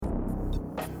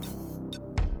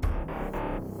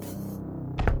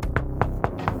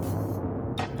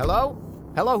Hello?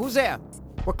 Hello, who's there?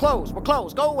 We're closed.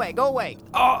 Go away.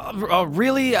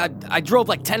 Really? I drove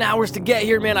like 10 hours to get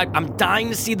here, man. I'm dying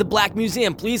to see the Black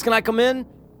Museum. Please, can I come in?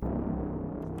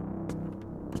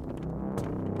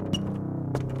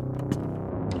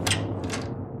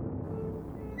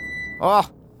 Oh,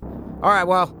 all right,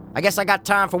 well, I guess I got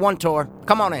time for one tour.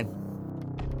 Come on in.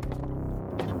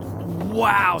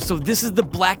 Wow, so this is the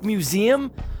Black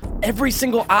Museum? Every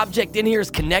single object in here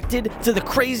is connected to the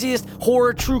craziest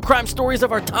horror true crime stories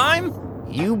of our time?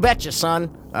 You betcha, son.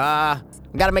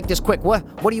 Gotta make this quick. What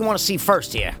do you want to see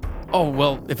first here? Oh,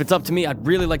 well, if it's up to me, I'd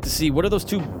really like to see, what are those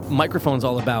two microphones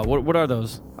all about? What are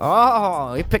those?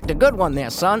 Oh, you picked a good one there,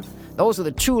 son. Those are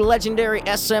the two legendary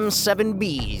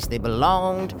SM7Bs. They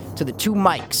belonged to the two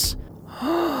mics.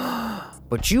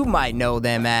 But you might know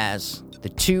them as the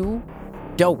two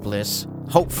dopeless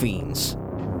Hope Fiends.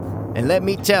 And let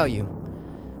me tell you,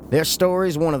 their story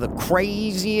is one of the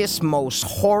craziest, most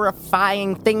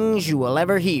horrifying things you will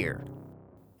ever hear.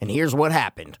 And here's what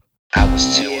happened. I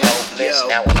was too hopeless,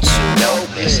 now I'm too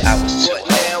hopeless. I was too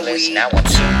hopeless, now I'm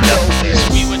too dopeless.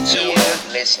 We were too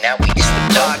hopeless, now we the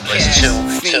dopeless. Two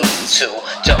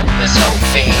dopeless Hope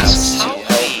Fiends. Too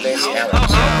hopeless, now I'm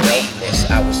too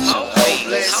hopeless. I was too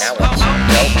hopeless, now I'm too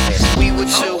dopeless. We were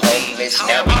too hopeless,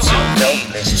 now we too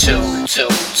dopeless.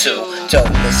 Two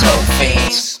dopeless Hope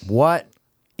Fiends. What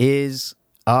is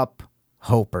up,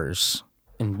 Hopers?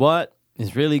 And what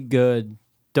is really good,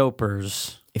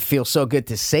 dopers? It feels so good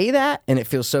to say that, and it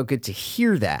feels so good to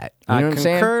hear that. You know what I'm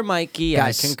saying? I concur, Mikey.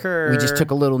 Guys, I concur. We just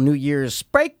took a little New Year's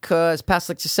break, because Past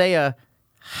like to say a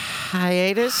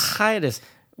hiatus.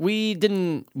 We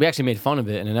actually made fun of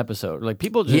it in an episode. Like,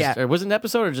 people just, Yeah. or was it an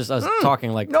episode or just us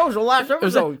talking like... No, it was the last It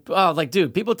was like,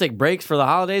 dude, people take breaks for the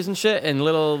holidays and shit, and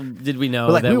little did we know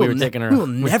Like, that we were taking our... We will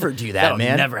never do that, That'll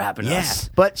man. never happen to us.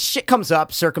 But shit comes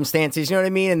up, circumstances, you know what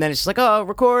I mean? And then it's just like, oh,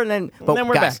 record, and then... But then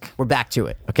we're guys, back. We're back to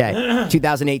it, okay?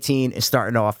 2018 is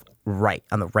starting off right,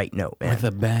 on the right note, man. With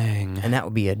a bang. And that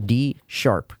would be a D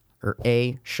sharp or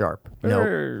A sharp.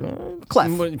 No,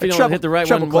 clef. If you don't hit the right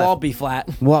one, we'll all be flat.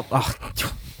 Well,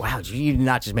 wow, you did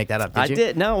not just make that up, did you? I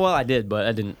did. No, well, I did, but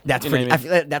I didn't. That's You know pretty. what I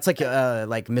mean? I feel that's like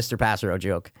Mr. Passero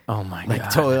joke. Oh, my Like God.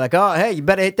 totally like, oh, hey, you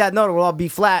better hit that note or we'll all be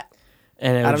flat.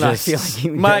 And it I was don't know. just, I feel like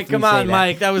you would Mike, come definitely on, say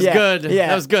Mike. That was Yeah, good. Yeah,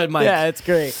 That was good, Mike. Yeah, it's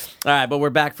great. All right, but we're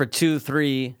back for 2,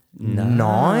 3, 9.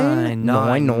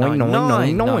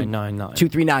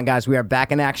 239, guys. We are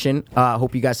back in action.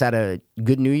 Hope you guys had a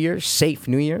good New Year's, safe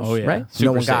New Year's. Oh, yeah. Right? Super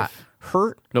no one got safe.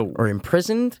 hurt No. or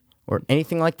imprisoned or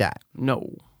anything like that.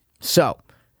 No. So,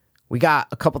 we got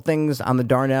a couple things on the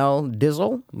Darnell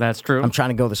Dizzle. That's true. I'm trying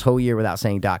to go this whole year without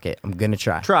saying docket. I'm gonna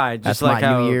try. Just That's like my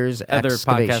how New Year's other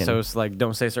excavation. podcast hosts like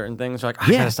don't say certain things. Like,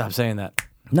 I Yeah. gotta stop saying that.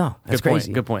 No, that's Good point.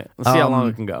 crazy. Good point. Let's see how long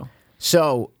it can go.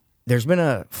 So there's been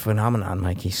a phenomenon,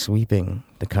 Mikey, sweeping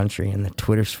the country and the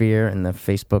Twitter sphere and the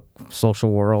Facebook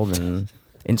social world and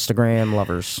Instagram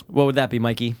lovers. What would that be,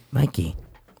 Mikey? Mikey,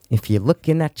 if you're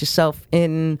looking at yourself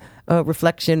in a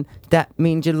reflection, that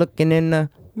means you're looking in a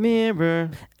Mirror.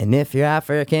 And if you're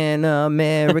African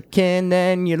American,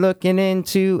 then you're looking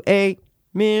into a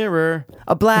Mirror.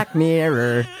 black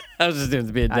mirror. I was just doing it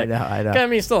to be a dick. I know. I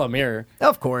mean, it's still a mirror.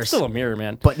 Of course. Still a mirror,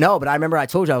 man. But I remember I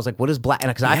told you, I was like, what is black?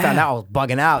 Because I found out I was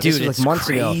bugging out. Dude, this was it's like months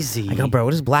crazy. ago. I go, bro,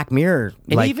 what is Black Mirror?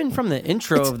 And like, even from the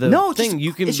intro of the no, thing, just-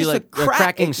 you can it's be just like a a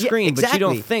cracking screen, but you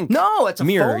don't exactly. think No, it's a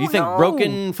mirror. phone, You think no.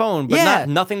 broken phone, but Yeah.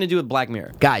 nothing to do with Black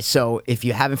Mirror. Guys, so if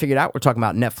you haven't figured out, we're talking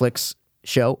about Netflix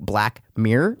show Black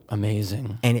Mirror,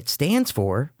 Amazing. and it stands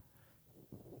for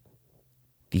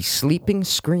the sleeping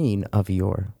screen of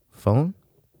your phone,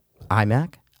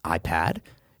 iMac, iPad.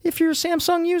 If you're a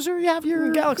Samsung user, you have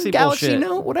your Galaxy bullshit.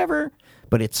 Note, whatever.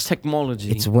 But it's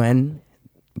Technology. It's when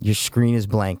your screen is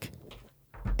blank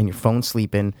and your phone's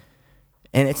sleeping.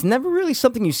 And it's never really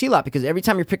something you see a lot because every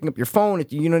time you're picking up your phone,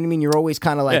 you know what I mean? You're always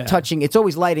kind of like Yeah. touching. It's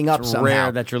always lighting up somehow.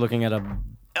 rare that you're looking at a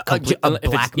black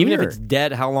even if mirror. it's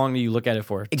dead. How long do you look at it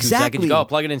for? 2 Exactly. seconds. You go,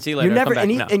 plug it in, see you later. You're never, come back.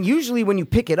 and, No. and usually when you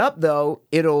pick it up, though,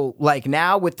 it'll like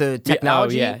now with the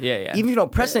technology. yeah. Even if you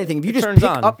don't press anything, if you It just turns pick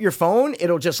on. up your phone,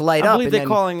 it'll just light I up. believe and they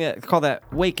then call that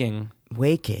waking.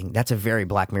 waking. That's a very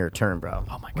Black Mirror term, bro.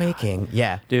 Oh my God. Waking.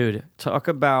 Yeah. Dude, talk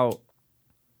about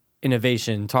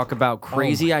innovation. Talk about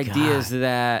crazy my ideas God.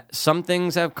 that some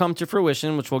things have come to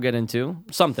fruition, which we'll get into.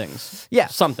 Some things. Yeah.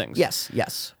 Some things.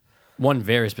 Yes. One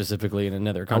very specifically in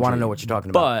another country. wanna know what you're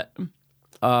talking about.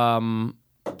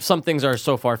 But some things are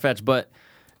so far-fetched, but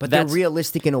But that's they're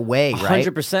realistic in a way, right?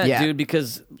 100%, Yeah. dude,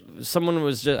 because someone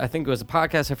was just, I think it was a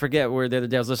podcast, I forget where the other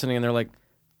day I was listening, and they're like,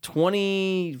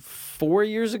 24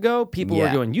 years ago, people were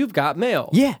Yeah. going, you've got mail.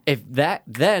 Yeah. If that,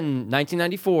 then,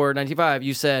 1994, 95,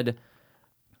 you said,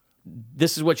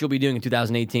 this is what you'll be doing in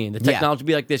 2018. The technology will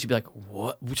be like this. You'll be like,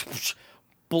 what?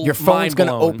 Your phone's going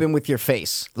to Mind blown. open with your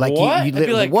face. Like What? you I'd be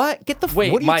literally, like, what? Get the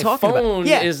Wait, what are you my talking phone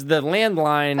about? is the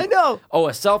landline. I know. Oh,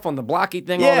 a cell phone, the blocky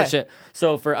thing, all Yeah. that shit.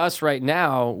 So for us right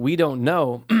now, we don't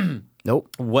know Nope.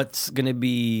 what's going to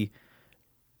be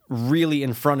really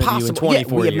in front of you in Possible.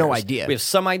 24 Yeah, we have years. no idea. We have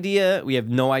some idea. We have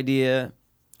no idea.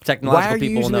 Why Technological are you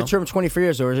people using know. the term 24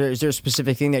 years, or is there a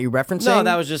specific thing that you're referencing? No,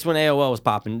 that was just when AOL was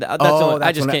popping. That's Oh, only,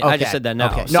 I just can't. I just said that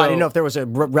now. Okay. No, So- I didn't know if there was a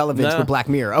relevance No. with Black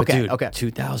Mirror. But Okay, dude, okay.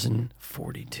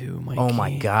 2042, Mikey. Oh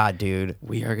my God, dude.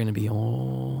 We are going to be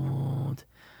old.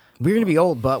 We're gonna be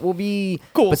old, but we'll be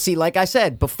Cool. But see, like I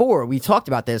said before, we talked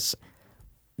about this.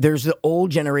 There's the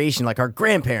old generation, like our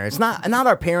grandparents, not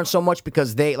our parents so much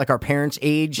because they like our parents'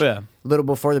 age, Yeah. a little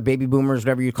before the baby boomers,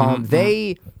 whatever you call them.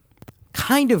 They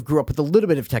kind of grew up with a little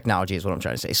bit of technology, is what I'm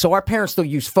trying to say. So our parents still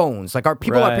use phones. Like our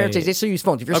people, our parents' Right. age, they still use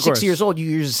phones. If you're Of 60 course. years old, you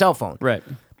use a cell phone, Right.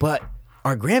 But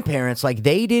our grandparents, like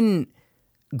they didn't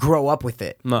grow up with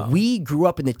it. No. We grew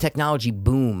up in the technology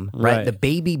boom, right? Right. The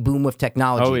baby boom of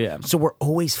technology. Oh, yeah. So we're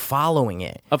always following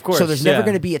it. Of course, So there's never yeah.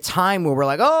 going to be a time where we're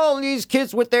like, oh, these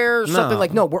kids with their something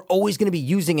like, no, we're always going to be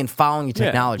using and following the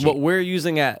technology. What we're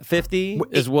using at 50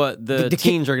 is what the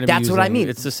teens are going to be That's using. what I mean.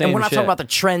 It's the same And we're not shit. talking about the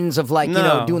trends of like, you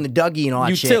know, No. doing the Dougie and all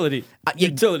that Utility. shit.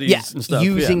 Utilities and stuff,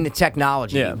 Using yeah. the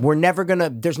technology. Yeah. There's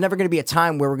never going to be a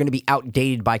time where we're going to be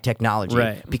outdated by technology.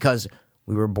 Right. Because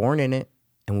we were born in it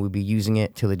and we'll be using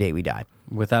it till the day we die.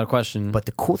 Without a question. But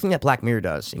the cool thing that Black Mirror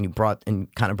does, and you kind of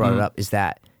Mm-hmm. brought it up, is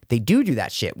that they do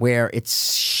that shit where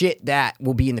it's shit that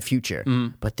will be in the future,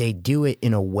 but they do it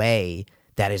in a way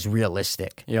that is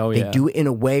realistic. Oh, They yeah. do it in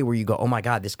a way where you go, oh my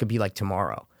God, this could be like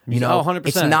tomorrow. You know, Oh, 100%.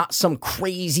 It's not some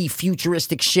crazy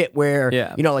futuristic shit where,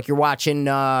 Yeah. you know, like you're watching,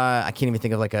 I can't even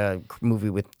think of like a movie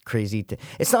with crazy,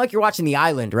 it's not like you're watching The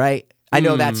Island, right? I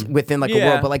know that's within like a Yeah.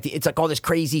 world, but like it's like all this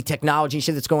crazy technology and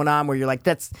shit that's going on where you're like,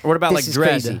 What about, this like, is Dredd?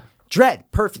 crazy. Dredd,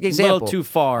 perfect example. too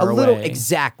far A little, away.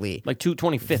 exactly. like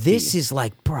 2050. This is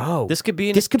like, bro. This could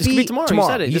be tomorrow. You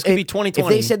said it. This could be 2020. If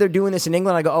they said they're doing this in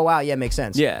England, I go, oh wow, yeah, it makes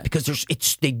sense. Yeah. because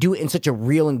they do it in such a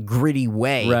real and gritty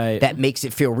way Right. that makes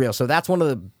it feel real. So that's one of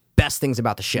the best things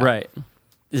about the show. Right.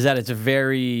 Is that it's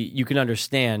you can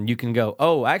understand. You can go,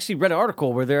 oh, I actually read an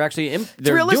article where they're actually they're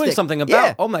doing realistic. something about.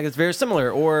 Yeah. Oh my, it's very similar.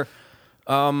 Or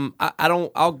I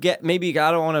don't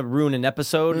want to ruin an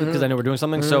episode because I know we're doing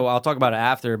something. So I'll talk about it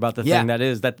after about the Yeah. thing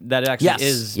that actually Yes.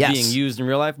 is Yes. being used in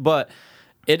real life, but.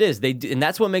 It is. And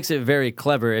that's what makes it very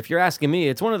clever. If you're asking me,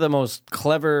 it's one of the most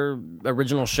clever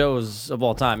original shows of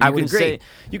all time. I would agree.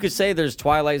 You could say there's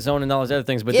Twilight Zone and all those other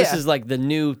things, but this Yeah. is like the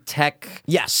new tech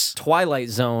Yes. Twilight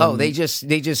Zone. Oh, they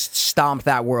just stomped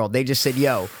that world. They just said,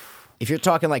 "Yo, if you're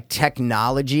talking like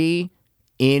technology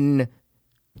in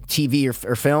TV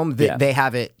or film, Yeah. they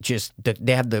have it.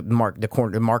 They have the marketed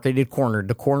corner,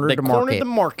 the corner They to cornered market. the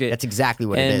market. That's exactly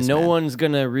what and it is. no man. one's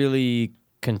gonna really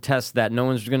contest that. No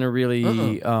one's gonna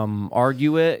really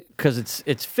argue it because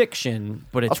it's fiction,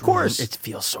 but it's Of course. it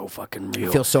feels so fucking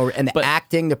real. Feel so, and the But-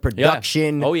 acting, the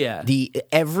production, Oh, yeah. the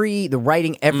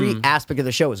writing, every aspect of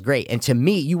the show is great. And to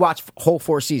me, you watch whole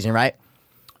 4 season, right?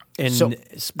 and so-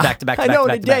 it's back to back. To I back, know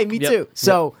to in back a to day, back. me Yep.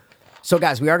 too. So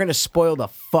guys, we are going to spoil the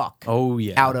fuck Oh,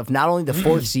 yeah. out of not only the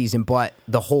 4th season but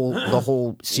the whole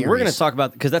series. We're going to talk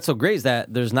about because that's so great is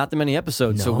that there's not that many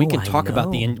episodes, so we No, can I talk about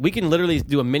know. we can literally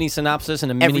do a mini synopsis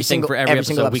and a mini thing for every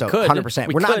single episode. episode. We could 100%.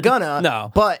 We We're not could. gonna,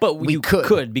 no, but we you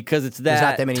could. because it's that There's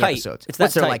not that many tight. episodes. It's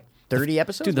What's that there, tight. like 30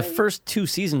 episodes? Dude, the maybe? first 2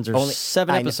 seasons are Only-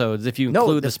 7 I know. episodes if you No,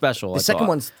 include the special. The second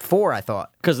one's 4, I thought.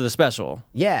 because of the special.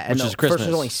 Yeah, and which the is first Christmas.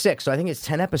 one's only 6, so I think it's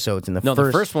 10 episodes in the No, first.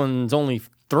 the first one's only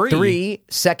 3. 3.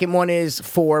 Second one is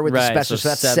 4 with the Right, special, so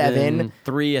that's 7.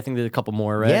 3, I think there's a couple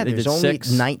more, right? Yeah, They there's did only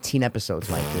 6. 19 episodes,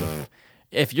 Mikey.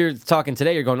 If you're talking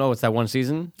today, you're going, oh, it's that one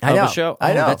season I of know, a show?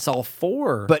 I Oh, know. that's all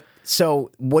 4. But so,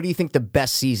 what do you think the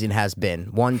best season has been?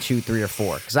 1, 2, 3, or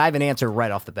 4? Because I have an answer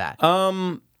right off the bat.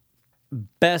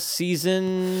 best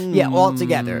season? Yeah, all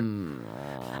together.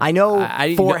 I know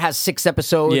I 4 know- has 6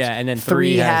 episodes. Yeah, and then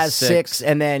 3 3 has has 6,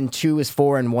 and then 2 is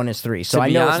 4, and 1 is 3. So To I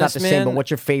be know it's not honest, the same. But man, what's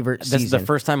your favorite This is season? the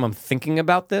first time I'm thinking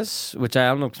about this, which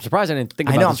I'm surprised I didn't think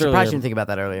I about know. I'm this surprised you earlier. didn't think about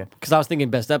that earlier. Because I was thinking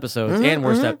best episodes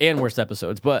and worst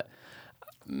episodes, but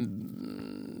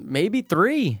maybe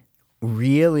 3.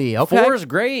 Really? Okay. 4 is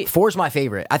great. 4 is my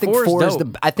favorite. I think 4 is 4 is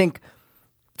dope. I think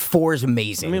 4 is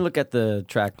amazing. Let me look at the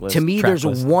track list. To me, track there's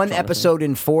list. one I'm trying to think. episode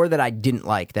in 4 that I didn't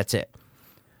like. That's it.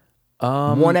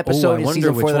 One episode I in wonder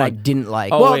season 4 which that I one. didn't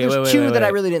like. Oh, well, wait, there's wait, 2 wait, that I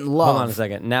wait. really didn't love. Hold on a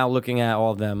second. Now looking at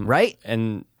all of them, Right?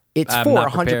 And It's I'm 4,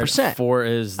 not prepared. 100%. 4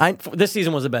 is this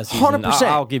season was the best season. 100%.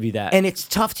 I'll give you that. And it's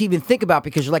tough to even think about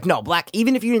because you're like, no,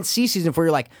 even if you didn't see season 4,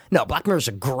 you're like, no, Black Mirror's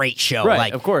a great show. Right,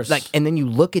 like, of course. Like, and then you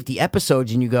look at the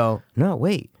episodes and you go, no,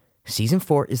 wait, season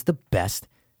 4 is the best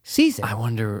season. I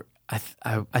wonder.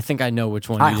 I think I know which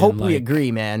one. I you hope didn't we like.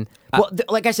 agree, man. Well,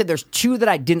 like I said, there's 2 that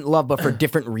I didn't love, but for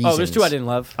different reasons. Oh, there's 2 I didn't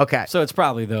love. Okay. So it's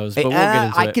probably those, but we'll get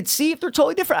into I it. could see if they're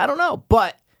totally different. I don't know.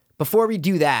 But before we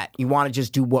do that, you want to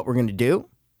just do what we're going to do?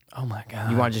 Oh my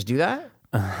god. You want to just do that?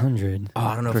 100. Oh,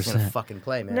 I don't know if it's going to fucking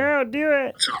play, man. No, do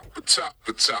it.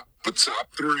 Top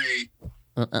 3.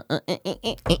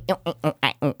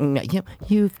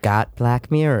 You've got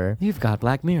Black Mirror. You've got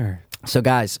Black Mirror. So,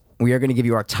 guys, we are going to give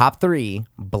you our top 3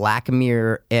 Black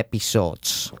Mirror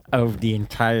episodes. Of the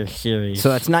entire series. So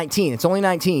that's 19. It's only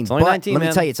 19. only but 19, let me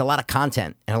man. tell you, it's a lot of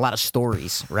content and a lot of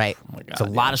stories, right? Oh my God, it's a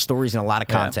lot of stories and a lot of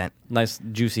content. Nice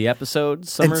juicy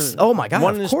episodes. Some It's- are- oh my God,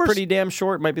 One of is course. pretty damn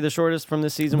short. Might be the shortest from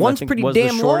this season. One's I think pretty was the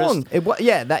damn shortest. long.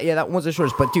 That one's the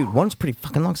shortest. But dude, one's pretty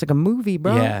fucking long. It's like a movie,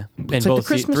 bro. Yeah, It's and like both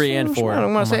 3 and 4. I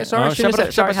don't want to say it. Sorry, I shouldn't have said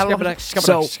it.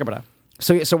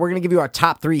 Sorry. So we're gonna give you our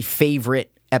top 3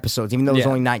 favorite episodes. Even though there's Yeah.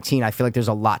 only 19, I feel like there's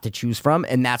a lot to choose from,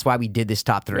 and that's why we did this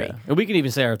top 3. Yeah. And we can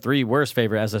even say our 3 worst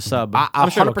favorite as a sub. I'm I'm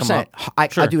sure it'll come 100%.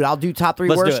 up. Sure. Dude, I'll do top 3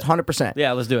 Let's do worst, it. 100%.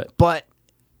 Yeah, let's do it. But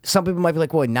some people might be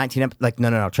like, well, 19, like,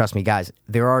 no, trust me, guys.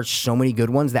 There are so many good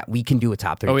ones that we can do a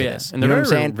top 3 Oh to yeah, this. and You they're know what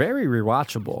I'm saying? very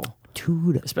rewatchable.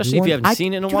 Dude, Especially if you haven't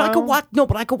seen it in a I could while. watch,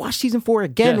 but I could watch season 4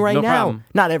 again Yeah, right no now. problem.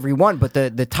 Not every one, but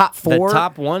the top 4. The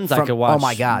top ones I from- could watch. Oh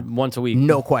my God, once a week,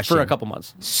 no question, for a couple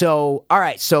months. So, all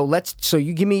right, so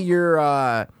you give me your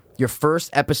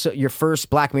first episode, your first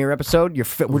Black Mirror episode.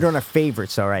 We're doing our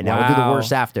favorites, so right now we'll do the Wow.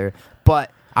 worst after.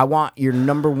 But I want your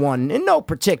number 1 in no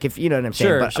particular, if you know what I'm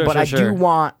saying. But I do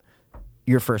want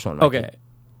your first one. Mikey. Okay.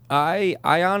 I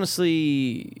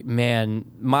honestly, man,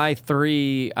 my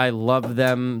 3, I love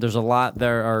them. There's a lot that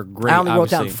are great. I only wrote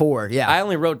down obviously. 4. Yeah, I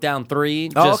only wrote down 3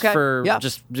 just Oh, okay. for Yeah.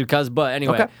 just because. But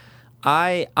anyway,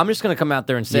 Okay. I'm just gonna come out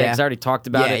there and say because I already talked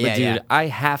about Yeah, it. But yeah, dude, yeah. I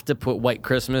have to put White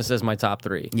Christmas as my top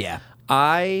 3. Yeah.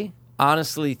 I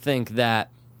honestly think that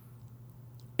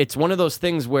it's one of those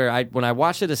things where when I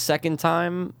watched it a second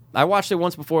time, I watched it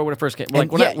once before when it first came.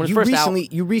 Like when it first out,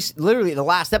 literally the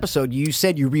last episode, you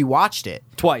said you rewatched it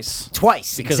twice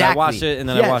twice because exactly. I watched it and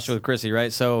then Yes. I watched it with Chrissy,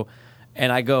 right? So,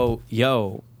 and I go,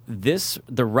 yo,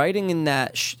 the writing in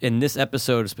in this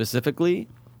episode specifically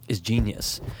is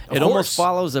genius. Of It almost course.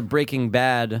 follows a Breaking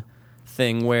Bad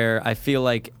thing where I feel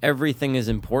like everything is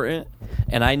important,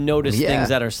 and I notice Yeah. things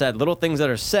that are said, little things that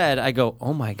are said. I go,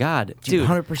 oh my God, dude,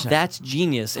 100%. that's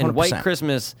genius. And 100%. White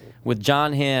Christmas with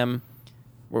John Hamm.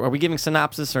 Are we giving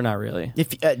synopsis or not really?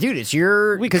 If dude, it's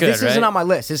your We because could, this isn't right? on my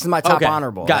list. This is my top Okay.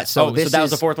 honorable. Got it. So So this that was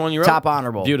is the fourth one you wrote? Top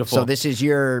honorable. Beautiful. So this is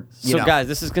your. You So know, guys,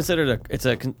 this is considered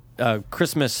a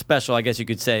Christmas special, I guess you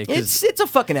could say. 'cause it's a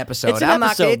fucking episode. It's an I'm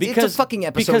episode not. because it's a fucking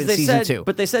episode because in they season said, 2.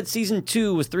 But they said season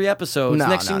 2 was 3 episodes. No,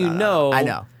 Next no, thing no, you no. know, I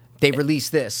know they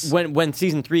released this. when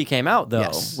season 3 came out, though.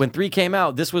 Yes. When 3 came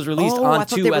out, this was released I on thought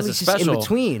 2 they as a released this special. in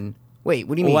between. Wait,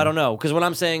 what do you mean? Well, I don't know because what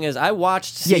I'm saying is I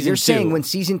watched season Yeah, you're 2. saying when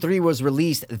season 3 was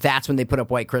released, that's when they put up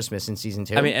White Christmas in season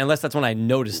 2. I mean, unless that's when I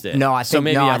noticed it. no, I so think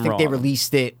maybe no, I I'm think they wrong.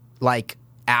 released it like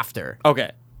after. Okay.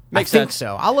 Makes I think sense.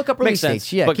 so. I'll look up release Makes dates.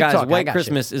 sense. Yeah, but keep guys, talking. I White got you.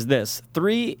 Christmas is this: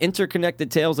 3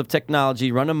 interconnected tales of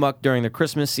technology run amok during the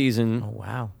Christmas season. Oh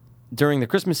wow. During the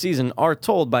Christmas season, are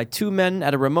told by 2 men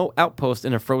at a remote outpost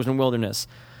in a frozen wilderness.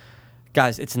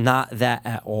 Guys, it's not that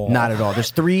at all. Not at all.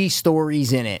 There's 3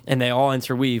 stories in it. And they all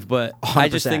interweave, but I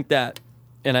just 100%. think that,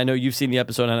 and I know you've seen the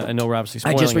episode, and I know we're obviously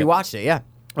I spoiling just it. rewatched it. Yeah.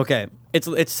 Okay,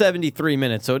 it's 73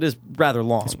 minutes, so it is rather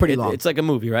long. It's pretty long. It's like a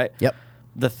movie, right? Yep.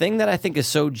 The thing that I think is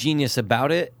so genius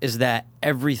about it is that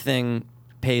everything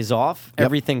pays off, Yep.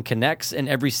 everything connects, and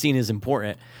every scene is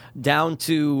important. Down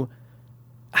to,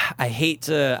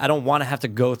 I don't want to have to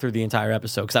go through the entire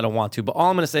episode because I don't want to, but all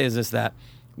I'm going to say is this: that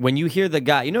when you hear the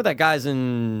guy, that guy's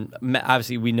in,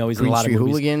 obviously we know he's in Green a lot Street of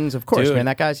movies. Hooligans, of course, Dude, man.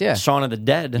 That guy's Shaun of the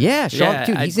Dead. Yeah, Sean,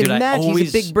 dude, he's in that.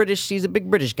 Always, He's a big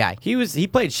British guy. He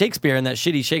played Shakespeare in that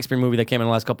shitty Shakespeare movie that came in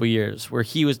the last couple of years, where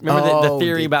he was. Remember the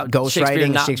theory about Shakespeare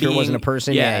ghostwriting? not Shakespeare being, wasn't a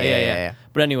person. Yeah.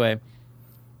 But anyway,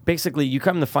 basically, you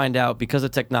come to find out because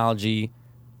of technology,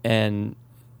 and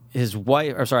his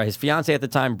fiance at the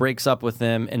time breaks up with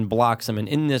him and blocks him. And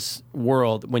in this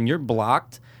world, when you're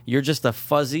blocked, you're just a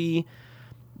fuzzy,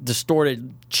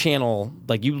 distorted channel.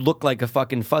 Like you look like a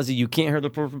fucking fuzzy. You can't hear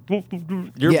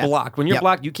the. You're Yeah. blocked. When you're Yep.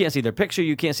 blocked, you can't see their picture.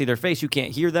 You can't see their face. You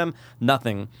can't hear them.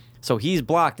 Nothing. So he's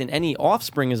blocked, and any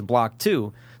offspring is blocked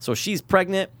too. So she's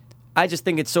pregnant. I just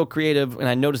think it's so creative, and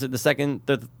I noticed it the second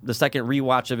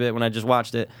rewatch of it when I just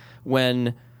watched it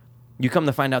when You come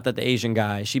to find out that the Asian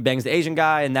guy, she bangs the Asian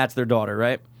guy, and that's their daughter,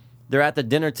 right? They're at the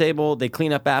dinner table. They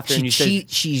clean up after, and you say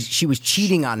she was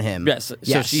cheating on him. yes.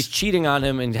 So she's cheating on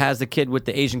him and has the kid with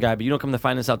the Asian guy. But you don't come to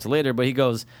find this out till later. But he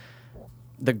goes,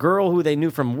 the girl who they knew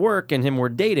from work and him were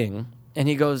dating, and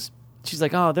he goes, she's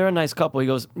like, oh, they're a nice couple. He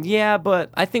goes, yeah, but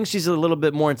I think she's a little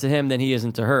bit more into him than he is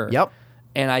into her. Yep.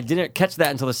 And I didn't catch that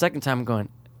until the second time. I'm going,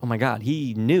 oh my God,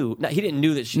 he knew. No, he didn't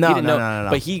know that she. No, he didn't know, no.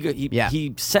 But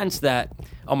he sensed that.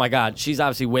 Oh my God, she's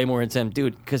obviously way more into him,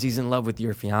 dude, because he's in love with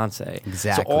your fiance.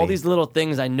 Exactly. So all these little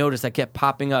things I noticed that kept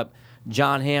popping up.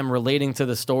 John Hamm relating to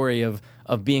the story of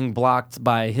being blocked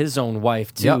by his own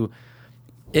wife too.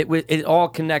 Yep. It all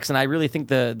connects, and I really think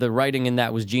the writing in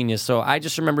that was genius. So I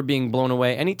just remember being blown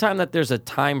away. Anytime that there's a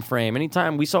time frame,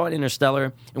 anytime we saw it in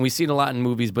Interstellar, and we see it a lot in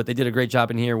movies, but they did a great job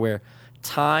in here where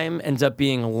time ends up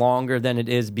being longer than it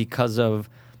is because of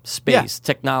space,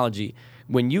 technology.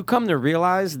 When you come to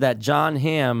realize that John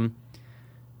Hamm,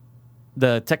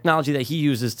 the technology that he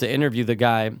uses to interview the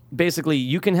guy, basically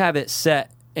you can have it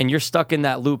set and you're stuck in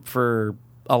that loop for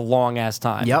a long ass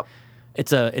time. Yep.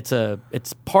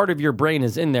 It's part of your brain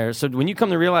is in there. So when you come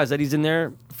to realize that he's in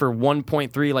there for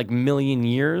 1.3 million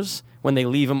years when they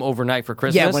leave him overnight for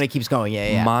Christmas. Yeah, when it keeps going.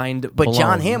 Yeah. Mind But blown.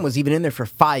 John Hamm was even in there for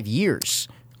 5 years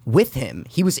with him.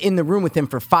 He was in the room with him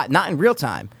for 5, not in real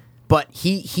time, but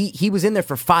he was in there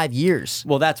for 5 years.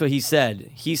 Well, that's what he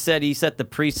said. He said he set the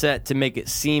preset to make it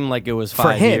seem like it was 5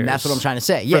 For him, years. that's what I'm trying to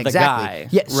say. Yeah, For the exactly. guy.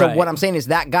 Yeah, so Right. what I'm saying is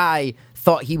that guy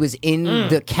thought he was in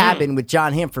the cabin with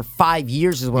John Hamm for 5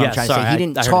 years is what Yeah, I'm trying sorry, to say. He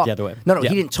didn't I heard it talk. the other way. No, Yeah.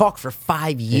 he didn't talk for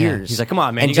 5 years. He's like, come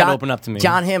on, man, you gotta open up to me.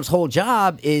 John Hamm's whole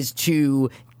job is to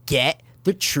get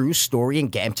the true story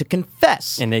and get him to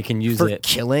confess. And they can use for it.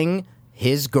 killing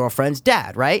his girlfriend's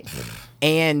dad, right?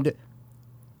 And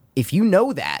if you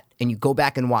know that and you go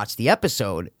back and watch the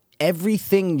episode,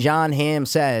 everything John Hamm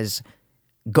says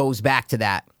goes back to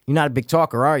that. You're not a big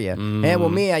talker, are you? Yeah, well,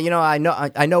 me, I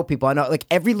know people. I know, like,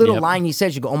 every little Yep. line he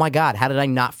says, you go, oh my God, how did I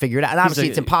not figure it out? And obviously, like-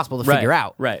 it's impossible to right, figure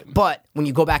out. right. But when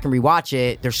you go back and rewatch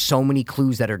it, there's so many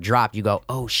clues that are dropped. You go,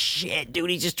 oh shit,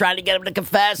 dude, he's just trying to get him to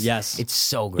confess. Yes. It's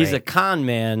so great. He's a con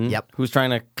man Yep. who's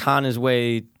trying to con his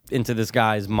way into this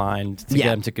guy's mind to get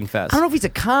him to confess. I don't know if he's a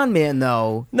con man,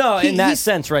 though. No, in that he's-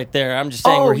 sense right there. I'm just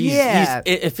saying Oh, where he's yeah.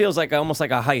 it feels like almost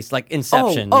like a heist, like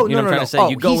Inception. Oh, you know no, what I'm no, trying to no. say?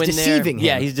 You Oh, go he's in there. deceiving him.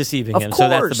 Yeah, he's deceiving Of him. So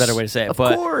that's the course. better way to say it. Of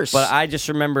but, course. But I just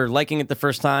remember liking it the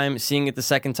first time, seeing it the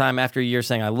second time after a year,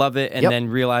 saying I love it, and Yep. then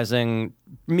realizing,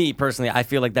 me personally, I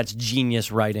feel like that's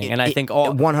genius writing. And I It- think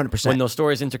all 100%. when those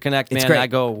stories interconnect, man, great. I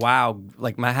go, wow,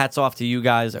 like my hat's off to you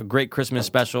guys. A great Christmas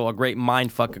special, a great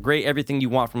mind fuck, a great everything you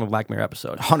want from a Black Mirror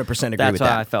episode. 100% agree That's with how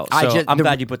that. I felt. So I'm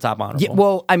glad you put top honorable. Yeah,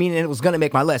 well, I mean, and it was going to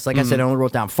make my list. Like I said, I only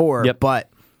wrote down 4, Yep. but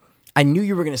I knew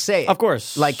you were going to say it. Of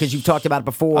course. Like, because you've talked about it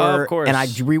before. Of course. And I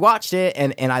rewatched it,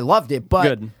 and I loved it. But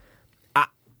Good.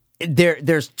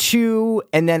 there's 2,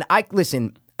 and then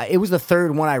it was the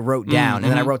third one I wrote down,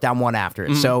 and then I wrote down one after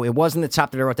it. So it wasn't the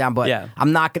top that I wrote down, but Yeah.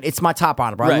 I'm not gonna. It's my top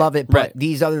honorable. I Right, love it, but right.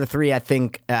 these other 3, I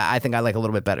think I like a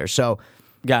little bit better. So,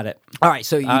 Got it. all right.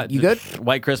 So you good?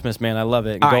 White Christmas, man. I love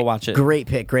it. All Go right, watch it. Great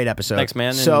pick, great episode. Thanks, man.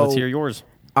 And So let's hear yours.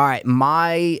 all right,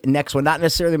 my next one, not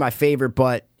necessarily my favorite,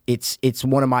 but it's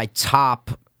one of my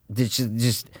top.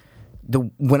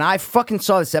 When I fucking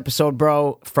saw this episode,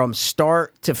 bro, from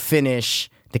start to finish,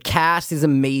 the cast is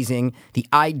amazing. The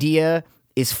idea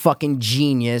is fucking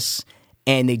genius,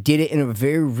 and they did it in a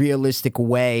very realistic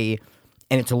way.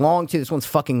 And it's long too. This one's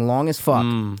fucking long as fuck,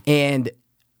 and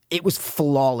it was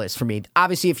flawless for me.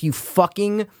 Obviously, if you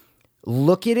fucking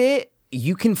look at it,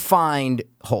 you can find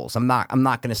holes. I'm not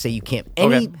going to say you can't.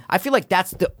 Okay. I feel like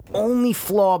that's the only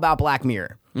flaw about Black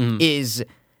Mirror is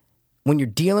when you're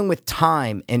dealing with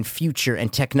time and future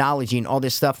and technology and all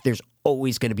this stuff. There's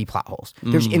always going to be plot holes.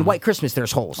 There's in White Christmas.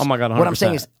 There's holes. Oh my God, What I'm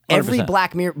saying is 100%. every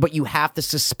Black Mirror, but you have to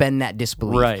suspend that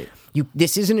disbelief. Right.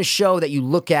 This isn't a show that you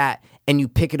look at and you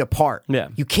pick it apart. Yeah.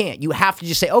 You can't. You have to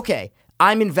just say, okay,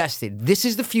 I'm invested. This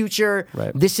is the future.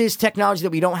 Right. This is technology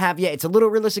that we don't have yet. It's a little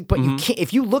realistic, but you can't.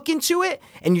 If you look into it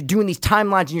and you're doing these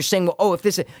timelines and you're saying, well, oh, if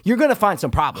this, you're going to find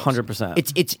some problems.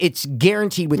 100%. It's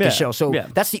guaranteed with Yeah, the show. So yeah.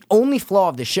 that's the only flaw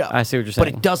of the show. I see what you're But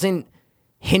saying. it doesn't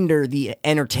hinder the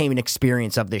entertainment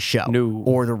experience of this show. No.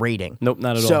 Or the rating. Nope,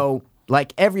 not at all. So,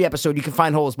 like every episode, you can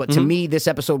find holes, but to me, this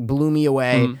episode blew me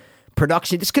away.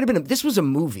 Production. This was a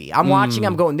movie. I'm watching.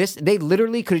 I'm going. They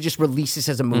literally could have just released this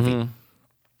as a movie.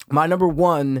 My number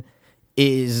 1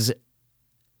 is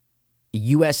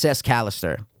USS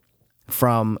Callister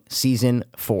from season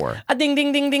 4. Ding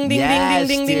ding ding ding ding Yes,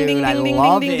 ding ding ding dude, ding I ding ding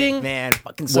love ding it, ding. man.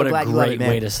 Fucking so What glad a you love great it, man.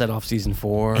 way to set off season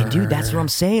 4. And dude, that's what I'm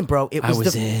saying, bro. It was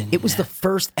was in. It was the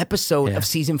first episode of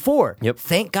season 4. Yep.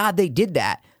 Thank God they did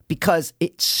that because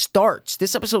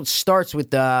this episode starts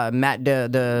with Matt,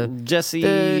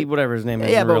 Jesse, whatever his name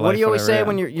is. Yeah, in but real what life, do you always whatever, say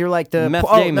yeah. when you're like the Meth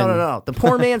oh Damon. no, the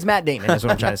poor man's Matt Damon is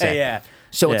what I'm trying to say. Yeah.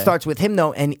 So Yeah. it starts with him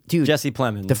though, and dude, Jesse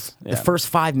Plemons. the first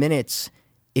 5 minutes,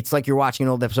 it's like you're watching an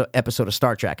old episode of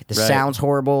Star Trek. The Right. sound's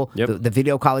horrible. Yep. The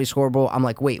video quality's horrible. I'm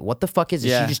like, wait, what the fuck is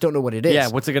this? Yeah. You just don't know what it is. Yeah,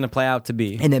 what's it going to play out to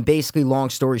be? And then basically, long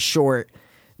story short,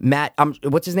 Matt,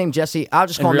 what's his name? Jesse. I'll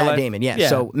just call him real Matt life? Damon. Yeah. Yeah.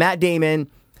 So Matt Damon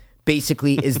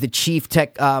basically is the chief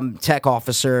tech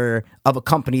officer of a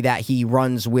company that he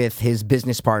runs with his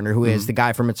business partner, who is the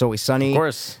guy from It's Always Sunny. Of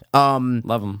course.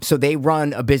 Love him. So they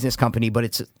run a business company, but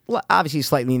it's obviously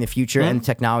slightly in the future, and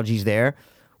technology's there.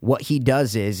 What he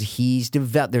does is he's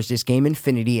developed. There's this game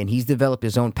Infinity, and he's developed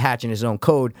his own patch and his own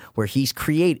code where he's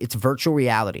it's virtual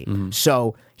reality.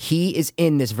 So he is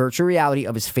in this virtual reality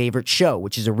of his favorite show,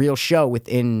 which is a real show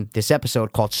within this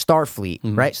episode called Starfleet.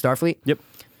 Right, Starfleet. Yep.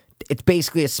 It's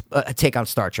basically a take on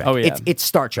Star Trek. Oh, yeah. It's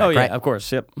Star Trek. Oh, yeah, right? of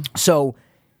course. Yep. So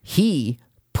he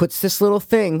puts this little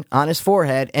thing on his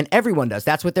forehead, and everyone does.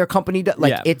 That's what their company does.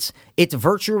 Like Yeah. it's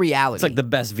virtual reality. It's like the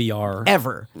best VR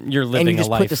ever. You're living and you just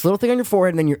a life. put this little thing on your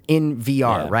forehead, and then you're in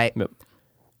VR, Yeah. right? Yep.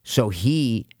 So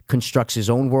he constructs his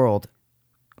own world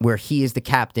where he is the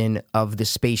captain of the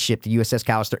spaceship, the USS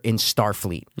Callister, in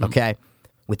Starfleet. Okay,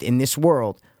 within this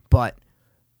world, but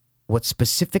what's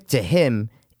specific to him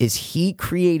is he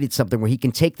created something where he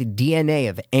can take the DNA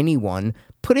of anyone,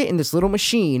 put it in this little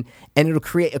machine, and it'll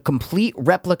create a complete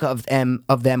replica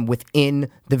of them within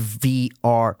the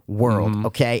VR world.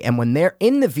 Okay, and when they're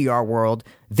in the VR world,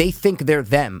 they think they're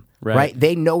them. Right?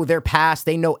 They know their past.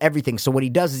 They know everything. So what he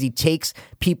does is he takes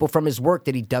people from his work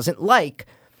that he doesn't like,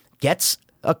 gets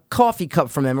a coffee cup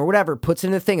from them or whatever, puts it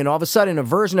in a thing, and all of a sudden a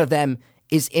version of them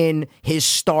is in his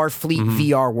Starfleet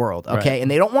VR world, okay? Right. And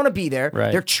they don't want to be there.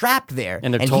 Right. They're trapped there.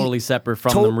 And they're he- totally separate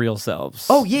from them real selves.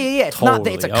 Oh, yeah. It's not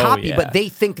that it's a Totally. Oh, copy, yeah. but they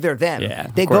think they're them. Yeah,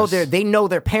 of they go course. there, they know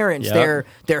their parents, Yep.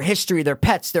 their history, their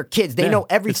pets, their kids. They Yeah. know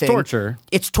It's everything. torture.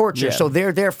 It's torture. Yeah. So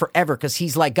they're there forever because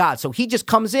he's like God. So he just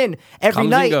comes in every Comes and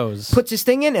night, goes. puts his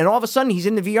thing in, and all of a sudden he's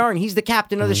in the VR and he's the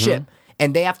captain of the ship.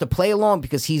 And they have to play along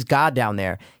because he's God down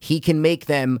there. He can make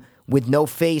them with no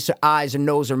face or eyes or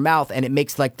nose or mouth, and it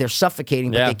makes like they're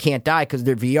suffocating, but Yeah. they can't die because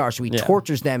they're VR. So he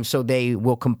tortures them so they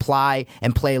will comply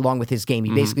and play along with his game.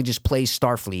 He basically just plays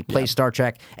Starfleet, plays Star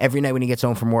Trek every night when he gets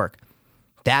home from work.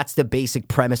 That's the basic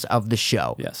premise of the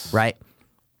show. Yes. Right?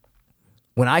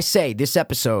 When I say this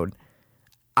episode,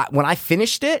 when I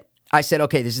finished it, I said,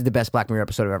 okay, this is the best Black Mirror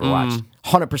episode I've ever watched.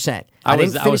 100%. I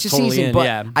didn't I finish was the totally season, in, but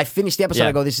yeah. I finished the episode. Yeah.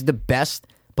 I go, this is the best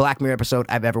Black Mirror episode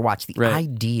I've ever watched. The Right.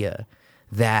 idea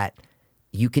that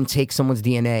you can take someone's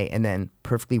DNA and then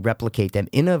perfectly replicate them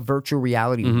in a virtual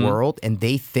reality world, and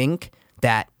they think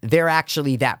that they're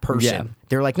actually that person. Yeah.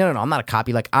 They're like, no, I'm not a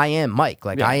copy. Like, I am Mike.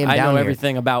 Like, I am down I know here.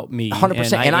 everything about me.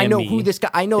 100%. And I am know me. who this guy.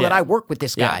 I know that Yeah. I work with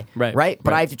this Yeah, guy. right,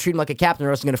 But I right. have to treat him like a captain, or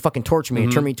else he's going to fucking torture me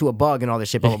and turn me into a bug and all this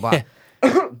shit. Blah blah blah.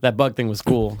 That bug thing was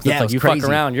cool. Yeah, It's it like was you crazy. fuck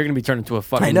around, you're gonna be turned into a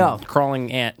fucking know.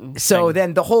 crawling ant. So thing.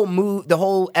 then the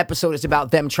whole episode is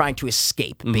about them trying to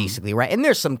escape, basically, right? And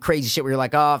there's some crazy shit where you're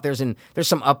like, oh, if there's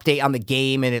some update on the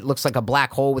game and it looks like a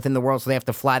black hole within the world, so they have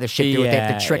to fly the ship through it. They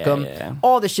have to trick them. Yeah.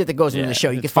 All the shit that goes into Yeah, the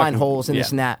show. You can it's find fucking- holes and this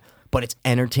yeah. and that, but it's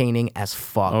entertaining as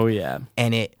fuck. Oh, yeah.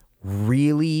 And it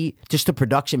really, just the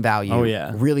production value, Oh,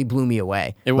 yeah. really blew me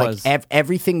away. It Like, was.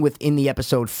 Everything within the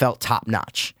episode felt top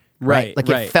notch. Right, Like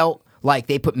right. it felt like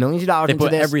they put millions of dollars They into put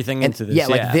this. everything and- into this, Yeah,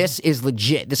 like yeah. this is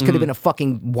legit. This could have been a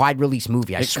fucking wide release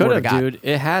movie. I it swear could to have, God. dude.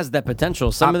 It has that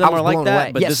potential. Some of I them was are like blown that,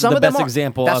 away. but Yeah, this is some the of them best are.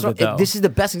 example That's of it, though. This is the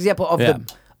best example of Yeah.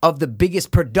 the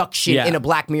biggest production Yeah. in a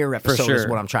Black Mirror For episode. sure. Is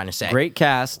what I'm trying to say. Great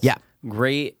cast. Yeah.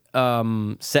 Great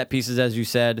set pieces, as you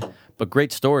said, but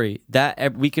great story.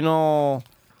 That we can all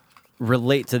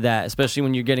relate to that, especially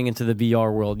when you're getting into the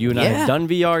VR world. You and I Yeah, have done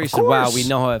VR. You of said, "Wow, course. we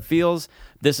know how it feels."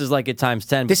 This is like at times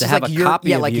 10. But This to is have like a you're,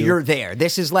 copy of like you, you're there.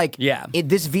 This is like, Yeah.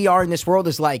 This VR in this world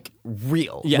is like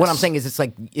real. Yes. What I'm saying is, it's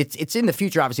like it's in the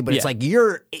future, obviously, but it's Yeah. like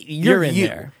you're in you.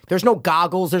 there. There's no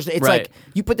goggles. It's Right. like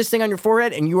you put this thing on your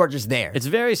forehead and you are just there. It's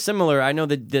very similar. I know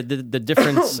the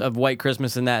difference of White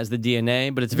Christmas in that is the DNA,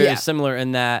 but it's very Yeah. similar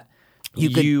in that You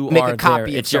could make a are copy there.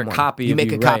 of It's someone. your copy. You of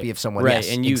make you, a copy right. of someone, right?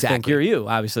 yes, And you think exactly. you're you,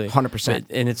 obviously, 100%.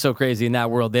 And it's so crazy in that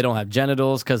world. They don't have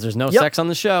genitals because there's no Yep. sex on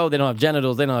the show. They don't have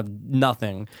genitals. They don't have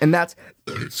nothing. And that's,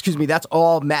 excuse me, that's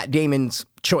all Matt Damon's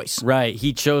choice. Right?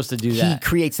 He chose to do He that.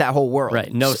 creates that whole world.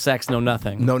 Right? No sex, no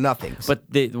nothing. No nothings. But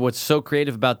what's so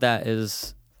creative about that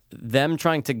is them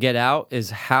trying to get out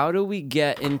is how do we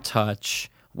get in touch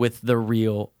with the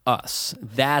real us?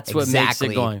 That's what makes Exactly.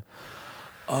 it going,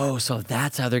 oh, so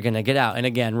that's how they're going to get out. And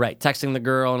again, right, texting the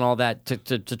girl and all that to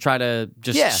try to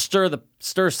just Yeah. stir the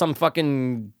stir some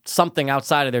fucking something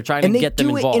outside of there, trying And to they get them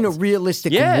do involved. it in a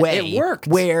realistic Yeah, way. it worked.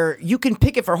 Where you can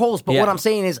pick it for holes, but Yeah. what I'm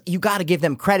saying is you got to give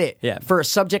them credit Yeah. for a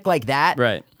subject like that,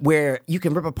 Right. where you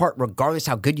can rip apart regardless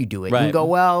how good you do it. You Right. can go,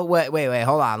 well, wait,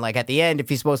 hold on. Like at the end, if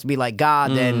he's supposed to be like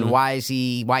God, then why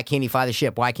can't he fly the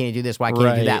ship? Why can't he do this? Why can't he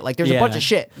do Right. that? Like there's a Yeah. bunch of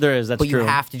shit. There is, that's But true. you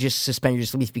have to just suspend your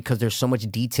disbelief because there's so much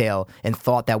detail and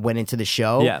thought that went into the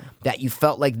show Yeah. that you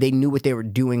felt like they knew what they were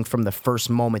doing from the first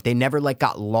moment. They never like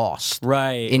got lost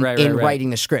Right, in right, writing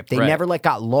the script. They Right. never like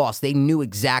got lost. They knew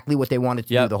exactly what they wanted to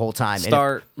do Yep. the whole time. And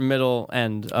Start, middle,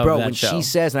 end of bro, that when show. she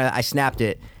says, and I snapped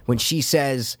it, when she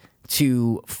says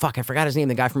to I forgot his name,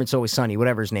 the guy from It's Always Sunny,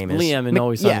 whatever his name is, Liam and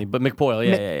Always Sunny, but McPoyle,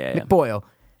 yeah. McBoyle,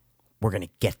 we're gonna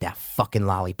get that fucking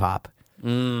lollipop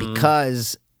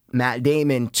because Matt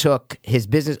Damon took his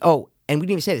business. Oh, and we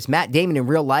didn't even say this. Matt Damon in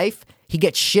real life, he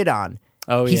gets shit on.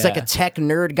 Oh, He's like yeah. a tech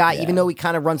nerd guy, Yeah. even though he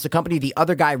kind of runs the company. The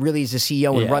other guy really is the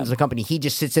CEO and Yeah. runs the company. He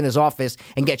just sits in his office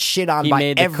and gets shit on He by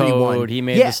made the everyone. code, he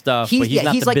made the stuff, but he's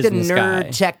not the like the business nerd guy.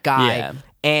 tech guy. Yeah.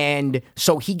 And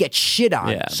so he gets shit on.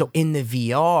 Yeah. So in the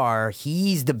VR,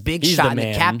 he's the big He's shot the and the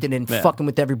man. captain and Yeah. fucking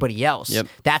with everybody else. Yep.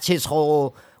 That's his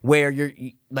whole where you're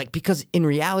like, because in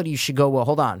reality, you should go, well,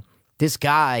 hold on. This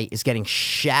guy is getting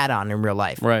shat on in real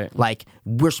life. Right. Like,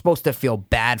 we're supposed to feel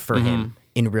bad for him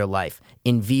in real life.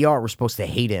 In VR, we're supposed to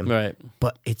hate him. Right.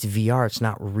 But it's VR. It's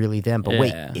not really them. But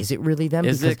wait, Yeah. is it really them?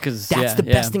 Is it? 'Cause, that's yeah, the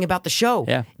best yeah. thing about the show.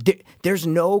 Yeah. There's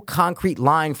no concrete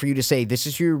line for you to say, this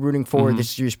is who you're rooting for,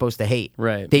 this is who you're supposed to hate.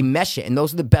 Right. They mesh it. And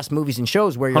those are the best movies and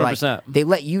shows where you're 100%. like, they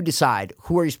let you decide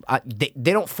who are you.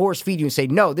 They don't force feed you and say,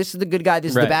 no, this is the good guy, this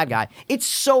is the Right. bad guy. It's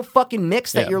so fucking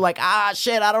mixed that Yeah. you're like,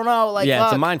 shit, I don't know. Like, Yeah, it's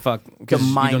a fuck. mind fuck because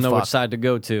you mind don't know fuck. which side to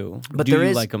go to. But Do there you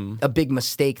is like them a big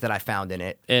mistake that I found in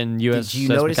it. in US? Did you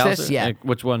notice this? Yeah. Like,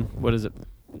 which one? What is it?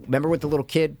 Remember with the little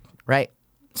kid, right?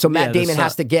 So Matt Yeah, the Damon son-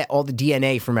 has to get all the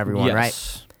DNA from everyone, Yes.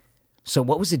 right? So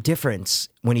what was the difference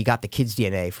when he got the kid's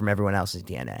DNA from everyone else's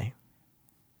DNA?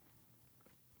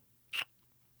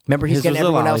 Remember he's His getting was the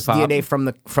everyone else's lollipop.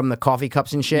 DNA from the coffee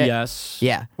cups and shit? Yes.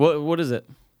 Yeah. What is it?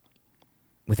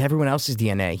 With everyone else's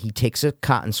DNA, he takes a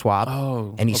cotton swab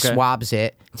and he okay. swabs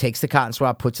it, takes the cotton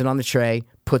swab, puts it on the tray,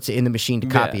 puts it in the machine to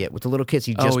copy Yeah. it. With the little kids,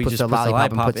 he just he puts just the puts the lollipop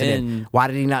and lollipop puts it in. in. Why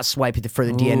did he not swipe it for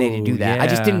the DNA to do Ooh, that? I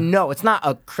just yeah. didn't know. It's not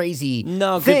a crazy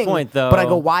No, good thing, point, though. But I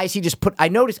go, why is he just put? I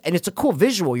noticed, and it's a cool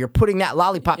visual. You're putting that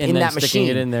lollipop And in then that sticking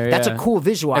machine. it in there, That's yeah. a cool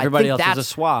visual. Everybody I think else was that's,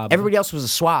 a swab. Everybody else was a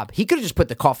swab. He could have just put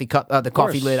the coffee cup, the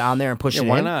coffee course. lid on there and pushed Yeah, it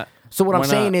why in. not? So what I'm Why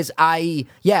saying not? is, I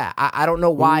don't know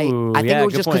why. Ooh, I think yeah, it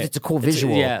was good just because point. it's a cool It's a-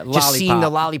 visual. yeah, just seeing the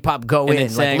lollipop go And in, then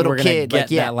like saying little we're gonna kid, get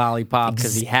like yeah, that lollipop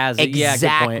 'cause he has it. Yeah, good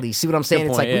Exactly. point. See what I'm saying? Good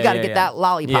It's point. like we Yeah, got to yeah, get yeah. that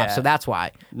lollipop, Yeah. so that's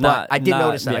why. Not- but I did not-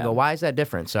 notice that. I yeah. go, why is that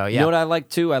different? So yeah, You know what I like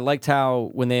too? I liked how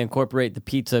when they incorporate the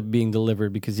pizza being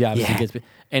delivered because obviously Yeah. gets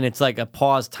and it's like a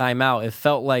pause timeout. It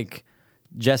felt like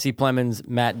Jesse Plemons,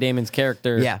 Matt Damon's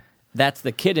character. Yeah. That's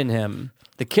the kid in him.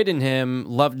 The kid in him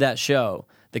loved that show.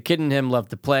 The kid in him loved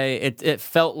to play. It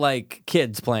felt like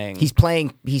kids playing. he's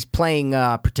playing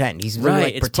pretend. He's really right.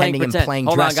 like It's pretending pretend. and playing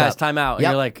Hold dress on, guys, up. time out. And Yep.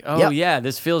 you're like, oh Yep. yeah,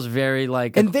 this feels very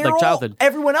like And they're like all, childhood.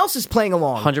 everyone else is playing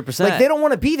along. 100%. Like they don't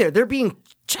want to be there. They're being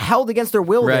held against their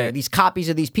will there. Right. These copies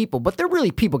of these people, but they're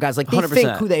really people, guys. Like they 100%. think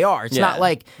who they are. It's Yeah. not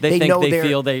like They think know they they're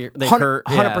feel they hurt.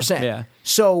 Yeah. 100%. Yeah.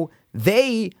 So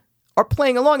they are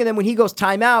playing along, and then when he goes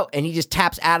timeout and he just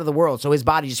taps out of the world, so his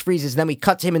body just freezes. Then we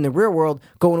cut to him in the real world,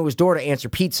 going to his door to answer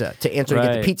to get the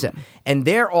Right. pizza, and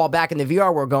they're all back in the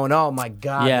VR world, going, "Oh my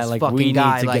god, Yeah, this like, fucking we need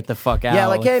guy, to like, get the fuck out. Yeah,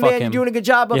 like, hey Fuck man, you're him." doing a good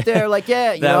job up there. Like,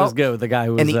 yeah, you That know? was good. The guy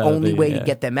who was and the only way yeah. to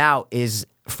get them out is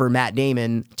for Matt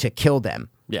Damon to kill them.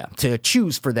 Yeah. To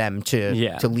choose for them to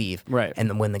Yeah. leave. Right. And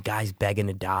then when the guy's begging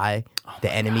to die,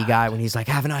 the enemy guy, when he's like,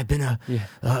 haven't I been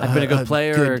I've been a good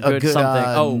player or a good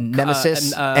something.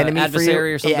 nemesis, an enemy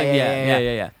adversary for you? or something.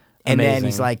 Yeah. And then Amazing.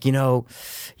 he's like,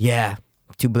 yeah,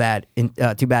 too bad in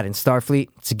Starfleet,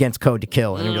 it's against code to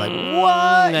kill. And you're like, what?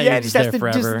 now Yeah, you're it just has there to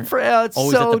forever. it's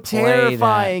Always have so to play that.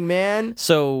 terrifying, man.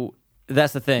 So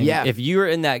that's the thing. Yeah. If you're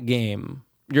in that game,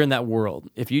 you're in that world.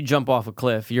 If you jump off a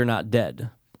cliff, you're not dead.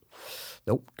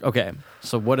 Nope. Okay.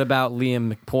 So what about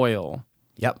Liam McPoyle,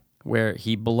 Yep. where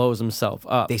he blows himself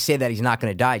up? They say that he's not going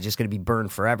to die; he's just going to be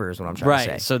burned forever. Is what I'm trying to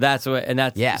say. right. So that's what, and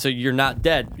that's Yeah. So you're not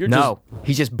dead. You're No,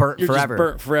 he's just burnt you're forever. just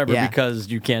burnt forever Yeah. because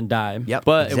you can't die. Yep,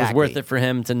 But it was exactly. worth it for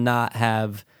him to not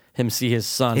have him see his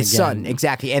son. his again. son,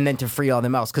 exactly, and then to free all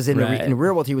them else. Because in Right. in the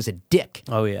real world, he was a dick,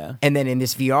 Oh yeah. and then in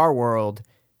this VR world,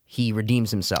 he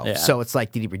redeems himself. Yeah. So it's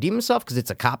like, did he redeem himself? Because it's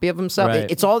a copy of himself.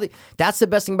 Right. It's all. That's the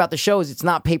best thing about the show is it's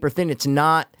not paper thin. It's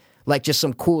not like just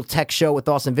some cool tech show with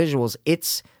awesome visuals.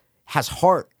 It's has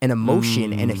heart and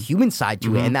emotion and a human side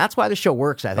to it, and that's why the show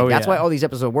works. I think that's why all these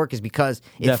episodes work, is because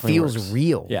it Definitely feels works.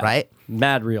 real, Yeah. right?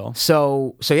 Mad real.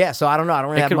 So I don't know. I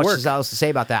don't really have could much work. else to say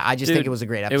about that. I just Dude, think it was a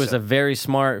great episode. It was a very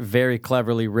smart, very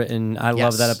cleverly written. I love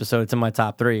Yes. that episode. It's in my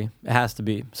top 3. It has to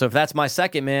be. So if that's my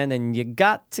second, man, then you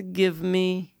got to give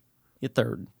me your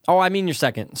third. Oh, I mean your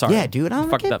second. Sorry. Yeah, dude. I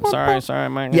Fucked up. Sorry,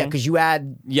 man. Yeah, because you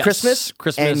add Yes. Christmas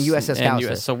and USS and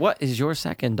Callister. So what is your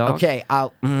second, dog? Okay,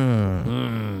 I'll.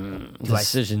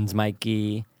 Decisions,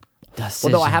 Mikey. Decisions.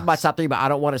 Well, no, I have my top 3, but I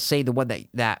don't want to say the one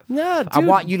that. No, I dude.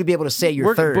 want you to be able to say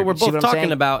your third. But we're You see both what I'm talking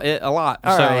saying? about it a lot,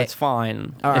 All so right. it's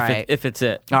fine. All if right. if it's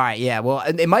it. All right, yeah. Well,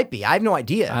 it might be. I have no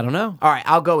idea. I don't know. All right,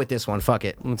 I'll go with this one. Fuck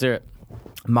it. Let's hear it.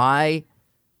 My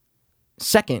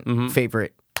second Mm-hmm.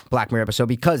 favorite Black Mirror episode,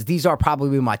 because these are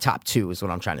probably my top 2, is what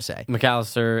I'm trying to say.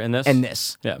 McAllister and this? And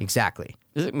this. Yeah. Exactly.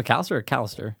 Is it McAllister or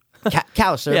Callister?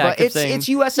 Callister, Yeah, I but kept it's saying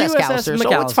USS Callister,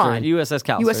 so it's fine. USS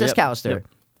Callister. USS yep. Callister. Yep.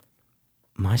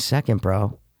 My second,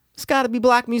 bro. It's got to be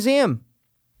Black Museum.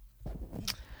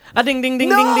 A ding ding ding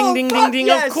No, ding ding ding fuck ding.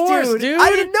 yes, Of course, dude. dude. I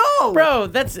didn't know. bro. I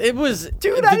didn't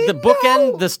the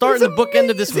bookend, know. the start It and was the bookend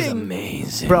of this was amazing.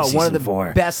 amazing, Bro, one of Season the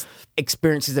 4. best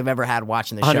experiences I've ever had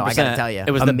watching the show. 100%. I gotta tell you,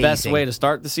 It was the best Amazing. way to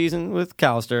start the season with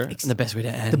Callister, and the best way to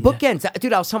end. The bookends,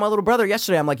 dude. I was telling my little brother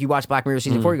yesterday. I'm like, "You watched Black Mirror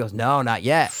season 4?" He goes, "No, not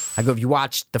yet." I go, "Have you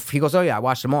watched the?" He goes, "Oh yeah, I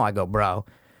watched them all." I go, "Bro,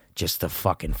 just the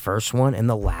fucking first one and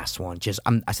the last one.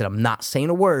 I said, I'm not saying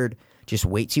a word. Just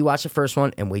wait till you watch the first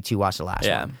one and wait till you watch the last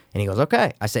Yeah. one." And he goes,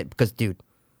 "Okay." I said, "Because, dude,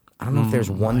 I don't know if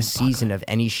there's one season of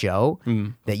any show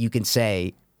that you can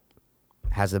say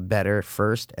has a better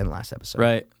first and last episode."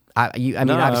 Right. I mean,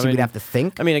 obviously, we'd have to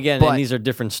think. I mean, again, but and these are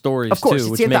different stories Of course, too,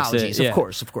 it's which the makes it. anthologies. Of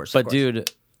course, of course. But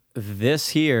dude, this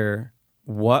here,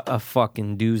 what a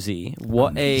fucking doozy!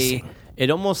 What Amazing. It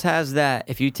almost has that.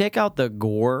 If you take out the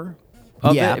gore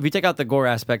of Yeah. it, if you take out the gore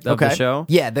aspect of okay. the show,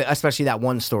 Yeah, especially that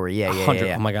one story. Yeah, yeah, yeah. 100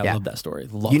 yeah. Oh my god, yeah. I love that story.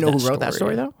 Love You know that who wrote that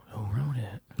story, though? Who wrote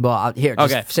it? Well, here,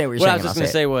 just Okay, say what you're what saying. I was just going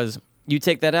to say was, you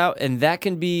take that out, and that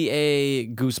can be a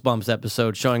Goosebumps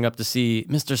episode showing up to see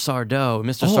Mr. Sardo.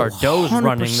 Mr. Oh, Sardo's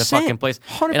running the 100%, fucking place,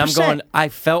 and I'm 100%. going. I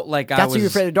felt like I That's was. why you're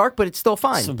afraid of the dark, but it's still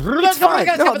fine. So- It's fine.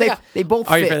 No, they both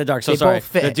fit. Are you afraid of the dark? So they sorry, both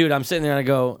fit. But dude. I'm sitting there and I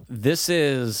go, "This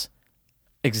is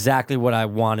exactly what I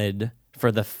wanted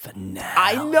for the finale."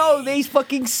 I know they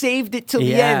fucking saved it till the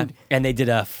yeah, end. and they did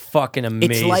a fucking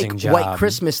amazing It's like job. White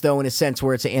Christmas, though, in a sense,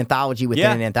 where it's an anthology within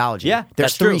Yeah. an anthology. Yeah,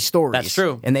 there's that's three true. stories. That's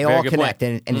true. and they Very all good connect,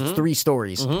 point. and it's 3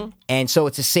 stories, and so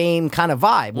it's the same kind of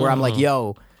vibe. Where I'm like,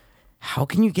 yo. How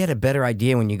can you get a better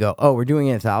idea when you go, oh, we're doing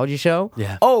an anthology show?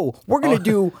 Yeah. Oh, we're going to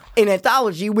do an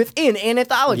anthology within an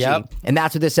anthology. Yep. And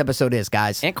that's what this episode is,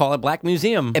 guys. And call it Black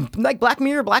Museum And like Black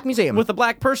Mirror, Black Museum. with a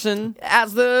black person,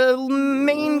 as the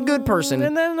main good person.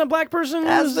 and then a black person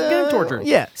as is the, getting tortured.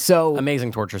 Yeah. So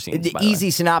Amazing torture scenes. the by the way.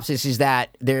 easy synopsis is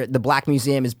that the Black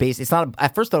Museum is based. It's not.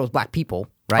 At first, I thought it was black people.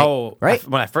 Right. Oh, right.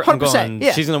 when I first, I'm 100%, going,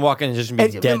 yeah. she's gonna walk in and just be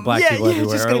dead black people everywhere.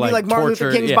 It's just gonna or be like Martin Luther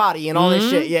tortured- King's yeah. body and all this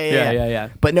shit. Yeah. Yeah.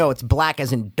 But no, it's black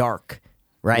as in dark,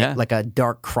 right? Yeah. Like a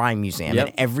dark crime museum, Yep.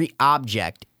 and every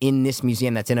object in this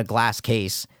museum that's in a glass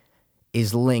case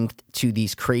is linked to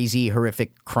these crazy,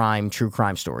 horrific true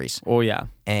crime stories, Oh yeah.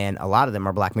 and a lot of them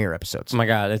are Black Mirror episodes. Oh my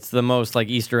god, it's the most like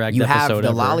Easter egg You have episode the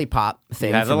ever. lollipop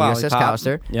thing You have from the USS lollipop.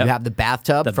 Callister. Yep. You have the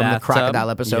bathtub The from bathtub. the crocodile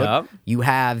episode. Yep. You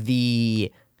have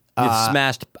the The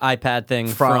smashed iPad thing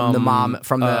from the mom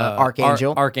from the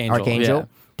Archangel. Archangel. Yeah.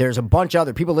 There's a bunch of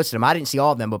other people listed them. I didn't see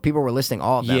all of them, but people were listing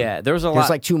all of them. Yeah, there was a There's lot.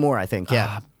 like 2 more, I think.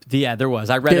 Yeah. Yeah, there was.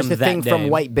 I read There's them the that thing day. from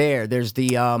White Bear. There's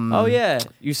the Oh yeah,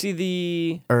 you see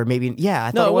the. or maybe yeah.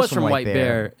 I thought No, it was from White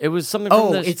Bear. It was something.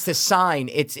 Oh, from the, it's the sign.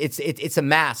 It's a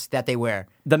mask that they wear.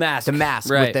 the mask. The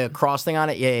mask right? with the cross thing on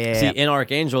it. Yeah. See, in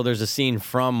Archangel, there's a scene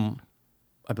from,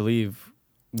 I believe,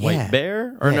 White Yeah.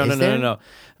 Bear? Or Yeah, is there? no.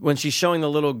 When she's showing the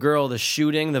little girl the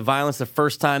shooting, the violence, the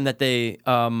first time that they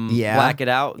black it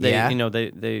out, they Yeah.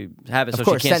 they have it so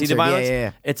course, she can't see the censored. Yeah, violence.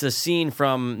 yeah. It's a scene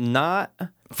from not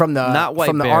Not White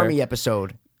from the Bear. army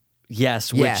episode.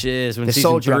 Yes, Yeah. which is when The season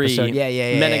soldier 3, episode. Yeah,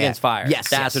 Men yeah. Against Fire. Yes,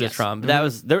 that's yes, what yes. it's from. That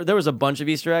was there was a bunch of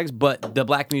Easter eggs, but the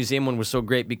Black Museum one was so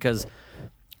great because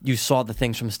you saw the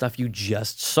things from stuff you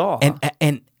just saw.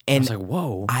 And I was like,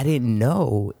 whoa. I didn't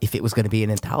know if it was going to be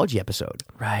an anthology episode.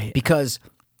 Right. Because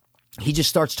he just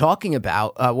starts talking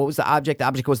about what was the object? The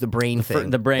object was the brain thing.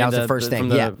 the brain, That was the the- first the- thing. from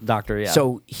the yeah. doctor, yeah.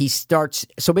 So he starts.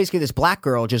 So basically, this black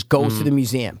girl just goes to the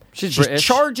museum. She's British,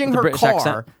 charging with a her British car,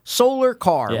 accent. solar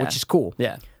car, Yeah. which is cool.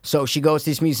 Yeah. So she goes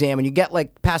to this museum, and you get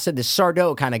like Pat said, this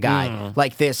Sardo kind of guy,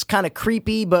 like this kind of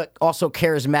creepy but also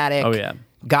charismatic. Oh, yeah.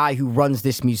 Guy who runs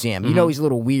this museum. You know, he's a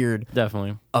little weird.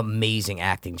 Definitely. Amazing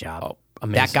acting job.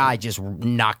 That guy just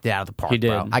knocked it out of the park, He did.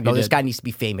 bro. I go, He this did. guy needs to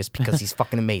be famous because he's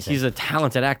fucking amazing. He's a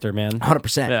talented actor, man.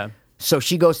 100%. Yeah. So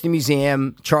she goes to the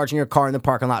museum, charging her car in the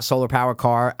parking lot, solar power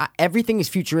car. Everything is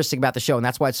futuristic about the show, and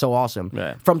that's why it's so awesome.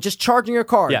 Right. From just charging your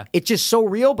car, Yeah. it's just so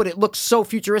real, but it looks so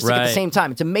futuristic at the Right. same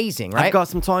time. It's amazing, right? I've got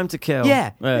some time to kill.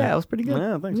 Yeah, it was pretty good.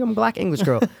 Yeah, thanks. I'm a black English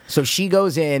girl. So she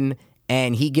goes in,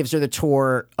 and he gives her the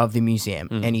tour of the museum,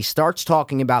 Mm. and he starts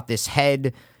talking about this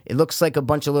head. It looks like a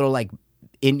bunch of little like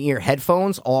in-ear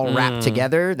headphones all wrapped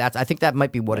together. I think that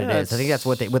might be what it Yeah, is. I think that's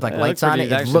what they with like yeah, it lights looks on pretty- it.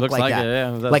 it It actually looked looks like like that, it,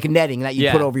 yeah. That's- like netting that you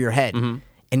Yeah. put over your head. And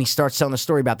he starts telling the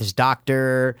story about this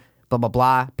doctor. Blah blah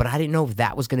blah, but I didn't know if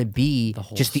that was going to be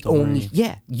just the story. only.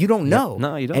 Yeah, you don't know.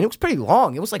 No, you don't. And it was pretty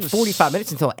long. It was like 45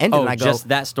 minutes until it ended. Oh, and I go, just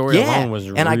that story yeah. alone was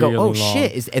And I go, really oh long.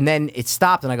 shit! And then it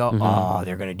stopped, and I go, oh,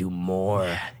 they're gonna do more.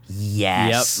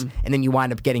 Yes. Yep. And then you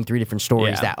wind up getting 3 different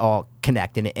stories Yeah. that all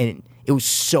connect, and it was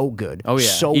so good. Oh yeah.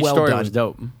 so Each well story done, was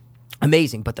dope.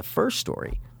 amazing. But the first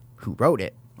story, who wrote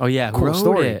it? Oh yeah, who Cool wrote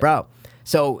story, it? bro.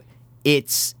 So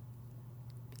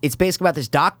it's basically about this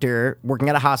doctor working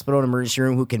at a hospital in an emergency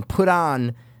room who can put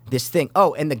on this thing.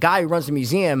 Oh, and the guy who runs the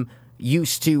museum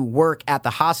used to work at the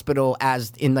hospital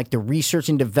as in like the research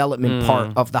and development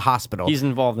part of the hospital. He's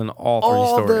involved in all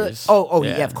three stories.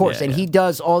 Yeah, of course. yeah, And yeah. he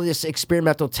does all this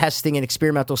experimental testing and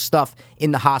experimental stuff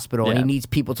in the hospital, and he Yeah. needs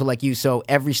people to like use. So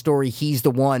every story, he's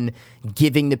the one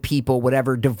giving the people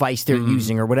whatever device they're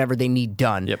using or whatever they need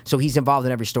done. Yep. So he's involved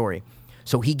in every story.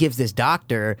 So he gives this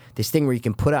doctor this thing where you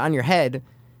can put it on your head.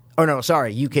 Oh no,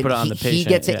 sorry. You can. Put it on He, the he patient,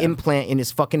 gets an yeah. implant in his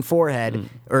fucking forehead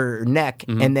or neck,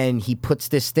 and then he puts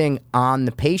this thing on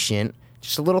the patient.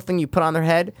 Just a little thing you put on their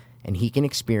head, and he can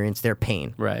experience their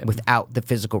pain Right. without the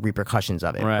physical repercussions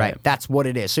of it. Right. Right. That's what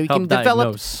it is. So you Help can develop.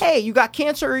 diagnose. Hey, you got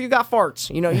cancer or you got farts.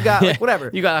 You know, you got like,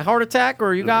 whatever. You got a heart attack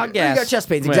or you got You gas. got chest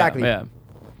pains, Yeah, exactly. Yeah.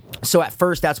 So at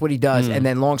first, that's what he does, and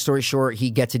then long story short, he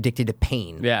gets addicted to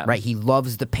pain. Yeah. Right. He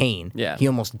loves the pain. Yeah. He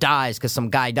almost dies because some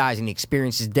guy dies and he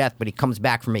experiences death, but he comes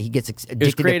back from it. He gets addicted It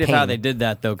was creative to pain. how they did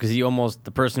that though, because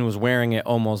the person who was wearing it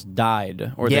almost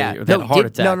died, or Yeah. they had a heart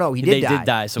attack. He did They die. did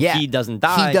die, so Yeah. he doesn't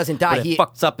die. He doesn't die. But it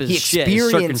fucks up his he shit, his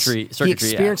circuitry. He yeah.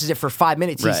 experiences it for 5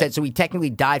 minutes. He Right. said so. He technically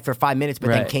died for 5 minutes, but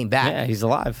then Right. came back. Yeah, he's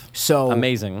alive. So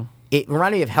amazing. It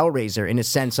reminded me of Hellraiser in a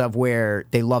sense of where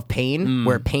they love pain,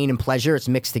 where pain and pleasure it's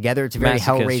mixed together. It's a very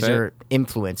Masochist, Hellraiser right?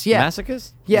 influence. Yeah, Masochist?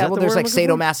 Is Yeah, that well, the there's word like I'm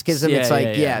looking for? sadomasochism. Yeah, it's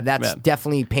like yeah. that's Yeah.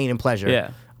 definitely pain and pleasure.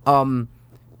 Yeah.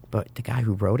 But the guy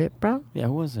who wrote it, bro, Yeah,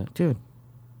 who was it? dude,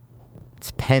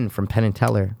 it's Penn from Penn and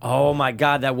Teller. Oh my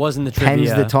God, that was in the trivia.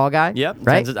 Penn's the tall guy. Yep.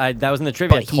 right. That was in the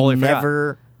trivia. But I totally he forgot.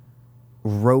 never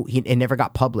wrote. It never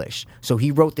got published. So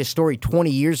he wrote this story 20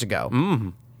 years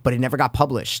ago. But it never got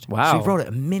published. Wow. So he wrote it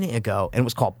a minute ago, and it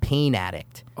was called Pain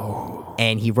Addict. Oh.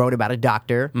 And he wrote about a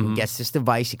doctor who gets this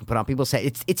device he can put on people's head.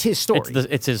 It's his story.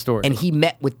 It's his story. And he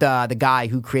met with the guy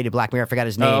who created Black Mirror. I forgot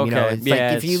his name. Oh, You know, okay. it's Yeah,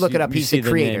 like if you look it up, you he's see the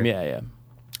creator. name. Yeah, yeah.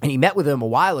 And he met with him a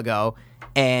while ago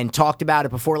and talked about it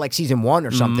before like season 1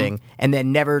 or something, and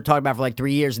then never talked about it for like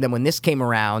 3 years. And then when this came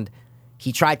around,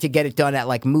 he tried to get it done at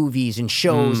like movies and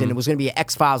shows, and it was going to be an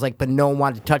X-Files, like, but no one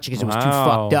wanted to touch it because it was too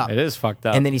Wow. fucked up. It is fucked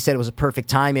up. And then he said it was a perfect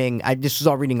timing. I just was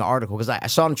all reading an article because I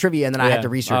saw it in trivia, and then I had to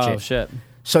research oh, it. Shit.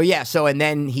 So and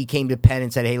then he came to Penn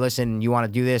and said, "Hey, listen, you want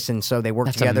to do this?" And so they worked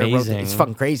That's together. Wrote amazing. it's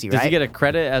fucking crazy, Does right? he get a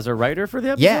credit as a writer for the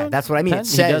episode? Yeah, that's what I mean. Penn? It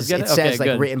He does says get it says Okay, like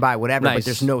good. written by whatever, but Nice.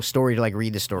 there's no story to like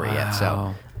read the story yet.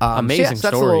 So Wow. Amazing so that's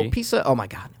a story. little piece of, oh my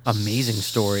god, Amazing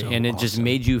story, So and it just awesome.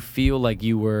 made you feel like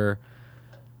you were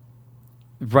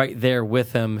right there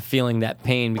with him, feeling that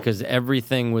pain because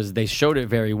everything was. They showed it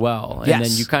very well, and Yes.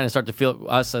 then you kind of start to feel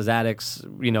us as addicts.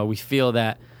 You know, we feel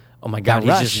that. Oh my God, That he's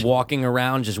rush. just walking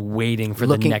around, just waiting for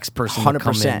Looking the next person to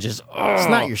come in. Just It's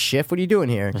not your shift. What are you doing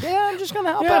here? Yeah, I'm just gonna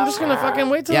help Yeah, out. I'm just gonna fucking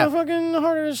wait till Yeah. the fucking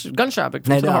heart gunshot comes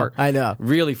I to the know, heart. I know.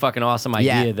 Really fucking awesome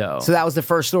idea though. So that was the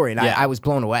first story, and Yeah. I was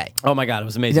blown away. Oh my God, it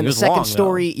was amazing. Then It the was second long,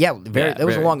 story, though. yeah, Yeah, it was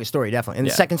the very. longest story, definitely. And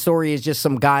Yeah. the second story is just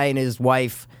some guy and his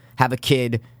wife have a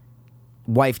kid.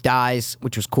 Wife dies,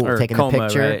 which was cool, Or taking coma, the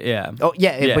picture. right? Yeah. Oh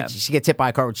yeah, Yeah. but she gets hit by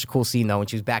a car, which is a cool scene though, when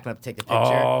she was backing up to take the picture.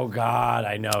 Oh God,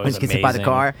 I know. It And was she gets hit by the amazing.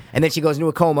 car, and then she goes into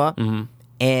a coma,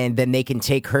 and then they can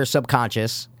take her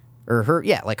subconscious or her,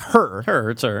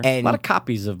 It's her. And- a lot of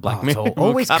copies of Black Oh, Mirror. so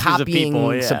always Copies of copying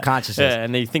people, yeah. subconsciouses. Yeah,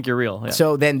 and they think you're real. Yeah.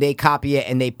 So then they copy it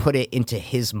and they put it into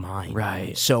his mind.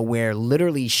 Right. So where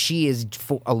literally she is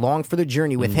along for the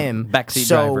journey with him, Backseat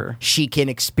so driver. she can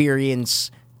experience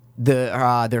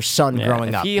their son Yeah, growing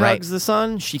if up. he right? hugs the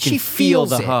son, she can She feel feels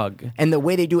the it. hug. And the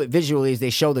way they do it visually is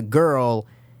they show the girl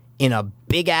in a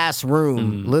big ass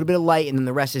room, a little bit of light, and then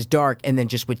the rest is dark, and then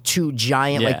just with two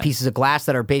giant like Yeah. pieces of glass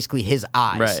that are basically his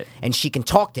eyes. Right. And she can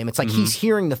talk to him. It's like he's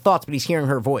hearing the thoughts, but he's hearing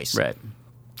her voice. Right.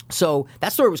 So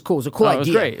that story was cool. It was a cool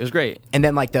idea. It was great. And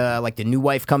then like the new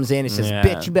wife comes in and says, Yeah.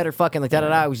 "Bitch, you better fucking like da da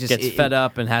da." It was just Gets fed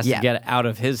up and has yeah. to get it out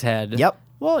of his head. Yep.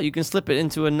 Well, you can slip it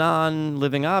into a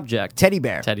non-living object. Teddy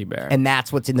bear. And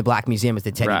that's what's in the Black Museum is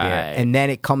the teddy bear. Right. And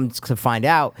then it comes to find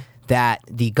out that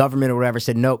the government or whatever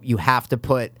said, nope, you have to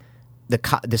put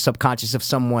the subconscious of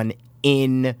someone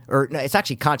in, or no, it's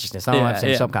actually consciousness. I don't know why I'm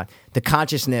saying subconscious. The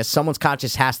consciousness, someone's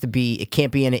conscious has to be, it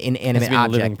can't be an inanimate be a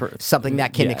living object. Something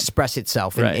that can yeah. express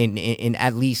itself Right. in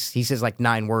at least, he says like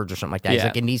 9 words or something like that. He's Yeah.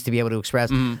 like, it needs to be able to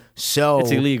express. So It's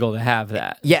illegal to have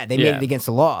that. yeah, they made it against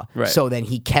the law. Right. So then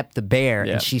he kept the bear,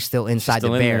 Yeah. and she's still inside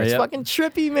still the in bear. there, It's yep. fucking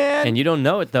trippy, man. And you don't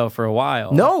know it though for a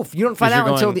while. No, you don't find out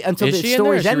until the is she in there?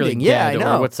 story's Is she really ending. Yeah, I dead?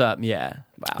 know. Or what's up? Yeah.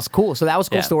 Wow. It's cool. So that was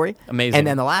a cool Yeah. story. Amazing. And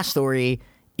then the last story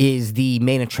is the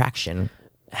main attraction.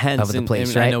 Hence, of the place,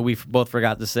 and right? I know we both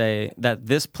forgot to say that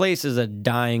this place is a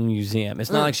dying museum.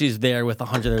 It's not like she's there with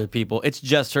 100 other people. It's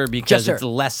just her because Just her. it's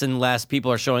less and less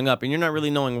people are showing up, and you're not really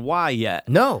knowing why yet.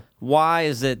 No. Why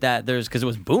is it that there's, because it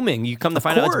was booming. You come to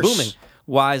find out course. it's booming.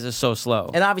 Why is it so slow?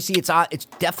 And obviously it's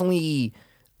definitely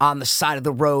on the side of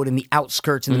the road in the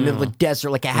outskirts in the middle of the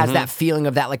desert. Like it has that feeling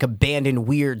of that like abandoned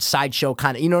weird sideshow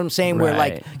kind of, you know what I'm saying? Where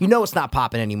like, Right. you know it's not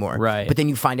popping anymore. Right. But then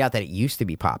you find out that it used to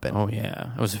be popping. Oh,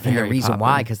 yeah. It was And very the reason poppin'.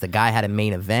 why, because the guy had a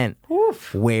main event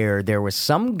where there was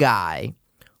some guy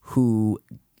who,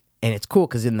 and it's cool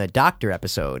because in the doctor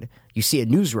episode, you see a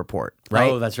news report,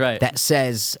 right? Oh, that's right. That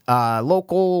says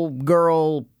local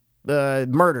girl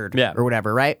murdered Yeah. or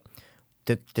whatever, right?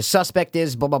 The suspect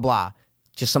is blah, blah, blah.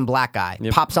 Just some black guy.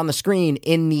 Yep. Pops on the screen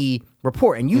in the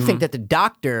report. And you think that the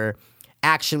doctor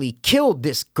actually killed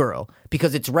this girl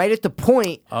because it's right at the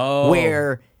point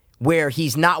where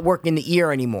he's not working the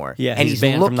ear anymore. Yeah, and he's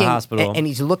banned from looking the hospital. and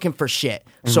he's looking for shit.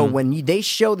 So when they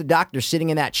show the doctor sitting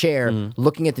in that chair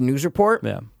looking at the news report,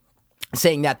 Yeah.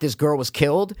 saying that this girl was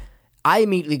killed, I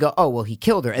immediately go, oh, well, he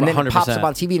killed her. And then it pops 100%. up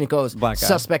on TV and it goes, Black guy.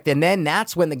 suspect. And then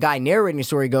that's when the guy narrating the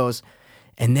story goes,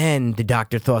 and then the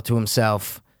doctor thought to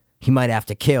himself, he might have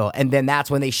to kill. And then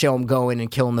that's when they show him going and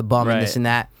killing the bum and this Right. and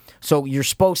that. So you're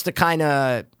supposed to kind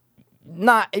of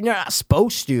you're not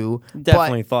supposed to.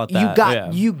 Definitely but thought you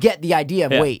that, you get the idea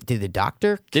of Yeah. wait, did the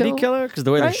doctor Did he kill her? Because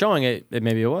the way they're Right? showing it,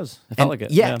 maybe it was. It felt like it.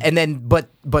 Yeah, and then but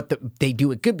they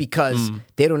do it good because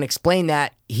they don't explain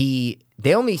that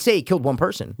they only say he killed one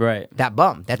person. Right. That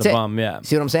bum. That's The it. bum, yeah.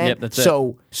 See what I'm saying? Yep, that's it.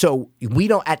 So we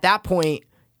don't at that point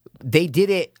they did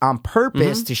it on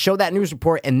purpose to show that news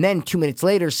report and then 2 minutes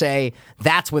later say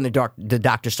that's when the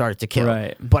doctor started to kill.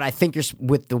 Right. But I think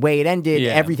with the way it ended,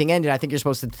 Yeah. everything ended, I think you're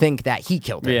supposed to think that he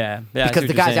killed her. Yeah. Yeah, I see Because what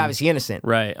the you're guy's saying. obviously innocent.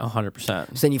 Right,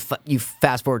 100%. So then you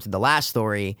fast forward to the last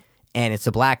story, and it's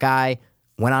a black guy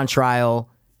went on trial.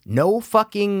 No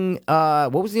fucking.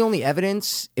 What was the only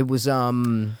evidence? It was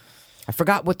I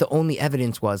forgot what the only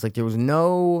evidence was. Like there was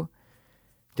no.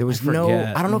 There was no.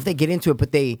 forget. I don't know if they get into it,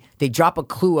 but they drop a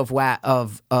clue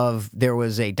of there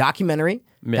was a documentary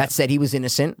that said he was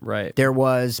innocent. Right. There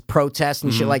was protests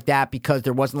and shit like that because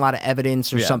there wasn't a lot of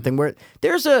evidence or Yeah. something. Where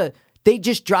they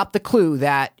just dropped the clue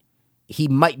that he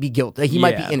might be guilty. He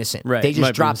might be Yeah. innocent. Right. They Might just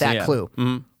be dropped that innocent, yeah.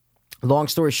 clue. Long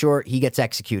story short, he gets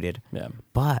executed. Yeah.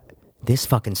 But this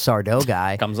fucking Sardo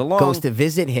guy Comes along. goes to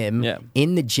visit him Yeah.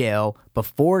 in the jail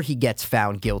before he gets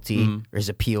found guilty or his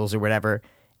appeals or whatever,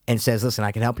 and says, listen,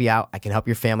 I can help you out. I can help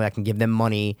your family. I can give them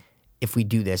money if we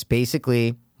do this.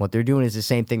 Basically, what they're doing is the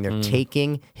same thing. They're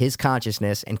taking his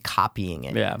consciousness and copying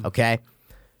it. Yeah. Okay?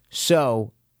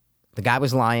 So the guy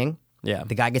was lying. Yeah.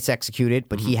 The guy gets executed,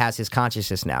 but he has his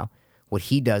consciousness now. What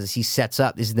he does is he sets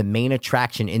up, this is the main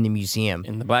attraction in the museum.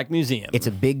 In the Black Museum. It's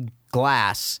a big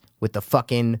glass with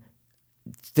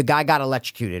the guy got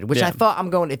electrocuted, which Yeah. I thought, I'm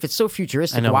going, if it's so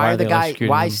futuristic, I know, why why are are the they guy, electrocuting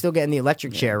why him? is he still getting the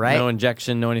electric chair, right? No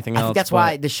injection, no anything I else. think that's but-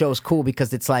 why the show's cool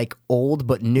because it's like old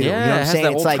but new. Yeah, you know what it I'm has saying?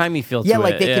 that It's like old-timey feel yeah, to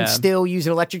like it, they yeah. can still use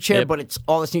an electric chair, Yep. but it's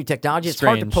all this new technology. It's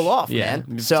hard to Strange. pull off, Yeah,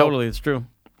 man. So totally, it's true.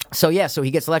 So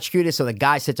he gets electrocuted. So the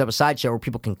guy sets up a sideshow where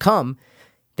people can come.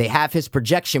 They have his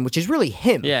projection, which is really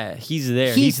him. Yeah, he's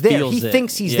there. He's he there. Feels He it.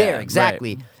 thinks he's Yeah, there. right.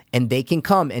 Exactly. And they can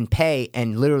come and pay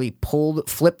and literally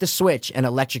flip the switch and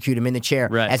electrocute him in the chair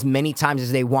Right. as many times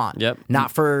as they want. Yep.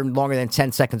 Not for longer than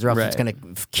 10 seconds or else it's Right.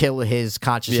 going to kill his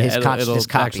conscious, Yeah, his consciousness it'll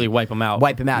copy. actually wipe him out.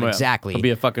 Wipe him out, Yeah. exactly. He'll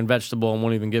be a fucking vegetable and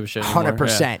won't even give a shit anymore.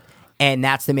 100%. And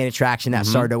that's the main attraction that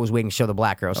Sardo was waiting to show the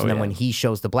black girl. So then yeah. when he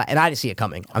shows the black, and I didn't see it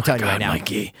coming. I'm telling you right now.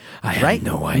 Mikey, I had Right?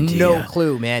 no idea. No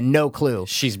clue, man. No clue.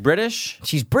 She's British.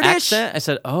 She's British. Accent. I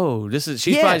said, oh, she's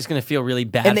Yeah. probably just gonna feel really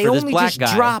bad And they for this only black just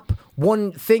guy. drop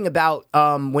one thing about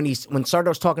when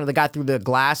Sardo's talking to the guy through the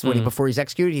glass before he's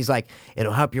executed, he's like,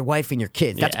 "It'll help your wife and your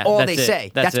kids." That's all they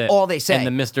say. That's all they say. And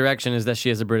the misdirection is that she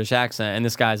has a British accent, and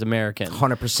this guy's American.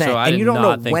 100%. And you don't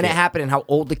know when it happened and how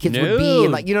old the kids would be,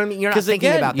 and like you know what I mean. You're not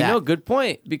thinking about that. Good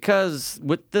point. Because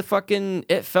with the fucking,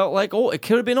 it felt like old. It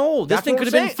could have been old. This thing could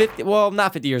have been 50. Well,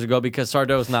 not 50 years ago because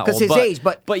Sardo's not old. Because his age,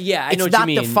 but yeah, I know what it's you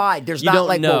mean. not defined. There's you not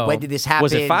like, know. well, when did this happen?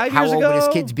 Was it 5 years ago? How old would his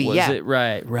kids be? Was Yeah, it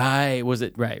right? Was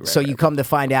it right? So you come to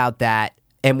find out that,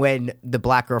 and when the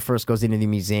black girl first goes into the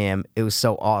museum, it was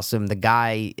so awesome. The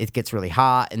guy, it gets really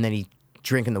hot, and then he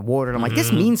drinking the water, and I'm like,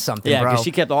 this means something, yeah, bro. because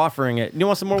she kept offering it. You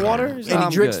want some more water? And he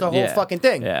drinks the whole fucking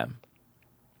thing. Yeah.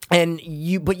 And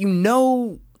but you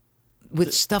know,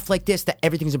 with stuff like this, that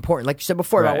everything's important. Like you said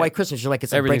before about White Christmas, you're like,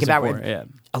 it's like Breaking Bad. Yeah.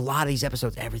 A lot of these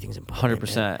episodes, everything's important.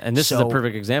 100%. And this is a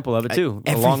perfect example of it too.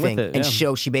 Along with it, and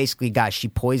she basically, guys, she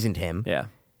poisoned him. Yeah.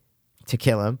 To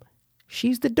kill him.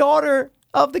 She's the daughter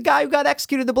of the guy who got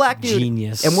executed, the black dude.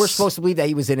 Genius. And we're supposed to believe that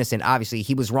he was innocent. Obviously,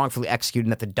 he was wrongfully executed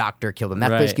and that the doctor killed him.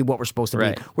 That's basically what we're supposed to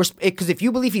believe. Because if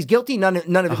you believe he's guilty, none of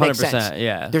it makes sense.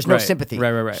 Yeah. There's no sympathy.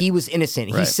 Right. He was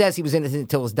innocent. He says he was innocent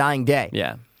until his dying day.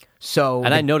 Yeah. So,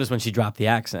 and I noticed when she dropped the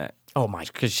accent. Oh my!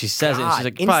 Because she says it. And she's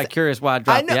like, "You're probably curious why I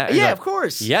dropped the accent." Yeah, like, of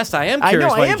course. Yes, I am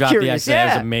curious why you dropped the accent. Yeah.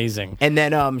 It was amazing. And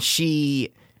then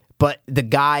but the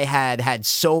guy had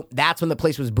so that's when the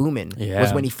place was booming. Yeah.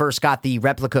 Was when he first got the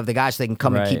replica of the guy so they can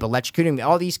come and keep electrocuting him.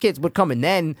 All these kids would come, and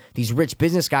then these rich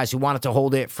business guys who wanted to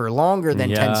hold it for longer than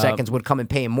 10 seconds would come and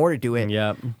pay him more to do it.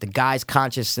 Yep. The guy's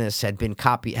consciousness had been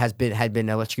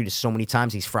electrocuted so many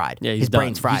times he's fried. Yeah, his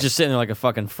brain's fried. He's just sitting there like a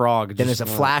fucking frog. Then there's a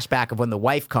flashback of when the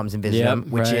wife comes and visits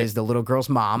him, which is the little girl's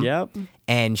mom. Yep.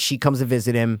 And she comes to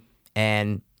visit him,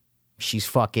 and she's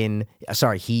fucking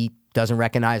he doesn't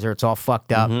recognize her. It's all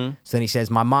fucked up. So then he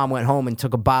says, my mom went home and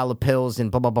took a bottle of pills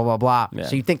and blah, blah, blah, blah, blah. Yeah.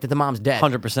 So you think that the mom's dead.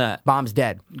 100%. Mom's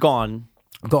dead. Gone.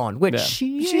 Which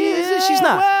she is. She's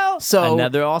not. Well, so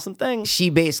another awesome thing. She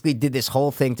basically did this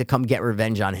whole thing to come get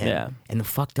revenge on him. Yeah. And the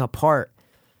fucked up part,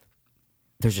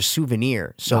 there's a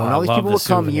souvenir. So when all these I love people would the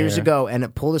come souvenir. years ago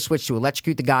and pull the switch to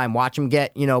electrocute the guy and watch him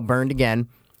get, burned again,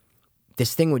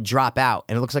 this thing would drop out,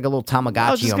 and it looks like a little Tamagotchi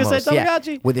I was just gonna almost. say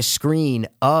Tamagotchi. With a screen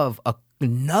of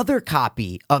another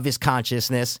copy of his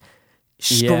consciousness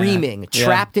screaming,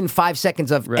 trapped in 5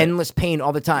 seconds of endless pain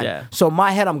all the time. Yeah. So in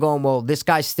my head, I'm going, well, this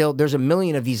guy's still, there's a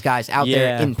million of these guys out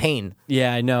there in pain.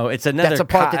 Yeah, I know. It's another. That's a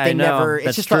part that they never.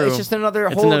 It's just another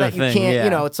hole that you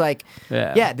can't. It's like,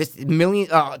 this million,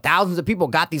 thousands of people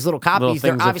got these little copies.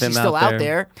 They're obviously still out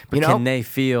there. But can they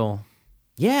feel?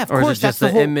 Yeah, of or course. Is it just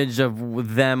that's the whole image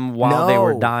of them while they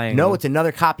were dying? No, it's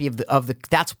another copy of the.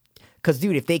 That's because,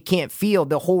 dude, if they can't feel,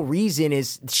 the whole reason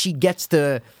is she gets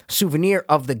the souvenir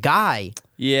of the guy.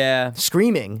 Yeah.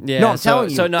 Screaming. Yeah. No, I'm telling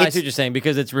you. So no, I see what you're saying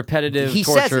because it's repetitive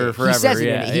torture forever. He says it.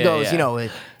 Yeah, he goes,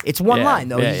 it's one line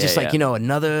though. Yeah, He's just like,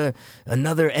 another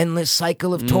endless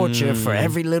cycle of torture for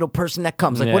every little person that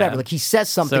comes. Like whatever. Like he says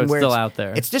something so it's where still out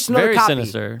there. It's just another Very copy.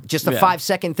 Sinister. Just a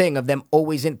 5-second thing of them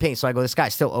always in pain. So I go, this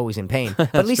guy's still always in pain.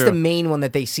 But at least the main one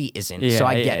that they see isn't. So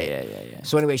I get it. Yeah.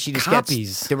 So anyway, she just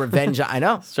Copies. gets the revenge. I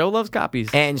know. Joe loves copies.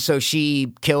 And so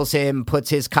she kills him, puts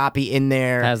his copy in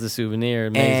there. Has the souvenir.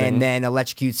 Amazing. And then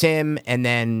electrocutes him, and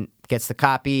then gets the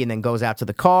copy, and then goes out to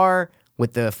the car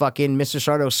with the fucking Mr.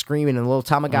 Sardo screaming and a little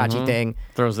Tamagotchi thing.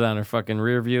 Throws it on her fucking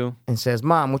rear view. And says,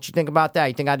 Mom, what you think about that?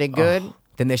 You think I did good?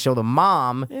 Then they show the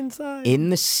mom inside in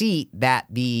the seat that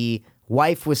the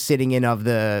wife was sitting in of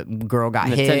the girl got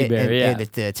the hit. teddy bear,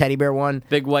 the teddy bear one.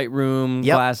 Big white room,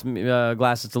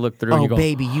 glasses to look through. Oh, and you go,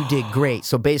 baby, you did great.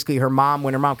 So basically,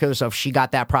 when her mom killed herself, she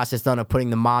got that process done of putting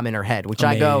the mom in her head, which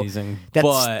amazing. I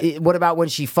go, what about when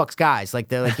she fucks guys? Like,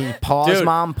 they're like, can you pause, dude,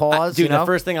 Mom, pause? Dude, the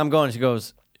first thing I'm going, she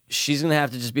goes, she's going to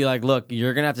have to just be like, look,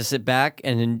 you're going to have to sit back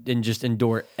and just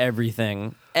endure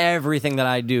everything that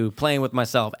I do, playing with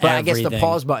myself. But I guess the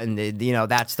pause button,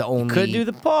 that's the only. Could do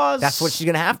the pause. That's what she's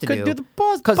going to have to do. Could do the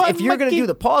pause because if you're going to do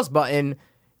the pause button,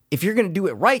 if you're going to do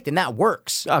it right, then that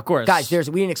works. Of course, guys.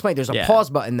 We didn't explain. There's a pause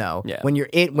button though. Yeah.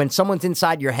 When someone's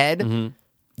inside your head,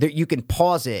 you can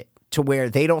pause it to where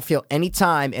they don't feel any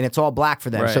time and it's all black for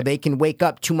them, so they can wake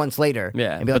up 2 months later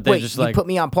and be like, wait, just you put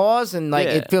me on pause, and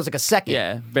it feels like a second.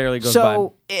 Yeah, barely goes by.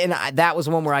 So, and that was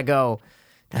one where I go,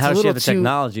 how does she have the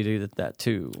technology to do that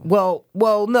too? Well,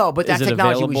 no, but that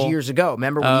technology available? Was years ago.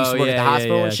 Remember when we used to work at the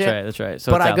hospital and shit? That's right.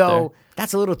 So but I go, there.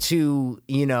 That's a little too,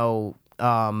 what's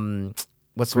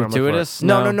the word? Gratuitous?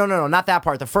 No, not that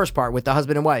part. The first part with the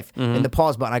husband and wife and the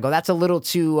pause button. I go, that's a little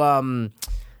too,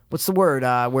 what's the word?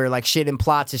 Where like shit in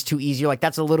plots is too easy. Like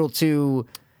that's a little too.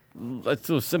 It's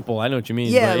so simple. I know what you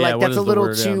mean. Yeah, but like what that's is a the little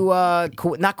word?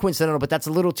 too not coincidental, but that's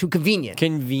a little too convenient.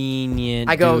 Convenient.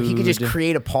 I go, he could dude. just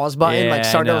create a pause button. Yeah, like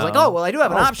I Sardell's like, know. oh, well, I do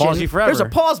have an I'll option. pause you forever. There's a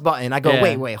pause button. I go,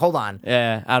 Yeah. wait, hold on.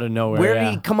 Yeah, out of nowhere. Where yeah.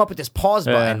 did he come up with this pause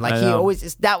button? Yeah, Like I he know. always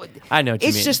is that. I know what you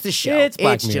it's mean. just the show. It's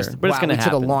Black Mirror, just but it's gonna we took a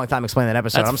happen. long time explaining that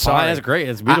episode. That's I'm sorry. fine. That's great.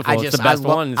 It's beautiful. It's the best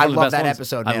one. It's I one of the love best that ones.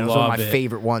 episode, I man. It was one of my love it.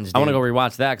 favorite ones. Dude. I want to go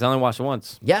rewatch that because I only watched it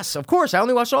once. Yes, of course. I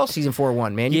only watched all season 4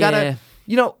 man. You Yeah. gotta,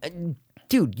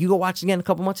 dude, you go watch it again in a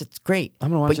couple months. It's great. I'm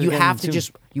gonna watch but it you again, have to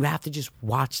too. just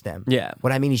watch them. Yeah.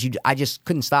 What I mean is, I just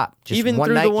couldn't stop. Just Even one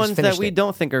through night, the just ones that finished we it.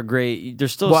 don't think are great,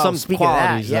 there's still Well, some speaking of that,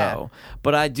 qualities yeah. though.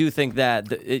 But I do think that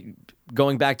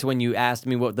going back to when you asked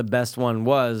me what the best one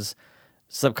was,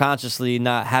 subconsciously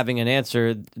not having an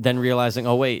answer, then realizing,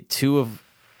 oh wait, two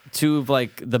of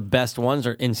like the best ones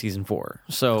are in season 4,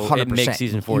 so 100%. it makes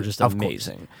season 4 just Of course.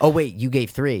 amazing. Oh wait, you gave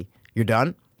 3. You're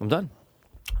done. I'm done.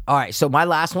 All right. So my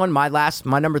last one, my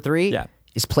number 3, Yeah.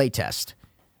 is Playtest.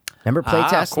 Remember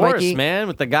Playtest, of course, Mikey? man,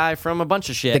 with the guy from a bunch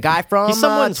of shit. The guy from He's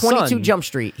someone's 22 son. Jump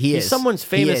Street. He He's is. someone's He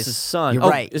famous is. son. You're Oh,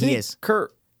 right. Isn't He is.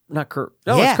 Kurt? Not Kurt.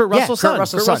 No, Yeah, it's Kurt yeah, Russell's Kurt son.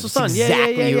 Russell's Kurt Russell's son. son. It's Yeah,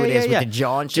 exactly yeah, who yeah, it is yeah, with the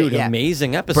jaw and shit, Dude, yeah.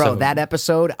 amazing episode. Bro, that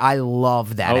episode, I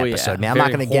love that Oh, yeah. episode, man. I'm not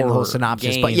Very going to get into the whole horror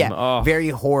synopsis, but game. yeah, Oh. very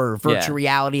horror, virtual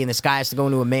reality, and this guy has to go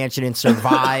into a mansion and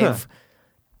survive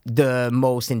the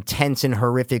most intense and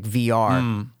horrific VR.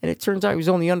 And it turns out he was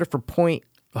only under for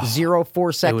 0.04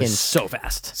 It seconds. was so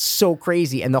fast. So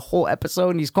crazy. And the whole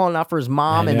episode, and he's calling out for his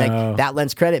mom, I and know. like that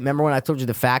lends credit. Remember when I told you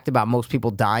the fact about most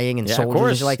people dying and Yeah, of soldiers and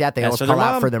course. shit like that? They That's always for call their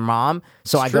out mom. for their mom.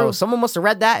 So It's I go, true. someone must have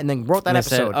read that and then wrote that And they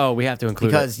said, episode. oh, we have to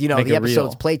include because it. you know Make the it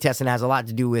episode's real. playtest and has a lot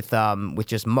to do with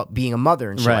just being a mother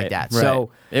and shit right, like that. Right. So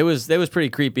it was pretty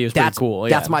creepy. It was that's pretty cool.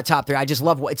 That's yeah. my top 3. I just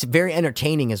love it's very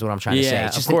entertaining, is what I'm trying to say. Yeah,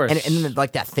 It's just of course. and then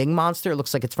like that thing monster. It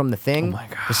looks like it's from the Thing. Oh my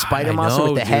God, the spider I monster know,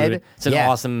 with the dude. head. It's an Yeah.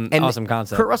 awesome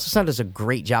concept. Kurt Russell's son does a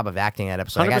great job of acting in that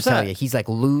episode. I gotta 100%. tell you, he's like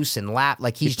loose and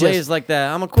like He he's plays just like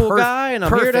that. I'm a cool guy and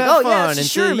I'm here perfect. to have Oh, fun. yeah, and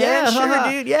sure, to, man. yeah, Sure,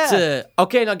 haha. dude, yeah. To,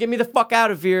 okay, now get me the fuck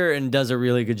out of here, and does a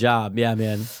really good job. Yeah,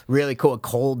 man. really cool.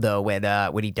 Cold though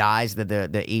when he dies,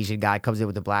 the Asian guy comes in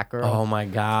with the black girl. Oh my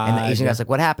god. And the Asian guy's like,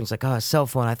 "What happened?" He's like, "Oh, his cell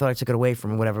phone. I thought I took it away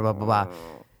from him. Whatever, blah blah blah."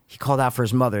 He called out for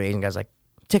his mother. The Asian guy's like,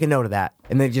 "Take a note of that,"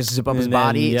 and then just zip up his And then,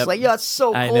 body. yep. It's like, yeah, it's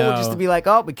so I cool know. just to be like,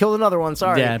 "Oh, we killed another one."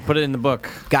 Sorry, yeah, put it in the book.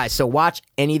 guys. So watch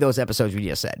any of those episodes we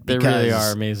just said. They Because really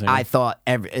are amazing. I thought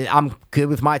I'm good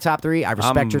with my top 3. I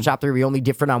respect your top 3. We only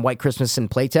different on White Christmas and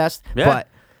Playtest, Yeah.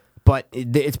 but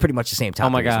it's pretty much the same top. Oh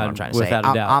my 3 is what God, I'm trying to say. without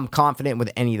a doubt. I'm confident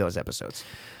with any of those episodes.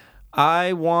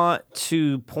 I want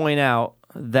to point out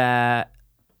that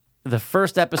the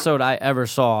first episode I ever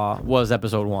saw was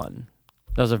episode 1.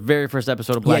 That was the very first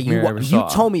episode of Black Mirror I ever you saw.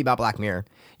 told me about Black Mirror.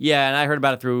 Yeah, and I heard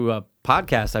about it through a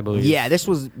podcast, I believe. Yeah, this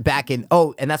was back in.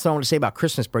 Oh, and that's what I want to say about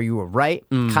Christmas, bro. You were right,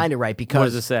 kind of right, What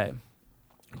does because it say?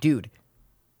 dude,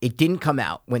 it didn't come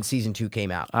out when season 2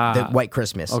 came out. The White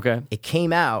Christmas. Okay. It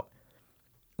came out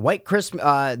White Christmas.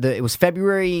 It was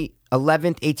February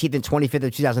 11th, 18th, and 25th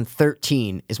of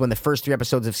 2013 is when the first 3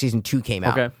 episodes of season 2 came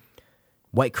out. Okay.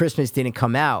 White Christmas didn't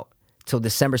come out till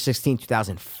December 16th,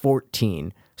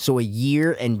 2014. So a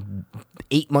year and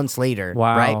 8 months later.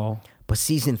 Wow. Right. But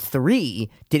season 3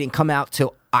 didn't come out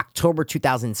till October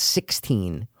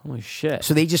 2016. Holy shit.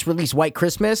 So they just released White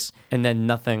Christmas. And then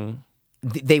nothing.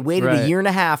 They waited Right. a year and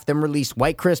a half, then released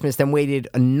White Christmas, then waited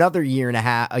another year and a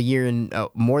half,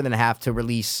 more than a half to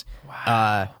release,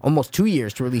 almost 2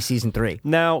 years to release season 3.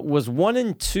 Now, was 1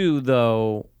 and 2,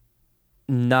 though,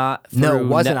 not through No, it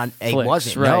wasn't Netflix, it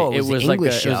wasn't. right? No, it was an like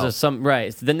English it was show. some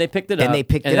right. So then they picked it up. And they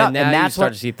picked it then up, now and you that's start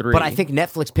what. to see 3. But I think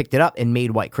Netflix picked it up and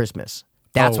made White Christmas.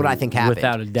 That's what I think happened.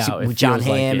 without a doubt. See, It with John feels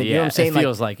like Hamm, it, and you know what yeah. I'm saying? It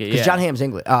feels like it, because yeah. John Hamm's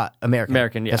English, American.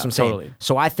 American, yeah, That's what I'm saying. totally.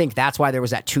 So I think that's why there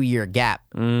was that 2-year gap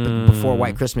before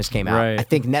White Christmas came out. right. I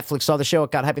think Netflix saw the show,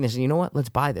 it got happy, and they said, "You know what? Let's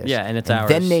buy this." Yeah, and it's ours.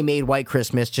 Then they made White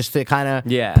Christmas just to kind of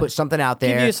Yeah. put something out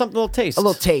there, give you something, a little taste. a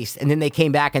little taste, and then they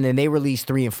came back and then they released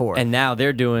 3 and 4. And now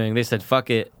they said, fuck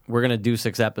it, we're gonna do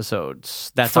 6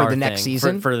 episodes. That's For our the next thing.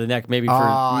 season? For the next, maybe for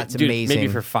Oh, it's amazing.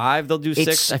 maybe for 5 they'll do 6.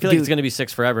 It's- I feel like it's dude, gonna be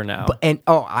 6 forever now.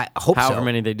 I hope so. However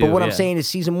many they do, But what I'm yeah. saying is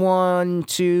season 1,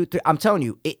 2, 3. I'm telling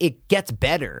you, it gets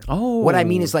better. Oh. What I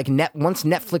mean is like once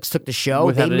Netflix took the show,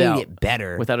 Without they a made doubt. it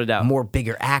better. Without a doubt. More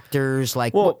bigger actors.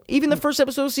 Like Well- even the first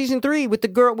episode of season 3 with the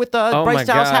girl with oh Bryce my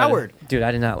Dallas God. Howard. Dude,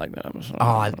 I did not like that episode.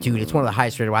 Oh, dude, it's one of the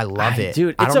highest rated. I love it.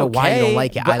 Dude, I it's don't know why you don't okay,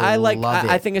 like it. but I like. love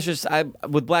it. I think it's just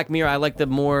with Black Mirror. I like the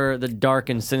more more the dark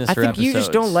and sinister I think episodes. you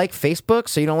just don't like Facebook,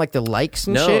 so you don't like the likes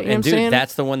and no, shit. You know and what I'm dude, saying?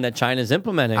 that's the one that China's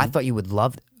implementing. I thought you would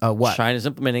love what? China's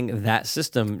implementing that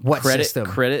system. What credit, system?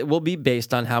 Credit will be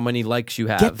based on how many likes you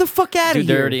have. Get the fuck out of Dude,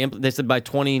 they're here. already they said by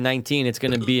 2019 it's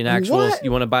going to be an actual. What?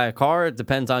 You want to buy a car? It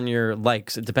depends on your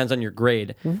likes. It depends on your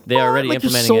grade. They What? are already Like your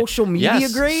implementing social media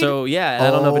yes. grade? So yeah,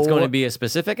 I don't know if it's going Oh. to be a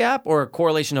specific app or a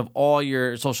correlation of all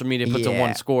your social media put to Yeah.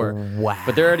 one score. Wow.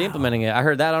 But they're already implementing it. I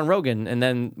heard that on Rogan, and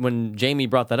then when Jamie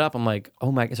brought that up, I'm like,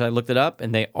 oh my! So I looked it up,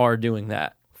 and they are doing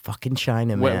that. Fucking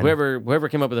China, man. Whoever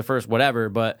came up with it first, whatever.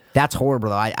 But That's horrible,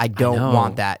 though. I don't know.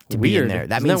 want that to be in Weird. there.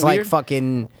 That Isn't means that like weird?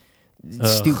 fucking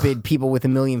stupid people with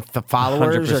 1 million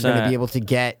followers are going to 100%. be able to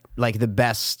get like the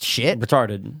best shit.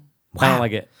 retarded. I Wow. don't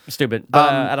like it. Stupid.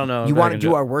 But I don't know. You if want I to can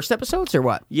do our worst episodes or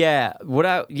what? Yeah.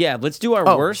 Let's do our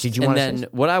Oh, worst. did you and wanna then say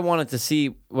what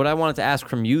I wanted to ask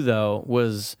from you though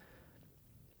was,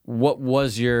 what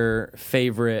was your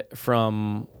favorite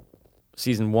from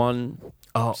season 1,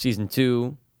 season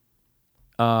 2,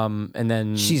 and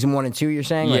then Season 1 and 2, you're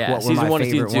saying? yeah, Like, what were season my 1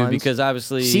 and season favorite 2 ones? because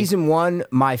obviously Season 1,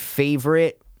 my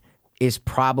favorite is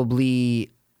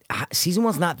probably... Season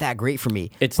 1's not that great for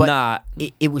me. It's but not.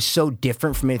 It was so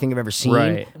different from anything I've ever seen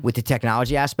Right. with the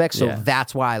technology aspect, so Yeah.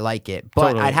 that's why I like it. But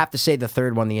Totally. I'd have to say the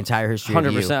third one, The Entire History of You.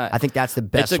 100%. I think that's the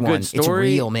best It's a good one. story.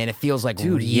 It's real, man. It feels like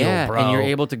dude, real, yeah, bro. and you're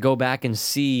able to go back and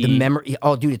see the memory.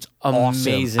 Oh, dude, it's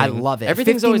Amazing. awesome. I love it.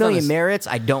 Everything's 50 always on Million this- Merits,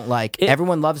 I don't like.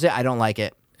 Everyone loves it. I don't like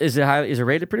it. Is it high? Is it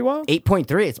rated pretty well?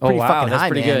 8.3. It's pretty wow, fucking that's high,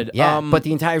 pretty man. good. Yeah, but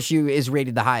The Entire Shoe is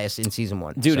rated the highest in season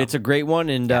 1. Dude, so. it's a great one,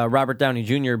 and Robert Downey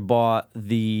Jr. bought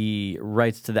the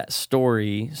rights to that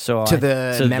story. So To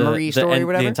the memory story or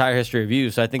whatever? the entire history of you.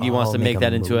 So I think he wants to make make a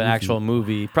that into an movie. actual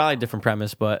movie. Probably a different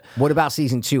premise, but What about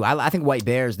season 2? I think White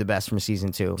Bear is the best from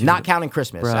season 2. Not counting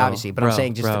Christmas, bro, obviously, but I'm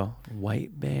saying just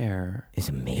White Bear it's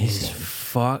amazing.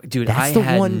 fuck, dude. That's I the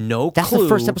had one. no That's clue. the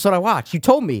first episode I watched. You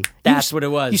told me. That's what it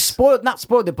was. You not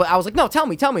spoiled it, but I was like, no, tell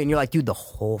me. And you're like, dude, the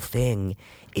whole thing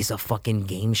is a fucking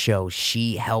game show.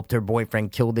 She helped her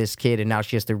boyfriend kill this kid, and now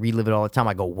she has to relive it all the time.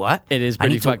 I go, what? It is I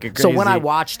pretty need to- fucking So when I crazy.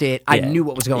 watched it, I Yeah. knew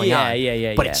what was going Yeah, on.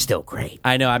 yeah, But yeah. it's still great.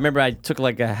 I know. I remember I took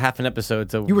like a half an episode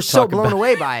to. You were so talk blown about-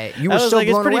 away by it. You I were was so like,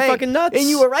 it's blown pretty away. fucking nuts. And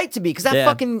you were right to be, because that Yeah.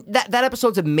 fucking that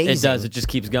episode's amazing. It does. It just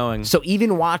keeps going. So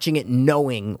even watching it,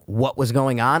 knowing what was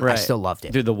going on, I Right. still loved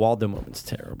it. Dude, the Waldo moment's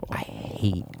terrible. I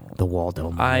hate the Waldo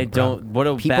moment, I bro. don't. What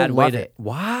a People bad way love to. it.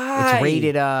 Why? It's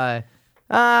rated.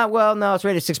 Well, no, it's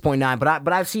rated 6.9.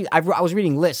 But I was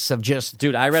reading lists of just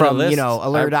Dude, I read from a list.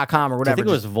 allure.com or whatever. I think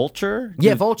it was Vulture.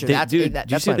 Yeah, Vulture. Dude, That's- dude, that-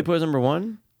 did you that's see what fine. they put as number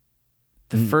 1?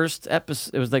 The first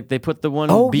episode. It was like they put the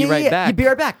one. Oh, Be yeah, right yeah. back. You be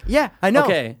right back. Yeah, I know.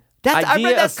 Okay. I Idea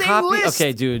read that of same list.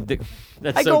 Okay, dude.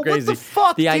 That's I so go, what crazy. the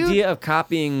fuck, the dude? idea of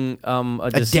copying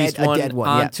a deceased a dead one,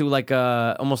 yeah. onto like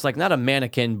a almost like not a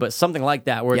mannequin, but something like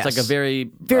that, where it's Yes. like a very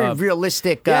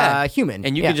realistic human,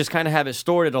 and you yeah. can just kind of have it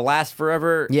stored. It'll last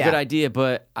forever. Yeah. Good idea,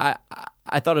 but I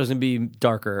thought it was gonna be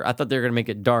darker. I thought they were gonna make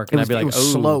it dark, It and was, I'd be like, it was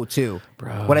oh, slow too.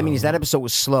 bro. What I mean is that episode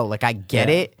was slow. Like I get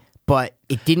Yeah. it, but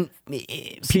it didn't.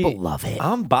 People See, love it.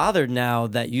 I'm bothered now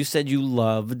that you said you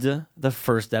loved the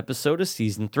first episode of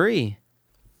season 3.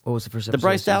 What was the first The episode?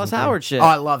 Bryce of season Dallas 3? Howard shit. Oh,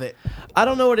 I love it. I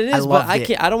don't know what it is, but loved I it.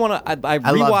 can't. I don't want to. I loved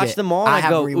rewatched it. them all. I And I have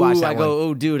go, rewatched ooh. that I go, one.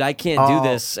 oh, dude, I can't do Oh,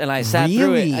 this, and I sat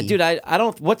through really? it. Dude, I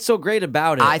don't. What's so great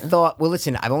about it? I thought. Well,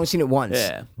 listen, I've only seen it once,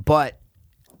 Yeah. but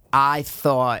I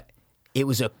thought it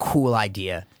was a cool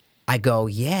idea. I go,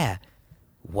 yeah.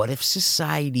 What if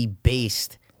society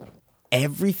based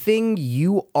everything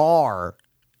you are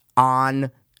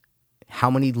on how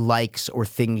many likes or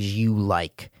things you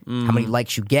like, how many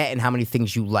likes you get, and how many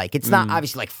things you like? It's not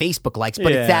obviously like Facebook likes,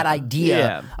 but Yeah. it's that idea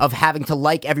Yeah. of having to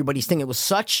like everybody's thing. It was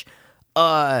such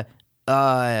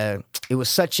it was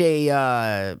such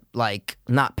a like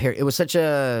not par- it was such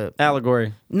a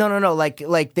allegory. no like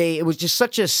it was just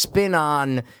such a spin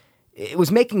on. It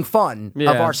was making fun of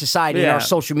Yeah. our society and Yeah. our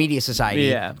social media society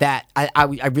Yeah. that I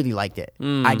really liked it.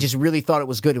 I just really thought it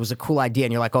was good. It was a cool idea,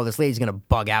 and you're like, oh, this lady's gonna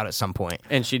bug out at some point.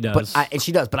 And she does. But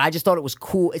she does. But I just thought it was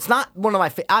cool. It's not one of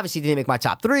my obviously it didn't make my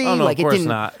top 3. Oh, no, like of course it didn't.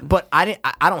 not. But I didn't.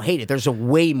 I don't hate it. There's a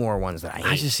way more ones that I hate.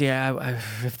 I just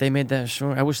if they made that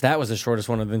short, I wish that was the shortest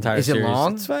one of the entire Is it series.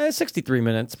 long? It's 63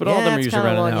 minutes, but all of them are it's usually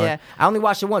kinda around an long, hour. yeah. I only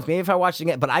watched it once. Maybe if I watched it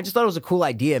again, but I just thought it was a cool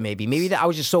idea. Maybe that I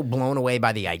was just so blown away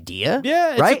by the idea.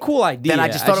 Yeah, it's right? a cool idea. Then I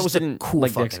just thought it was a didn't cool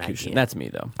like the fucking execution. idea. That's me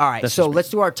though. All right, That's so just me. let's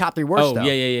do our top 3 worst. Oh though.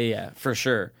 yeah, for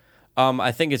sure.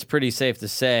 I think it's pretty safe to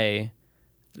say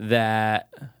that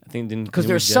Because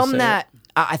there's some that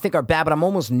I think are bad, but I'm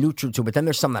almost neutral to. But then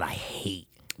there's some that I hate.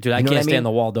 Dude, I You know what can't I mean? stand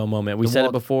the Waldo moment. We said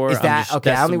it before. Is I'm that just- okay?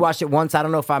 that's I only the- watched it once. I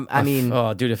don't know if I mean,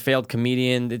 oh, dude, a failed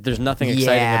comedian. There's nothing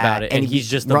exciting yeah, about it, and he's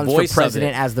just the runs voice for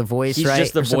president of it. as the voice, He's right?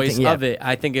 just the Or something, voice yeah. of it.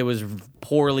 I think it was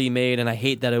poorly made, and I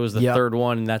hate that it was the Yep. third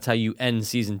one, and that's how you end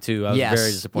season 2. I was Yes.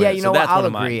 very disappointed. Yeah, you So know what? that's I'll one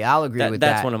of mine. agree. I'll agree with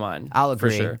that. That's one of mine. I'll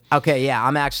agree. for sure. Okay, yeah,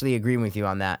 I'm actually agreeing with you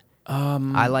on that.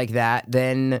 I like that.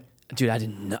 Then, Dude, I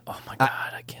didn't know. Oh my god,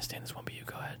 I can't stand this one. But you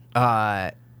go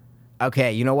ahead.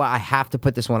 okay, you know what? I have to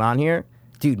put this one on here,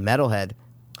 dude. Metalhead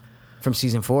from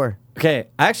season 4. Okay,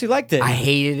 I actually liked it. I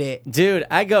hated it. Dude,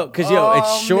 I go because it's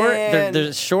Oh, short. man.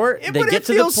 They're short. Yeah, they but get it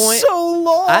to the feels point. so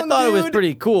long, I thought it was dude.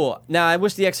 pretty cool. Now I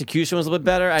wish the execution was a little bit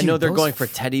better. I Dude, know they're those going for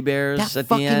teddy bears That at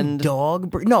fucking the end.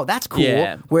 dog. No, that's cool.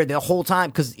 Yeah. Where the whole time,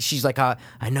 because she's like, I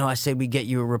know I said we get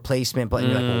you a replacement, but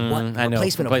you're like, well, what? I know.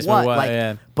 Replacement of Replacement what? of what? Like,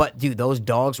 Yeah. but dude, those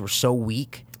dogs were so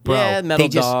weak. Bro, Yeah, metal they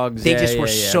just, dogs. They Yeah, just yeah, were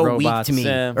yeah. so Robots, weak to me.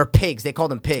 yeah. Or pigs. They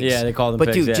called them pigs. Yeah, they called them but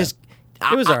pigs, dude, yeah. just.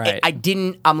 It was all right. I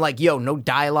didn't. I'm like, yo, no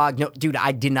dialogue. No, dude,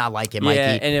 I did not like it, Mikey.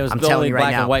 Yeah, and it was I'm the telling only you right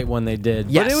black now. and white one they did.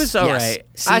 Yes, but it was all yes. right.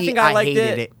 See, I think I liked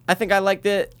hated it. I think I liked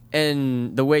it,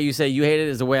 and the way you say you hate it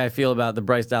is the way I feel about the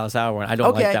Bryce Dallas Howard one. I don't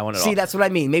Okay, like that one at all. see, that's what I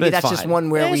mean. Maybe But it's that's just fine. one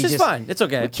where Yeah, we it's just fine. It's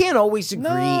okay. We can't always agree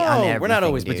on everything. We're not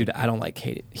always, dude. but dude, I don't like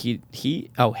hate it.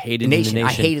 Hated in Nation. the Nation.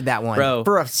 I hated that one. Bro.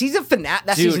 For a season finale,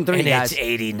 that's Dude, season 3, and guys. it's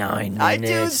 89 I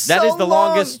minutes. do. That is the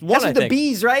longest one, That's I with the think.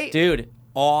 bees, right? Dude,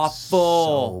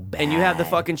 awful. So And you have the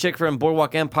bad. fucking chick from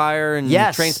Boardwalk Empire and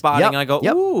Yes. Train Spotting. Yep. And I go,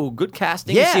 Yep. ooh, good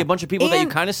casting. Yeah. You see a bunch of people that you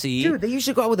And, kind of see. Dude, they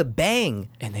usually go out with a bang.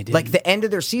 And they didn't. Like, the end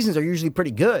of their seasons are usually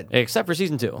pretty good. Except for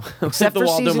season 2. Except the for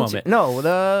Waldo season moment. 2. No,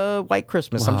 the White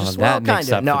Christmas. I'm Wow, just, that well, makes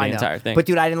kind up of. No, for the I know. entire thing. But,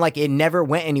 dude, I didn't like it. It never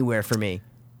went anywhere for me.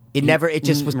 It never, it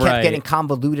just was kept Right. getting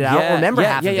convoluted. I don't remember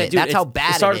half of it. Dude, That's how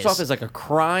bad it started is. off as like a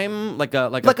crime, like a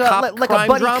Like a- cop, like a crime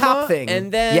buddy drama, cop thing.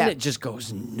 and then Yeah. it just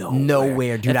goes nowhere.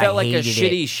 Nowhere, dude, It I felt like a hated it.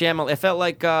 shitty shamal. It felt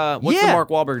like what's the Yeah. Mark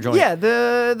Wahlberg joint? Yeah,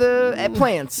 the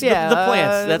plants. Yeah, the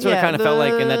plants. That's what it kinda felt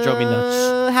like, and that drove me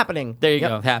nuts. Happening. There you Yep.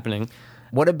 go, happening.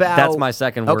 What about? That's my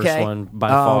second worst okay, one by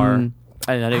far. And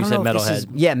I know you don't said know if this Metalhead. is-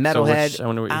 yeah, So Metalhead. I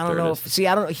wonder what your I don't third know. is. See,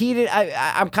 I don't. Heated.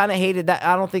 I'm kind of hated that.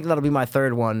 I don't think that'll be my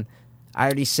third one. I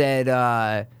already said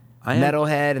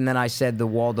Metalhead, and then I said the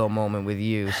Waldo moment with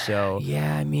you. So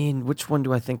Yeah, I mean, which one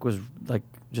do I think was like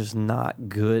just not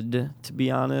good? To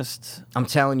be honest, I'm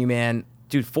telling you, man.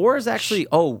 dude, 4 is actually.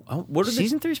 What are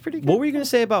Season 3 is pretty good. What were you gonna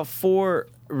say about 4?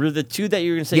 Were the 2 that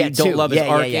you were gonna say Yeah, you don't 2. love is Yeah, yeah,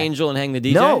 yeah. Archangel and Hang the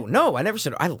DJ? No, I never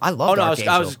said. I love. Oh no, I was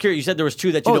just curious. You said there was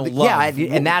 2 that you don't love.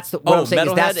 Yeah, and that's the, what I'm saying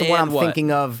is that's Metalhead the one I'm and what?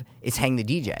 thinking of. Is Hang the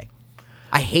DJ.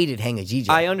 I hated Hang the DJ.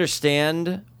 I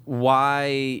understand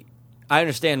why. I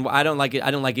understand. I don't like it.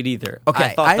 I don't like it either.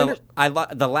 Okay, I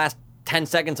thought the last 10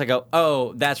 seconds. I go,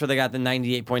 oh, that's where they got the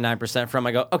 98.9% from.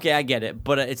 I go, okay, I get it,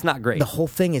 but it's not great. the whole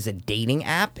thing is a dating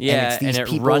app. Yeah, and, it's these and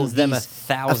it people, runs them these-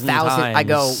 1,000 I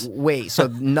go, times. wait, so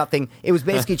nothing. It was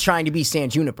basically trying to be San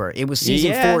Juniper. It was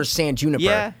season Yeah. 4's San Juniper.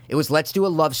 Yeah. It was let's do a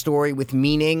love story with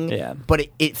meaning. Yeah. But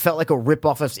it felt like a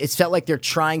ripoff of. It felt like they're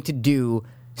trying to do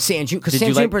San Juniper because Did San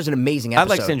you like- Juniper is an amazing I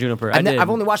episode. like San Juniper. I've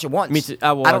only watched it once. Me too.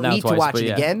 I don't now need twice, to watch but it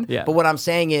yeah. again. Yeah. But what I'm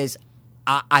saying is,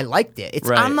 I liked it. It's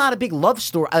Right. I'm not a big love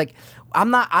story. Like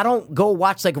I don't go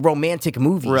watch like romantic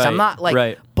movies. Right, I'm not like.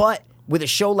 right. But with a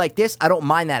show like this, I don't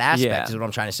mind that aspect. Yeah. Is what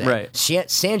I'm trying to say. Right.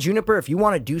 San Juniper, if you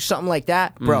want to do something like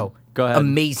that, bro, Go ahead.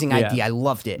 amazing Yeah. idea. I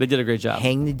loved it. They did a great job.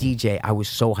 Hang the DJ, I was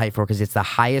so hyped for because it's the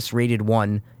highest rated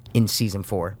one in season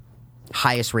 4.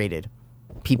 Highest rated.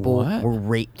 People What?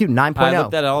 were dude 9.0. I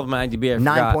looked at all of my IMDb. I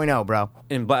forgot. 9.0, bro.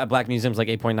 In Black Museum's like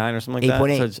 8.9 or something like 8.8.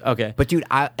 that. So it's, okay. But dude,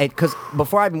 because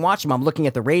before I even watch them, I'm looking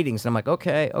at the ratings and I'm like,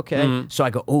 okay. Mm-hmm. So I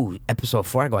go, ooh, episode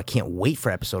 4. I go, I can't wait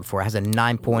for episode 4. It has a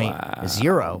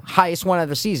 9.0, highest one of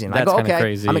the season. I That's go, kinda okay,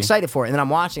 crazy. I'm excited for it. And then I'm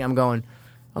watching, I'm going,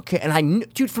 okay. And I knew,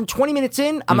 dude, from 20 minutes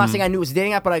in, I'm not saying I knew it was a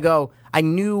dating app, but I go, I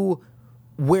knew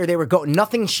where they were going.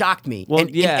 Nothing shocked me. Well,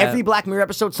 and yeah. in every Black Mirror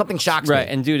episode, something shocks Right,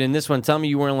 me. and dude, in this one, tell me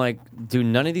you weren't like, dude,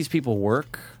 none of these people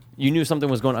work. You knew something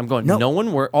was going. I'm going. No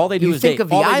one work. All they do You is think date. of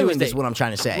the All they do island is date. what I'm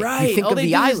trying to say. Right. You think All of they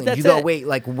the do is- island. that's You go, it. wait,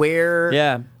 like where?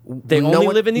 Yeah. They no only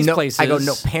one- live in these no- places. I go,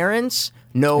 no parents,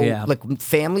 no Yeah. like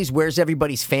families. Where's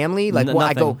everybody's family? Like, N- well,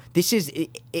 I go, nothing. this is.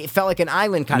 It felt like an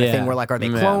island kind of Yeah. thing. Where like, are they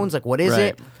Yeah. clones? Like, what is Right.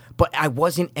 it? But I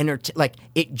wasn't like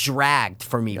it dragged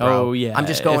for me, bro. Oh, yeah. I'm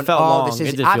just It going. felt oh, long. this It is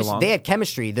did feel obviously long. they had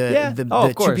chemistry. The Yeah. the, Oh, the of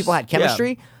two course. people had Yeah.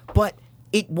 chemistry, but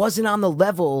it wasn't on the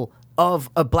level of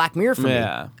a Black Mirror for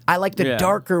Yeah. me. I like the Yeah.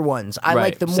 darker ones. I Right.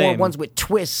 like the more Same. ones with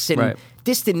twists and. Right.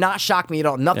 This did not shock me at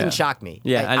all. Nothing Yeah. shocked me.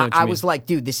 Yeah, I know what you I mean. was like,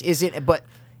 dude, this isn't. But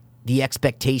the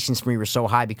expectations for me were so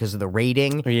high because of the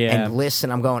rating Yeah. and lists,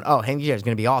 and I'm going, oh, Hang the DJ is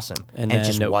going to be awesome, and it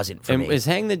just wasn't for me. Is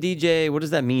Hang the DJ? What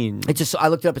does that mean? It's just I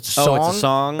looked it up. It's a Oh, song. it's a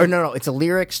song? Or no, it's a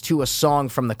lyrics to a song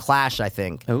from the Clash, I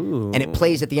think. Ooh. And it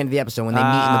plays at the end of the episode when they meet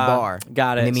in the bar.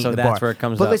 Got it. When they meet So in the that's bar. where it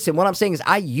comes But up. listen, what I'm saying is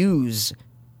I use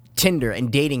Tinder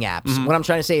and dating apps. Mm-hmm. What I'm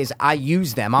trying to say is I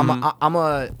use them. I'm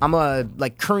a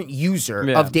like current user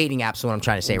Yeah. of dating apps. Is what I'm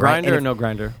trying to say, right? Grinder And or if- no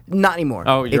Grinder? Not anymore.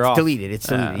 Oh, you're it's off. deleted. It's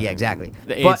deleted. Yeah, exactly.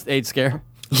 The But- AIDS scare.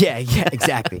 yeah,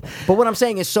 exactly. But what I'm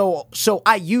saying is, so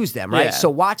I use them, right? Yeah. So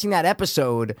watching that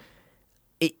episode,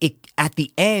 it at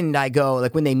the end, I go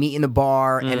like when they meet in the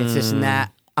bar and it's this and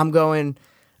that. I'm going,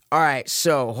 all right.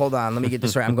 So hold on, let me get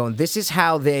this right. I'm going. This is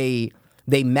how they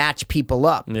match people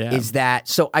up. Yeah. Is that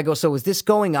so? I go. So is this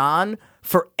going on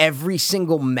for every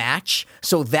single match?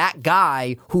 So that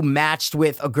guy who matched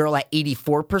with a girl at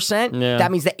 84%, Yeah.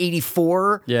 that means that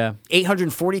 84, Yeah.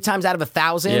 840 times out of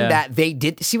 1,000 Yeah. that they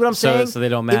did. See what I'm So- saying? so they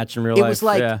don't match in real It life, was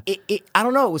like yeah. I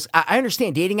don't know. It was, I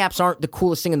understand dating apps aren't the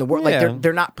coolest thing in the world. Yeah. Like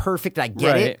they're not perfect. I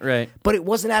get Right, it. right. But it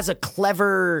wasn't as a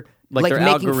clever. Like Like their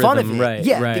making fun of it. algorithm, right,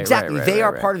 Yeah, right, exactly. right, they right,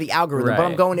 are right. part of the algorithm. But I'm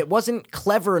Right. going, it wasn't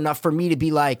clever enough for me to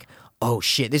be like, oh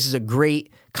shit, this is a great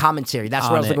commentary. That's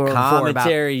what I was On it. looking for about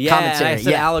Commentary, yeah, I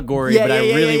said allegory, but I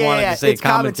really wanted to say it's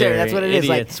commentary. That's what it is.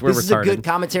 Like, Idiots, we're this is a good retarded.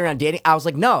 commentary on dating. I was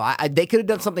like, no, they could have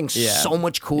done something Yeah. so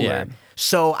much cooler. Yeah.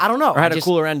 So I don't know. Or had I a just-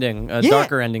 cooler ending, a Yeah.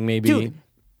 darker ending maybe. Dude,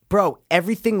 bro,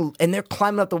 everything, and they're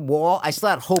climbing up the wall. I still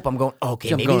had hope. I'm going, okay,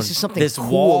 I'm maybe going, this is something this cool.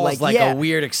 wall's like a yeah.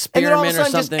 weird And then all of a experiment or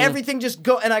sudden, something. Just everything just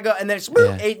go, and I go, and then it's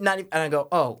Yeah. 8, 9, and I go,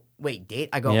 oh, wait, date?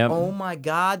 I go, Yep. oh my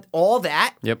God, all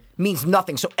that Yep. means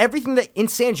nothing. So everything that in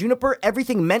San Juniper,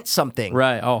 everything meant something.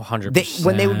 Right. Oh, 100%.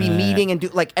 When they would be meeting and do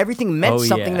like everything meant Oh,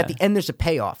 something. yeah. And at the end, there's a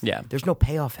payoff. Yeah. There's no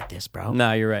payoff at this, bro.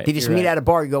 No, you're right. They just You're meet right. at a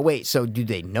bar. You go, wait. So do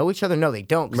they know each other? No, they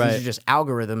don't. Because Right. these are just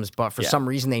algorithms. But for Yeah. some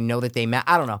reason, they know that they met.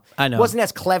 I don't know. I know. It wasn't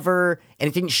as clever, and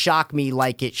it didn't shock me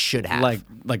like it should have.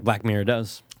 Like Black Mirror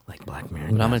does. Like Black Mirror.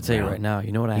 But I'm going to tell you right now,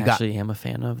 you know what I You got- actually am a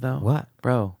fan of, though? What?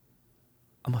 Bro,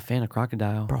 I'm a fan of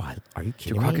Crocodile. Bro, are you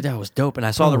kidding Dude, me? Crocodile was dope, and I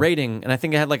saw the rating, and I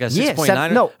think it had like a 6.9. Yeah,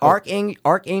 no, Oh,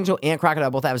 Archangel and Crocodile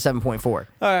both have a 7.4.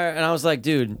 all right, and I was like,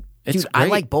 dude, it's Dude, I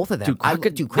great. like both of them.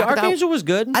 Dude, Dude, the Archangel was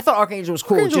good. I thought Archangel was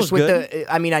cool. Archangel just was with good.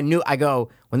 I knew. I go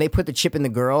when they put the chip in the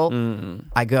girl.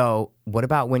 I go, what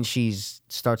about when she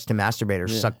starts to masturbate or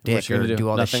suck What's dick she or gonna do? do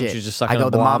all this Nothing? shit? She's just sucking I go,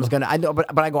 a the blob? mom's gonna. I know,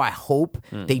 but I go, I hope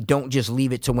they don't just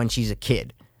leave it to when she's a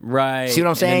kid. Right. See what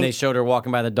I'm And saying? then they showed her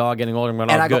walking by the dog, getting older, and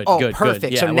went, And oh, I go, good, oh, good, perfect.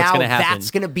 good. Yeah, So what's now gonna happen?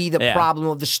 that's going to be the Yeah. problem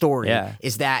of the story. Yeah.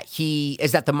 Is that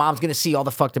the mom's going to see all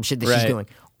the fucked up shit that she's Right. doing.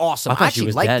 Awesome. I I thought she actually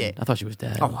was liked dead. it. I thought she was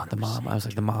dead. Oh, the 100%. mom. I was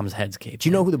like, the mom's head's caved. Do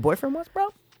you know who the boyfriend was, bro?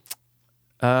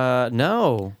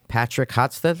 No. Patrick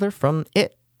Hotstetler from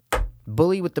It.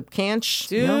 Bully with the canch.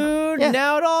 Dude, you know? Yeah.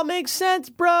 now it all makes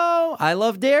sense, bro. I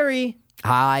love dairy.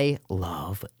 I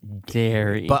love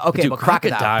Dairy. But okay, Dude, but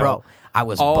Crocodile, bro. I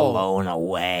was Oh. blown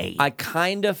away. I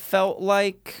kind of felt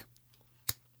like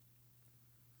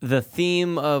the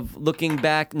theme of looking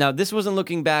back. Now, this wasn't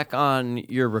looking back on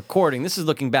your recording. This is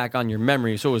looking back on your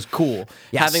memory. So it was cool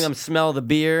Yes. having them smell the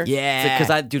beer. Yeah.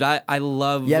 because I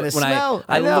love Yeah, the when smell.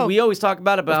 I know. we always talk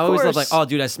about it, but Of I always love like, course. oh,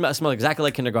 dude, I smell exactly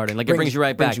like kindergarten. Like it brings you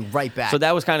right brings back. you right back. So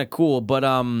that was kind of cool.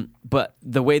 But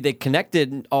the way they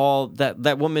connected all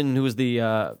that woman who was the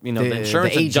The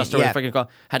insurance agent, adjuster, yeah. freaking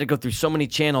call, had to go through so many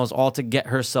channels all to get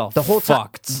herself the whole time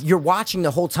fucked. you're watching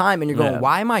the whole time and you're going, Yeah.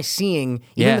 why am I seeing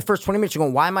even Yeah. the first 20 minutes you're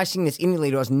going, why am I seeing this Indian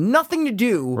lady who has nothing to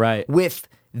do Right. with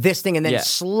this thing? And then Yeah.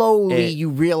 slowly It- you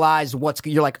realize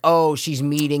you're like, oh, she's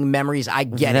meeting memories. I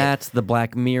get it. That's the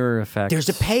Black Mirror effect. There's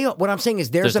a payoff. What I'm saying is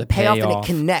there's a a payoff and it payoff.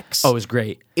 connects. Oh, it was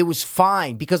great. It was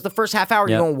fine because the first half hour Yep.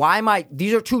 you're going, why am I?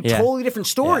 These are two Yeah. totally different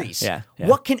stories. Yeah.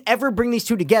 What can ever bring these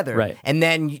two together? Right. And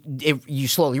then you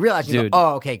slowly realize, you Dude. go,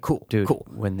 oh, okay, cool, Dude, cool.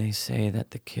 when they say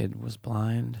that the kid was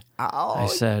blind, Oh, I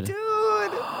said, dude.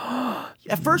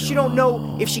 At first, you don't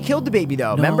know if she killed the baby,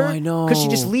 though. remember? I know. Because she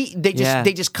just Yeah.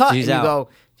 they just cut, She's and you out. go,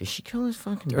 did she kill his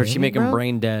fucking? or baby, she make him bro?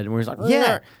 brain dead. And we're just like,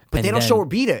 Yeah, but And they don't then- show her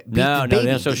beat it. Beat No, the no, baby.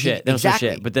 they don't show shit. They don't show Exactly.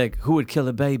 shit. But like, who would kill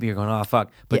a baby? You're going, oh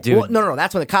fuck. But Yeah, dude, well, no,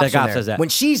 that's when the cops the cop are there. says that. When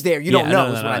she's there, you don't know.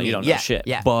 No, is what I mean. you don't yeah, know shit.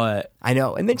 Yeah, But I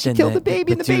know. And then she then killed the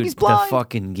baby, and the dude, baby's blind. The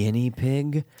fucking guinea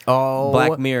pig. Oh,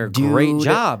 Black Mirror, dude, great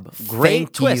job. Great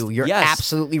thank twist. you. You're Yes.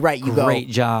 absolutely right. You Great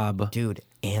go, job. dude.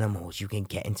 Animals, you can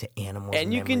get into animals,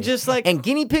 And you can memories. just, like- and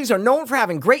guinea pigs are known for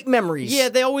having great memories. Yeah,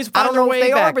 they always I find don't their know way if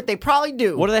they are, back. but they probably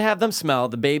do. What do they have them smell?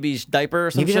 The baby's diaper or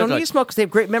something? Maybe they don't need to smoke because they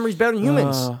have great memories better than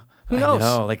humans. Who knows?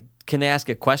 Like, can they ask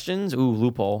it questions? Ooh,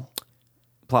 loophole.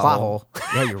 Plot Plot hole. hole.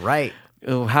 Yeah, you're right.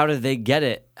 how did they get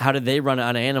it? How did they run it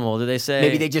on an animal? Did they say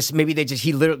Maybe they just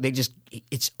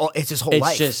it's his whole It's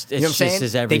life. just- you know what I'm it's saying? just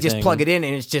his They just everything. plug it in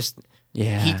and it's just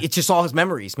it's just all his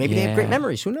memories. Maybe they have great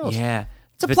memories. Who knows? Yeah,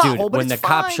 It's a but plot dude, hole, but when the it's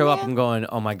cops fine, show up, man. I'm going,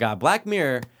 oh my god, Black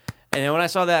Mirror. And then when I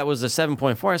saw that was a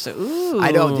 7.4, I said, ooh,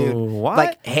 I know, dude. What?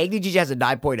 Like Hang the DJ has a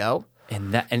 9.0.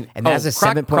 and that and that's a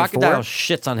 7.4? Crocodile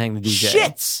shits on Hang the DJ.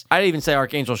 Shits! I'd even say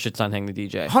Archangel shits on Hang the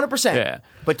DJ. 100%. Yeah.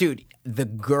 But dude, the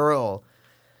girl,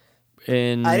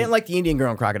 And I didn't like the Indian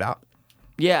girl in Crocodile.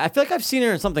 yeah, I feel like I've seen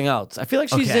her in something else. I feel like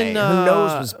she's Okay, in. her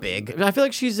nose was big. I feel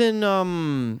like she's in.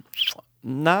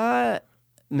 Not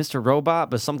Mr. Robot,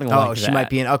 but something like that. Oh, she might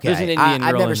be in. Okay, There's an Indian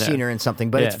I've girl never in there. seen her in something,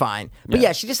 but it's Yeah. fine. But Yeah.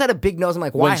 yeah, she just had a big nose. I'm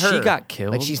like, why When her? she got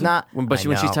killed, Like she's not. When I she's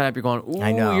know. tied up, you're going, ooh,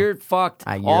 I know. you're fucked.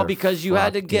 You're All because you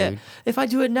had to fucked, get. dude. If I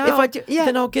do it now, If I do, yeah,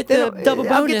 then I'll get the double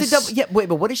bonus. I'll get the double. Yeah, wait,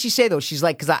 but what did she say though? She's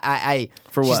like, because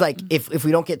For she's what? like, if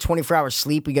we don't get 24 hours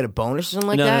sleep, we get a bonus or something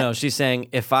like No, that. no. She's saying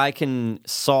if I can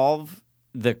solve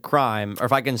the crime, or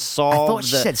if I can I solve. thought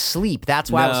she said sleep. That's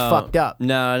why I was fucked up.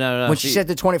 No. When she said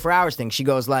the 24 hours thing, she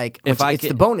goes like, if I it's can,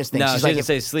 the bonus thing. No, She's she like, doesn't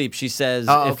say sleep. She says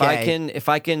Oh, if I okay.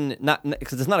 can not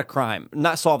because it's not a crime,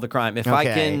 not solve the crime. If I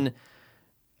Okay. can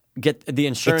get the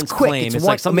insurance It's quick. claim, It's it's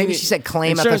one- like something. maybe she said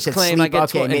claim. I thought Insurance she said claim. sleep. I get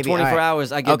Okay, in maybe, 24 all right.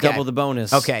 hours. I get Okay. double the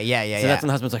bonus. Okay, yeah. So that's when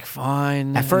the husband's like,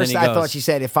 fine. At first, And then he I thought goes, she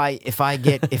said if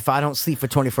I don't sleep for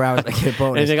 24 hours, I get a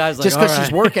bonus. And the guy's like, just because all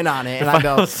she's right. working on it, and If I I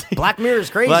go, don't sleep- Black Mirror is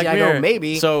crazy. Black I Mirror. go,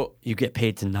 maybe. So you get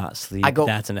paid to not sleep. I go,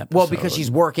 that's an episode. well, because she's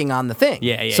working on the thing.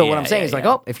 Yeah, So what yeah, I'm saying yeah, is like,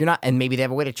 yeah. oh, if you're not, and maybe they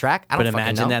have a way to track. I don't But fucking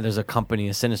imagine know. that there's a company,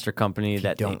 a sinister company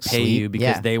that they don't pay sleep, you because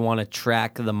yeah. they want to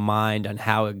track the mind on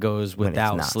how it goes it's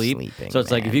without not sleep. sleeping, So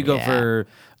it's like if man, you go yeah. for,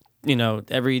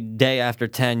 every day after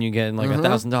 10, you get like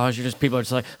 $1,000. You're just people are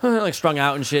just like like strung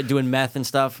out and shit, doing meth and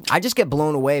stuff. I just get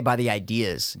blown away by the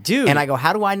ideas, Dude. And I go,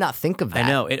 how do I not think of that? I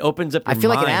know it opens up. I Your feel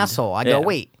like an mind. asshole. I Yeah. go,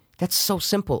 wait, that's so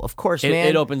simple. Of course, It, man.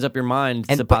 it opens up your mind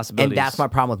to and possibilities. And that's my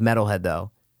problem with Metalhead,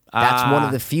 though. That's one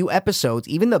of the few episodes,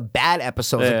 even the bad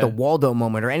episodes, like Yeah. the Waldo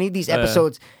moment or any of these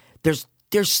episodes.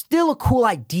 There's still a cool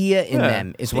idea in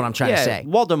them, is what I'm trying to say.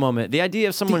 Waldo moment. The idea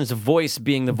of someone's voice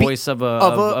being the voice of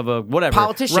a whatever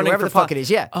politician, running whatever for the fuck it is.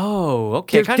 Yeah. Oh,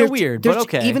 okay, kind of weird, but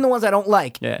okay. Even the ones I don't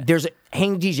like. Yeah. There's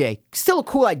Hang DJ, still a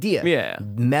cool idea. Yeah.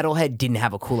 Metalhead didn't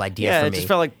have a cool idea yeah, for it me. just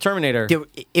felt like Terminator.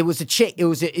 It was a chase. It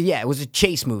was a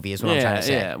chase movie, is what I'm trying to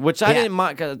say. Yeah, which I didn't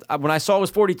mind. 'Cause when I saw it was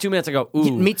 42 minutes, I go,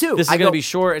 ooh, Me too. This is I going to go, be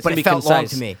short. It's but going to it be felt concise. long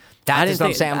to me. I That's didn't what I'm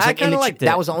think- saying. I'm I just like, kinda and liked it.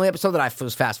 that was the only episode that I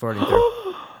was fast forwarding through.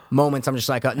 Moments, I'm just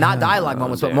like, not dialogue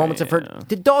moments, but moments of her.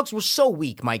 The dogs were so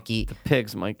weak, Mikey.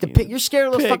 Pigs, Mikey. You're scared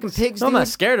of those fucking pigs, No, I'm dude? not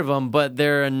scared of them, but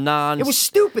they're a non. It was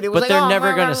stupid. It was but like, they're oh, never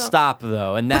rah, going rah, to rah. stop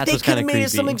though, and But that's they what's could kind have of made creepy. it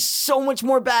something so much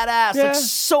more badass. Yeah. Like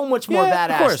so much more Yeah,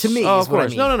 badass of course. to me. Oh, is of what I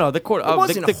course. mean. No. The court. It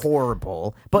wasn't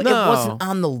horrible, but No. it wasn't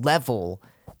on the level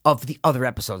of the other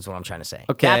episodes. Is what I'm trying to say.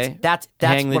 Okay, That's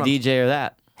hang the what I'm- DJ or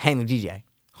that. Hang the DJ,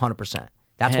 100%.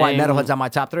 That's why Hang- Metalhead's on my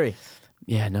top 3.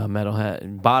 Yeah, no,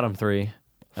 Metalhead bottom 3.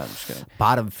 I'm just kidding.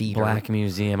 Bottom feeder. Black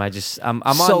Museum. I'm So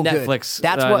on good. Netflix.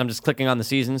 That's what- I'm just clicking on the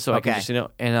season so I can Okay. just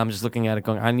and I'm just looking at it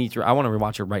going. I want to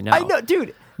rewatch it right now. I know,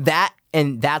 dude.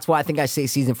 That's why I think I say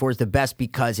season 4 is the best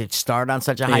because it started on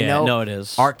such a high Yeah, note. no, it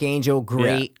is. Archangel,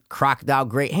 great. Crocodile,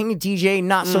 great. Hanging DJ,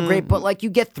 not so great, but like you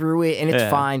get through it and it's Yeah.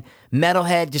 fine.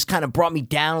 Metalhead just kind of brought me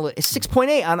down a little. It's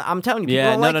 6.8. I'm telling you, people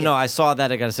Yeah, don't like it. no. I saw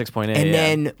that. I got a 6.8. And yeah.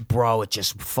 then, bro, it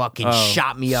just fucking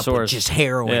shot me up with Source. just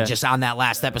heroin, Yeah. just on that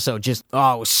last episode. Just it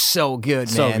was so good,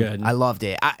 So man. good. I loved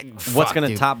it. What's going to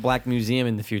dude. top Black Museum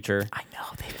in the future? I know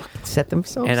they fucking set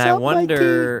themselves And up. I Mikey.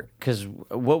 wonder because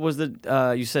what was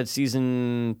the you said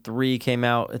season 3 came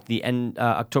out at the end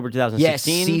October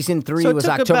 2016. Yes, season 3 So it was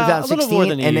took October about a little more 2016,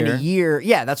 than a and year. then a year.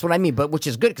 Yeah, that's what I mean. But which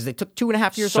is good because they took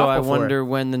 2.5 years So off. I before. wonder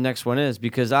when the next one is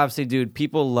because obviously, dude,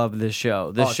 people love this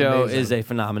show. This it's show amazing. is a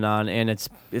phenomenon, and it's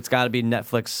got to be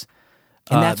Netflix.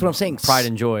 And that's what I'm saying. Pride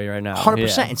and joy right now.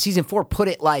 100%. Yeah. And season 4 put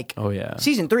it like. Oh, yeah.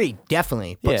 Season 3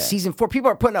 definitely, but Yeah. season 4 people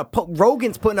are putting up.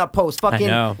 Rogan's putting up posts. Fucking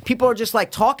know. people are just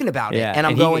like talking about Yeah, it, and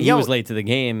I'm he, going, he yo, was late to the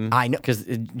game. I know. because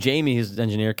Jamie, his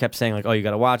engineer, kept saying like, "Oh, you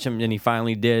got to watch him," and he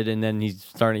finally did, and then he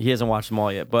started. He hasn't watched them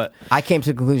all yet, but I came to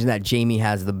the conclusion that Jamie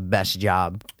has the best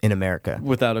job in America.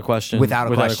 without a question,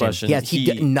 Without a question. Yes, he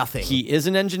did nothing. He is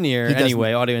an engineer He does-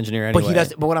 anyway, audio engineer anyway. But he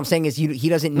does. But what I'm saying is, he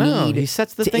doesn't No, need. he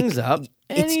sets the things up,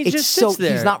 And he it's just so sits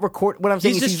there. he's not recording. What I'm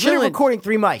saying He's is just he's literally chilling. recording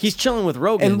 3 mics. He's chilling with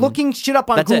Rogan and looking shit up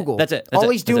on That's it. Google. That's it. All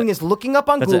he's doing is looking up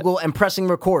on That's it. Google and pressing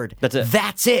record. That's it.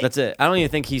 That's it. That's it. I don't even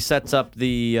think he sets up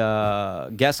the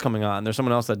guest coming on. There's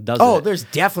someone else that does Oh, it. there's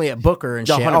definitely a booker and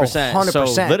shit. 100%. 100%.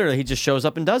 So literally, he just shows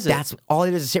up and does it. That's all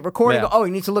it is hit record and Yeah. go, oh,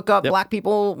 you need to look up Yep. black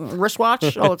people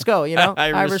wristwatch? Oh, let's go, you know?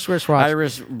 Irish wristwatch.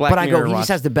 Irish Black But I go, Mirror he watch. just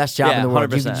has the best job Yeah, in the world.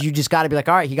 100%. You just got to be like,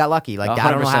 all right, he got lucky. Like,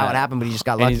 I don't know how it 100%. happened, but he just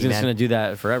got And lucky, he's just man. going to do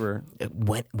that forever.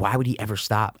 Why would he ever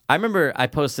stop? I remember I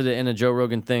posted it in a Joe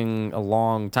Rogan thing a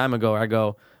long time ago. I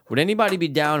go, would anybody be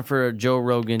down for a Joe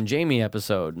Rogan Jamie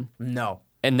episode? No.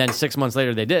 And then 6 months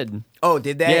later, they did. Oh,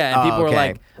 did they? Yeah, and Oh, people were okay.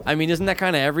 like, I mean, isn't that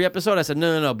kind of every episode? I said,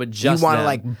 no, but You just want to them.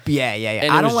 like, yeah. And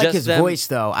it I don't was like just his them. voice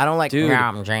though. I don't like. Dude, "Yeah,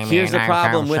 I'm Jamie here's and the I'm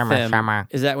problem with Shimmer, him Shimmer."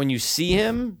 is that when you see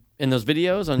him in those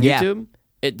videos on Yeah. YouTube,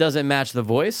 it doesn't match the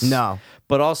voice. No.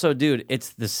 But also, dude,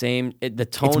 it's the same. The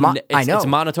tone, I know. it's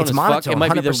monotone It's as fuck. monotone, It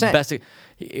might be the 100%. best.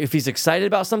 If he's excited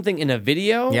about something in a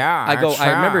video, Yeah, I go. that's I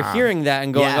remember right. hearing that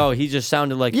and going, Yeah. "Oh, he just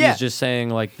sounded like Yeah. he's just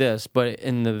saying like this." But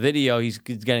in the video, he's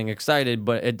getting excited,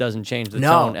 but it doesn't change the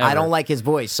No, tone. Ever. I don't like his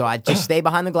voice. So I just stay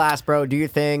behind the glass, bro. Do your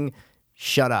thing.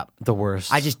 Shut up. the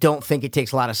worst. I just don't think it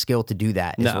takes a lot of skill to do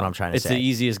that. Is No, what I'm trying to it's say. the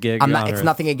easiest gig. I'm not. on It's earth.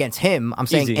 nothing against him. I'm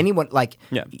saying Easy. anyone like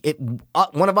Yeah.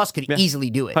 one of us could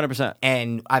easily do it. 100%.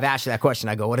 And I've asked you that question.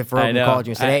 I go, what if I Rogan know. called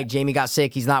you and said, I- "Hey, Jamie got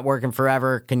sick. He's not working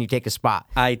forever. Can you take a spot?"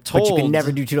 I but you told- can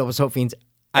never do two double soap fiends.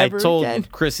 I Ever told again.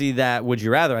 Chrissy that Would You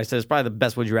Rather. I said it's probably the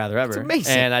best Would You Rather ever. It's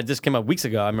amazing. And I just came up weeks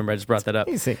ago. I remember I just brought that up.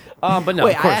 Amazing. But no,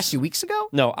 Wait, of course. I asked you weeks ago.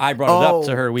 No, I brought it up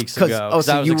to Oh, her weeks 'cause- ago. oh,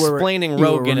 so I was you were- explaining you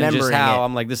were Rogan and just remembering how it.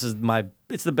 I'm like, this is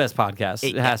it's the best podcast.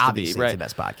 It It- has to be, obviously right? it's the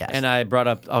best podcast. And I brought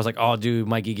up, I was like, oh, dude,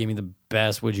 Mikey gave me the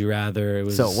best Would You Rather. It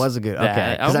was So it was a good. that.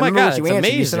 Okay. Oh Because I my remember God, what you it's answered.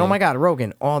 amazing. You said, "Oh my God,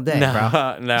 Rogan all day, No,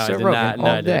 bro." no, You I said did Rogan not. No, all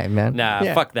I didn't. day, man. Nah,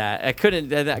 Yeah. fuck that. I couldn't,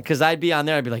 because I'd be on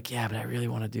there. I'd be like, yeah, but I really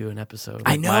want to do an episode.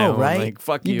 I of my know, own. right? Like,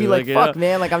 fuck You'd you. be like, you "Fuck, know?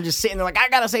 man!" Like I'm just sitting there, like I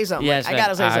gotta say something. Yes, I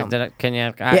gotta say something. Can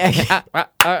you? Yeah.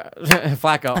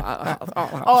 Flacco.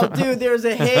 Oh, dude, there was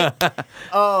a hit.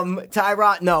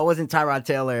 Tyrod. No, it wasn't Tyrod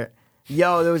Taylor.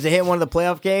 Yo, there was a hit in one of the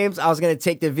playoff games. I was gonna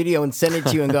take the video and send it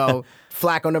to you and go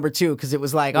Flacco number 2 because it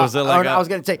was like, Was it like I was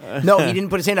gonna take. No, he didn't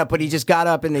put his hand up, but he just got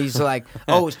up and he's like,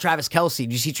 "Oh, it's Travis Kelce.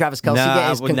 Did you see Travis Kelce get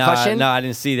his concussion?" No, I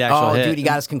didn't see the actual Oh, hit. dude, he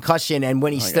got his concussion, and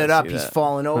when he stood gotta up, see he's that.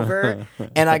 falling over.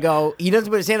 And I go, he doesn't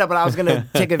put his hand up, but I was gonna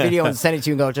take a video and send it to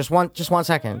you and go, just one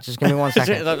second, just give me 1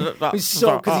 second. He's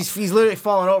so because he's literally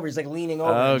falling over. He's like leaning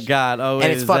over. Oh and shit. God! Oh, wait,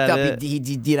 And it's is fucked that up. it? He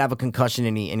did have a concussion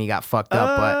and he got fucked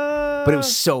up, but it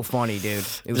was so funny, dude. It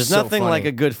was There's so nothing funny. like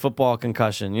a good football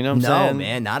concussion. You know what I'm No, saying?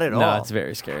 man, not at No, all. it's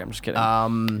very scary. I'm just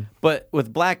kidding. But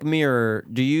with Black Mirror,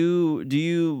 do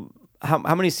you how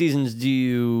many seasons do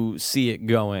you see it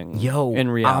going? Yo, in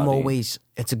reality,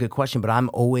 it's a good question, but I'm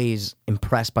always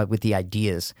impressed with the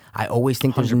ideas. I always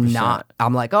think there's 100%. not,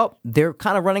 I'm like, oh, they're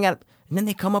kind of running out. And then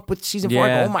they come up with season 4. I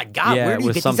Yeah. go, oh my God, Yeah, where do you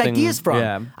with get these something- ideas from?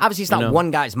 yeah. Obviously, it's I not know. one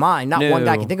guy's mind. Not one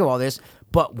guy No. can think of all this.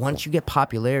 But once you get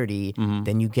popularity,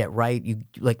 then you get you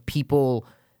like people.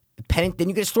 Then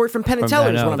you get a story from Penn and Teller. I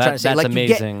Is know. what I'm trying to say. That's Like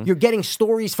amazing. you're getting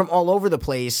stories from all over the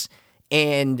place,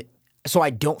 and so I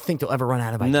don't think they'll ever run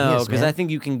out of ideas. no, because man. I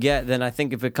think you can get. Then I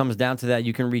think if it comes down to that,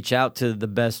 you can reach out to the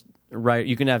best. Right,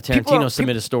 you can have People Tarantino are-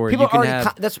 submit a story. People You can are already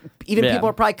have. even Yeah. people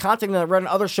are probably contacting that run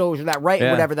other shows or that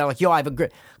Yeah. whatever. They're like, yo, I have a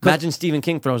great. Imagine Stephen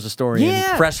King throws a story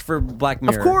Yeah. in, fresh for Black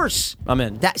Mirror. Of course, I'm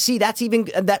in. That's even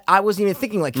that I wasn't even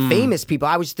thinking like famous people.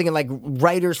 I was thinking like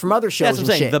writers from other shows That's what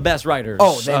I'm and saying. shit. The best writers.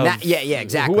 Oh, then of yeah,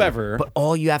 exactly. Whoever. But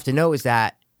all you have to know is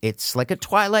that it's like a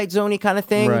Twilight Zone-y kind of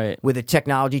thing Right. with a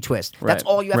technology twist. That's Right.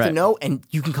 all you have to Right. know, and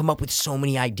you can come up with so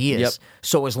many ideas. Yep.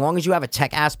 So as long as you have a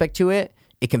tech aspect to it,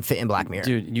 it can fit in Black Mirror.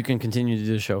 Dude, you can continue to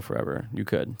do the show forever. You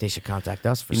could. They should contact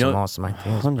us for You know, some awesome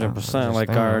ideas. 100%.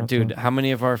 Like our dude, how many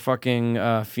of our fucking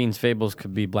Fiends Fables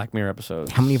could be Black Mirror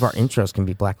episodes? How many of our intros can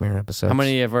be Black Mirror episodes? How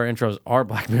many of our intros are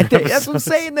Black Mirror episodes? That's what I'm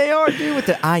saying. They are, dude. With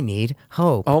the I need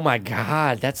hope. Oh my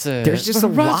God, that's a. There's just a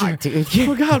Roger. lot, dude.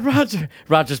 Oh God, Roger.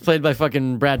 Roger's played by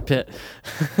fucking Brad Pitt.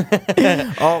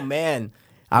 Oh man,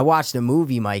 I watched a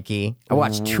movie, Mikey. I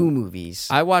watched 2 movies.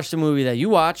 I watched a movie that you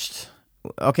watched,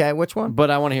 Okay, which one?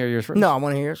 but I want to hear yours first. No, I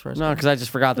want to hear yours first. No, because I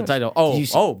just forgot the title. Oh,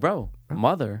 Did you bro,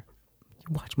 Mother.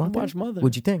 Watch Mother. Watch Mother.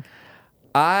 What'd you think?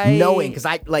 I Knowing, because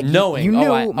I like knowing. You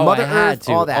knew Mother I had Earth,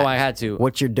 to. all that. Oh, I had to.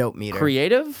 What's your dope meter?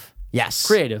 Creative. Yes.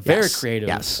 Creative. Very Yes. creative.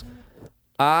 Yes.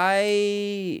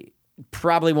 I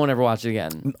probably won't ever watch it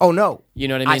again. Oh no. You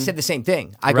know what I I mean? said the same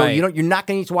thing. I go, Right. you're not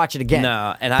going to need to watch it again.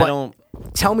 No, and I But don't.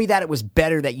 Tell me that it was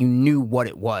better that you knew what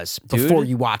it was before Dude,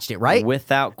 you watched it, right?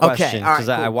 Without Okay, question. all right, Because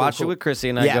I cool, watched cool, it with Chrissy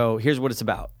and Yeah. I go, here's what it's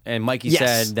about. And Mikey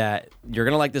Yes. said that you're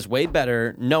going to like this way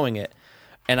better knowing it.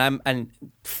 and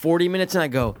 40 minutes and I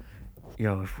go,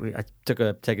 yo, I took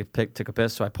a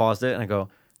piss, so I paused it and I go,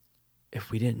 if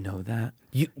we didn't know that,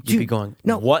 you'd be going,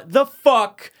 no. What the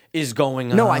fuck is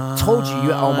going on? No, I told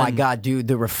you. Oh my god, dude!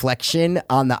 The reflection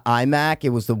on the iMac, it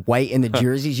was the white in the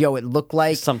jerseys. Yo, it looked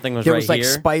like something was there right was like here.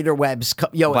 spider webs.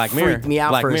 Yo, Black it Mirror. freaked me out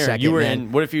Black for Mirror. a second. You were man.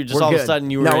 in. What if you just We're all of a good. sudden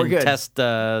you were No, we're in good. test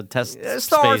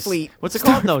Starfleet. space? What's it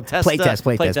called? No, test.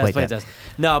 Playtest.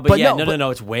 No, but yeah, no, no.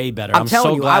 It's way better. I'm I'm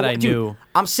telling so you, glad I dude, knew.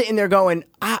 I'm sitting there going,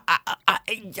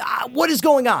 what is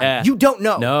going on? Yeah. You don't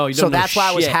know. No, you don't so know that's why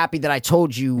I was shit. happy that I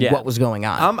told you Yeah. what was going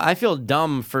on. I feel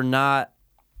dumb for not.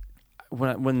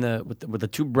 When with the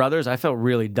two brothers, I felt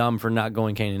really dumb for not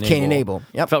going Cain and Abel. Cain and Abel.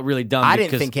 Yep. I felt really dumb. I didn't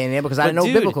because- think Cain and Abel because I didn't but know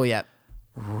dude, biblical yet.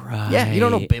 Right. Yeah, you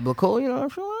don't know biblical. You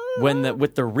know.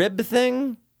 With the rib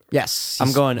thing. Yes, I'm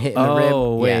he's going, hitting the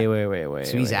rib. wait, Yeah. wait.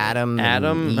 So he's wait. Adam.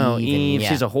 Adam? and Eve. and, yeah.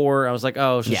 She's a whore. I was like,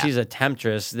 oh, so Yeah. she's a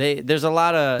temptress. There's a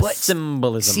lot of But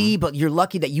symbolism. See, but you're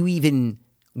lucky that you even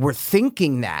were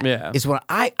thinking that. Yeah. Is what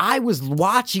I was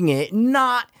watching it.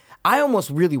 I almost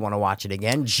really want to watch it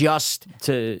again, just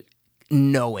to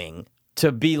knowing.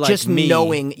 be like Just me.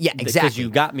 knowing, yeah, Because exactly. you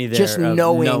got me there. Just of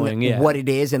knowing yeah. what it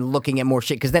is and looking at more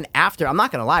shit. Because then after, I'm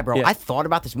not gonna lie, bro. Yeah. I thought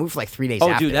about this movie for like 3 days. Oh,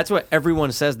 after. dude, that's what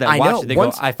everyone says that I watch know. it. They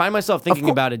Once- go, I find myself thinking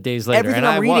course, about it days later. everything and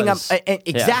I'm I reading, was.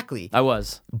 exactly. Yeah, I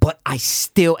was. But I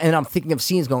still, and I'm thinking of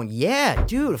scenes going, yeah,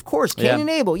 dude, of course, Cain Yeah. and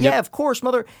Abel, yeah, Yep. of course,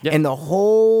 mother, Yep. and the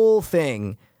whole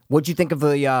thing. What'd you think of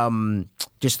the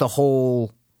just the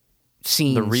whole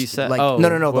scenes? The reset? Like, Oh, no,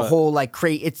 the what? whole like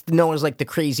it's known as like the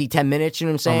crazy 10 minutes. You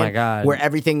know what I'm saying? my God. Where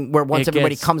once It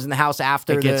everybody gets- comes in the house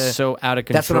after it gets so out of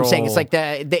That's what I'm saying. It's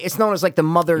control. like it's known as like the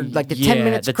mother, like the 10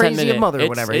 minutes the crazy 10-minute. of mother or It's-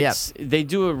 whatever. it's- They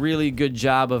do a really good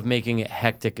job of making it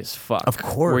hectic as fuck. Of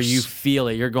course. Where you feel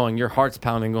it. Your heart's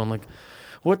pounding, going like,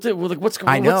 what's I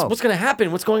know. what's going to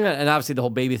happen? What's going on? And obviously the whole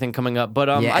baby thing coming up. But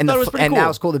Yeah, I and thought it was pretty and cool. that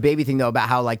was cool. The baby thing though, about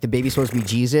how like the baby's supposed to be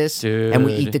Jesus, and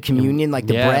we eat the Dude. communion, like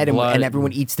the Yeah, bread, and blood.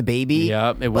 everyone eats the baby.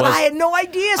 Yep, it But was- I had no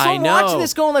idea. So I I'm watching know.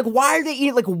 this, going like, why are they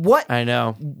eating? Like, what? I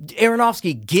know.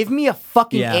 Aronofsky, give me a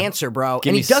fucking Yeah. answer, bro.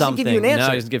 Give and me he doesn't give you an something. No,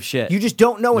 answer. he doesn't give shit. You just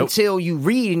don't know Nope. until you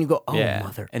read and you go, oh Yeah,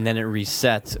 mother. and then it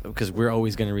resets because we're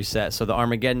always going to reset. So the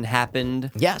Armageddon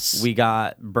happened. Yes. We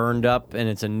got burned up, and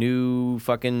it's a new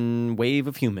fucking wave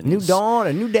of humans. New dawn,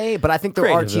 a new day. But I think the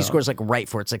Creative RT though. score is like right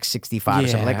for it's like 65 or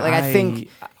something. Yeah, Like I think.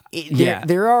 yeah.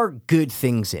 There are good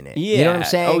things in it. You know what I'm Yeah.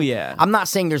 saying? Oh, yeah. I'm not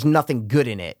saying there's nothing good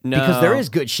in it because there is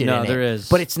good shit in it. there is.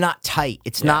 But it's not tight.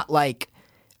 It's not like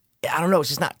I don't know. It's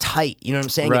just not tight. You know what I'm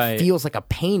saying? Right. It feels like a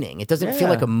painting. It doesn't feel Yeah.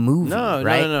 like a movie. No,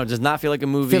 right? no. It does not feel like a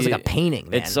movie. Feels like a painting,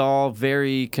 man. It's all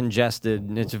very congested.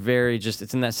 And it's very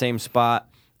it's in that same spot.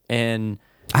 And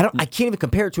I can't even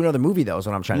compare it to another movie though. Is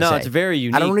what I'm trying to No, say. it's very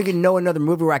I don't unique. even know another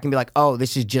movie where I can be like, oh,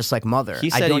 this is just like Mother. he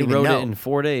I said don't he even wrote know. it in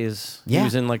 4 days. Yeah. He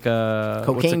was in like a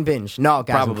Cocaine binge. No,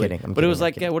 guys, Probably. I'm kidding. But it was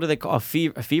like, what do they call a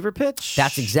fever pitch?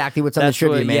 That's exactly what's on the That's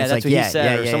trivia, what- man. yeah, It's that's like, what he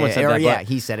said, or someone said or, that, yeah, but-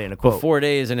 he said it in a But quote. 4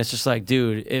 days, and it's just like,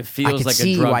 dude, it feels could like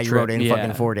see a drug why you trip. wrote it in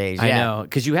fucking 4 days, I yeah. know,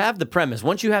 because you have the premise.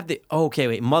 Once you have the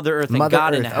Mother Earth and Mother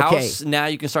God in Earth, the okay. house, now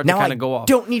you can start Now to kind I of go off.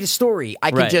 don't need a story. I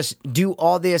can Right. just do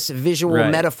all this visual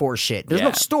Right. metaphor shit. There's no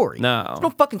Yeah. story. No. There's no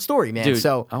fucking story, man. Dude,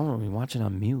 So I want to be watching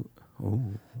on mute.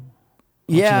 Ooh.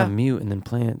 yeah, Watching on mute and then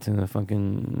play it to the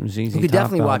fucking ZZ you could Top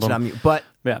definitely watch it album. on mute. But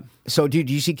Yeah. so, dude,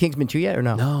 do you see Kingsman 2 yet or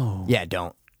no? No. Yeah,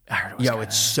 don't. I heard it was Yo, kinda-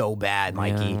 it's so bad,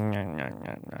 Mikey. Yeah.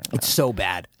 It's so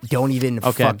bad. Don't even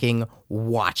Okay. fucking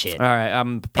watch it. All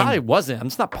right, probably wasn't. I'm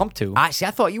just not pumped to. I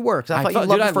thought you were because I thought you dude,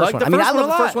 loved the I first liked one. the I mean, first I one love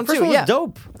a the first lot. one First too. one was Yeah,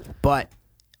 dope. But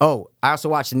I also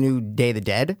watched the new Day of the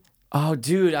Dead. Oh,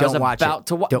 dude, I Don't was watch about it.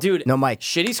 to watch. Don't- Dude, no, Mike.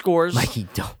 Shitty scores. Mikey,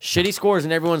 don't. Shitty scores,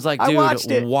 and everyone's like, I dude, watched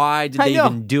it. why did I they know.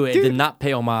 even do it? Dude. Did not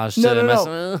pay homage to No,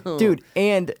 the no. Dude,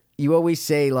 and you always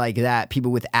say like that,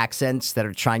 people with accents that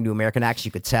are trying to do American accents,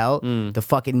 you could tell the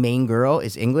fucking main girl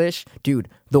is English. Dude,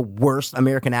 the worst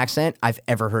American accent I've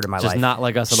ever heard in my Just life. not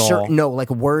like us at all. No, like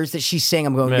words that she's saying,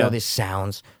 I'm going, Yeah. yo, this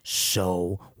sounds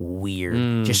so weird.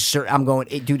 I'm going,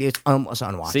 dude, it's almost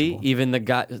unwatchable. See, even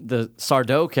the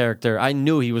Sardo character, I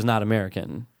knew he was not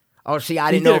American. Oh, see, I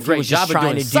He didn't know did a if he great was just job of trying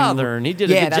doing to do Southern. He did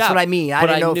a yeah, good that's job. what I mean. I But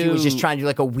didn't I know if he was knew- just trying to do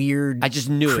like a weird, I just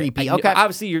knew creepy. it. Okay,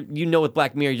 Obviously, you know with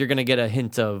Black Mirror, you're going to get a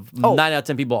hint of 9 out of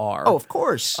 10 people are. oh, of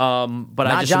course. But not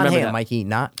I just John remember Hamm, that. Mikey.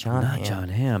 Not John Hamm. Not John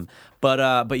Hamm.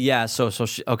 But yeah, so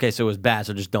okay, so it was bad.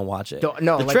 So just don't watch it.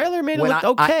 No, the like, trailer made it when look I-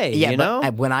 okay. yeah, you but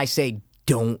know, when I say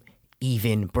don't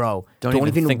even, bro, Don't don't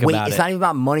even even think wait. about It's it. not even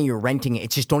about money you're renting it.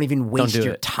 It's just don't even waste do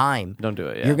your it. time. Don't do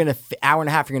it, yeah. You're gonna hour and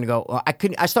a half. You're gonna go. Well, I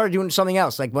couldn't. I started doing something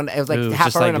else. Like when it was like Ooh, half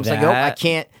just hour, like and I was like, nope, I that?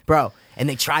 can't, bro. And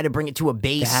they try to bring it to a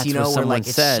base, that's you know, what where someone like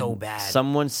said. it's so bad.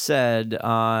 Someone said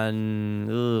on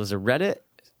was it Reddit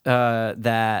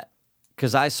that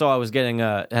because I saw I was getting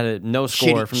had a no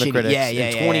score from the shitty. critics, Yeah,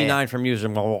 and 29 from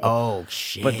users. Oh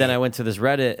shit! But then I went to this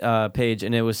Reddit page,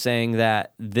 and it was saying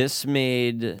that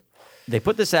they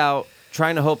put this out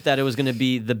trying to hope that it was going to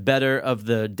be the better of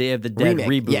the Day of the Dead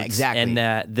Remake. reboots, Yeah, exactly. and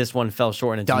that this one fell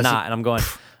short, and it's Does not. it? And I'm going,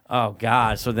 oh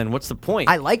god. So then, what's the point?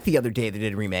 I like the other day they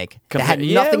did a remake. That Compa- had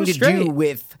Yeah, it nothing was to straight. do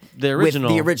with The original.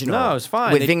 With the original. No, it was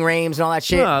fine. With They- Ving Rhames and all that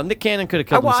shit. No, Nick Cannon could have I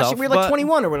killed watched himself. it. We were like but-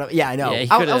 21 or whatever. Yeah, I know. Yeah, he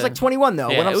I coulda- was like 21 though.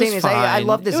 Yeah, what I'm it saying was is, I fine.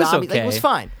 love the It was zombie. Like, it okay. was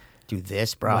fine. Dude,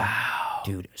 this, bro. Wow.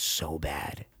 Dude, so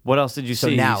bad. What else did you So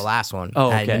see? now, last one. Oh,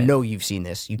 okay. I know you've seen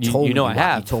this. You told me. you know I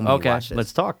have. You told me Okay, you watched this.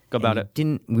 let's talk about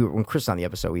And it. when Chris was on the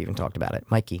episode, we even talked about it.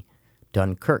 Mikey,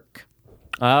 Dunkirk.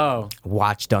 Oh,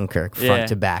 Watch Dunkirk front Yeah.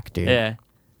 to back, dude. yeah.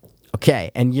 Okay,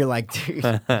 and you're like, dude,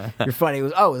 you're funny. It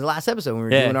was the last episode when we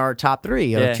were Yeah. doing our top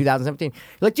 3 of Yeah. 2017. You're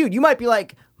like, dude, you might be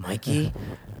like, Mikey,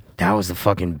 that was the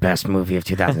fucking best movie of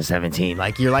 2017.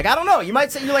 Like, you're like, I don't know. You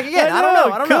might say, you're like, again, I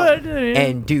don't know. Good.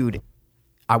 And dude,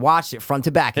 I watched it front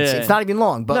to back. It's, Yeah. it's not even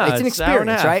long, but No, it's an it's an hour and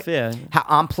a experience, half, right? yeah. How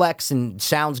complex and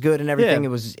sounds good and everything.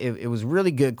 Yeah. It was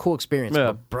really good, cool experience. Yeah.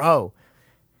 But bro,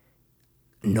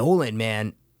 Nolan,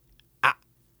 man.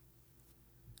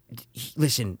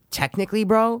 Listen, technically,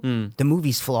 bro, the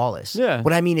movie's flawless. Yeah.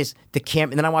 What I mean is the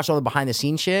camera, and then I watched all the behind the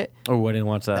scenes shit. Oh, I didn't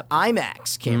watch that.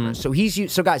 IMAX cameras.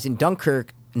 So guys, in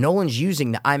Dunkirk, Nolan's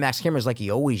using the IMAX cameras like he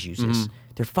always uses.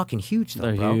 They're fucking huge though,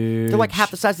 They're bro. huge. They're like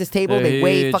half the size of this table. They're they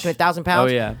weigh huge. fucking 1,000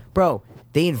 pounds. Oh, yeah. Bro,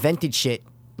 they invented shit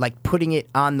like putting it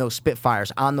on those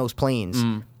Spitfires, on those planes.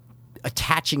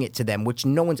 Attaching it to them, which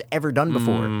no one's ever done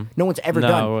before. No one's ever No.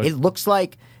 done. It looks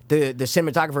like the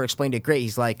cinematographer explained it great.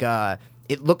 He's like,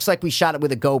 it looks like we shot it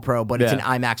with a GoPro, but it's in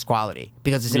Yeah. IMAX quality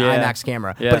because it's an Yeah. IMAX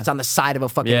camera. Yeah. But it's on the side of a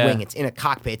fucking Yeah. wing. It's in a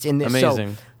cockpit. It's in this.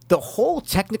 Amazing. So the whole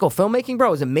technical filmmaking,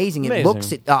 bro, is amazing. It Amazing.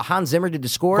 looks. Hans Zimmer did the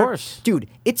score. Of course. Dude.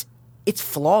 It's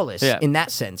flawless Yeah. in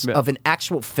that sense Yeah. of an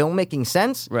actual filmmaking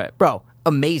sense. Right. Bro,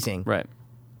 amazing. Right.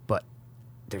 But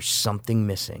there's something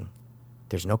missing.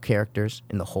 There's no characters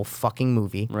in the whole fucking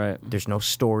movie. Right. There's no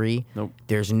story. Nope.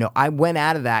 There's no. I went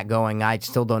out of that going, I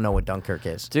still don't know what Dunkirk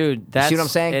is. Dude, that's see what I'm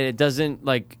saying? It doesn't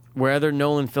like where other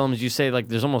Nolan films you say like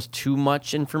there's almost too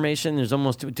much information. There's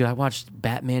almost dude. I watched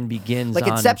Batman Begins Like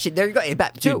on, Inception. There you go.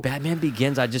 Dude, Batman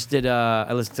Begins. I just did.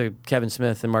 I listened to Kevin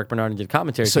Smith and Mark Bernard and did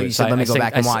commentary. So to you it. said, let me I go synced-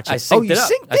 back and I watch it. synced Oh, you it up.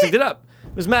 synced I synced it? it up.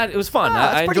 It was mad. It was fun. Ah,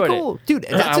 I that's pretty enjoyed cool. it, Dude,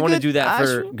 that's I a want to good- do that for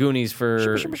sure. Goonies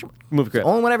for movie crib.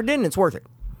 Only one ever did, and it's worth it.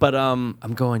 But I'm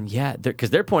going, yeah, because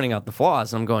they're pointing out the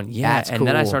flaws, and I'm going, yeah. That's and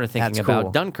then I cool. started thinking That's about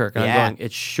cool. Dunkirk, and Yeah. I'm going,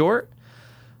 it's short,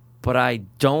 but I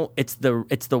don't. It's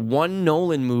the one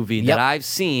Nolan movie Yep. that I've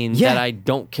seen Yeah. that I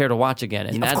don't care to watch again,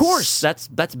 and Of that's, course. that's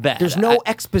bad. There's no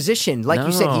exposition. Like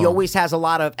you said, he No. always has a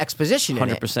lot of exposition in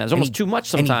it. 100%. There's And almost he- too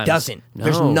much And sometimes. he doesn't.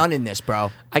 There's No. none in this,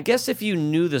 bro. I guess if you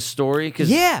knew the story, because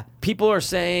Yeah. people are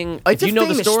saying It's if a you know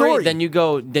the famous story,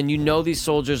 then you know these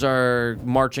soldiers are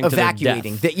marching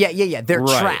Evacuating. to their death. Yeah. They're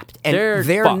Right. trapped. And They're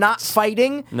they're fucked. not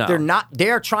fighting. No. They're not.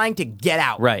 They're trying to get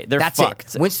out. Right. They're That's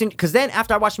fucked. it. Winston, because then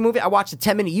after I watched the movie, I watched a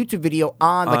 10-minute YouTube video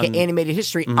on like an animated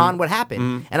history on what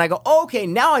happened. And I go, okay,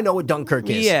 now I know what Dunkirk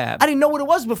is. Yeah. I didn't know what it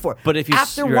was before. But if you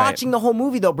after you're watching right. the whole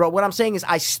movie, though, bro, what I'm saying is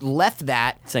I left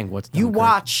that. Saying what's You Dunkirk?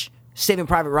 watch Saving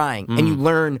Private Ryan and you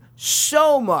learn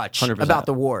so much 100%. about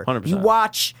the war. 100%. You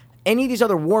watch any of these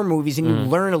other war movies and you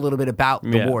learn a little bit about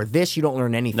the Yeah. war. This, you don't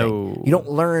learn anything. No. You don't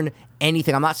learn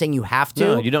anything. I'm not saying you have to.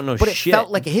 No, you don't know but shit. it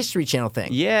felt like a History Channel thing.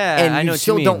 Yeah, and I you know what you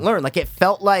still mean. don't learn. Like it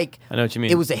felt like I know what you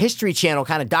mean. It was a History Channel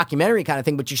kind of documentary kind of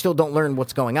thing, but you still don't learn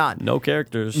what's going on. No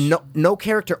characters. No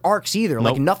character arcs either.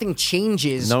 Like Nope. nothing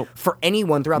changes Nope. for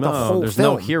anyone throughout the No, whole there's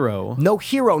film. no hero. No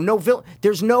hero. No villain.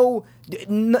 There's no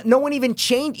one even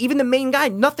changed. Even the main guy.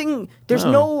 Nothing. There's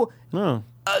no No.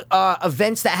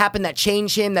 events that happen that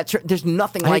change him. There's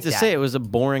nothing I like hate to that. say it was a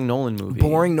boring Nolan movie.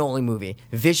 Boring Nolan movie.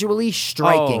 Visually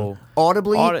striking. Oh.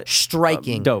 Audibly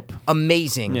striking. Dope.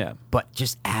 Amazing. Yeah. But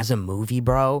just as a movie,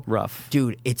 bro. Rough.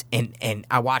 Dude, it's and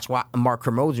I watched Mark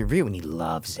Kermode's review and he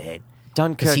loves it. 'Cause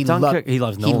Dunkirk. he Dunkirk. He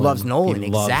loves Nolan. He loves Nolan. He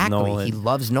loves Exactly. Nolan. He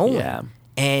loves Nolan. Yeah.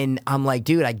 And I'm like,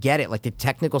 dude, I get it. Like the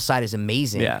technical side is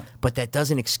amazing. Yeah. But that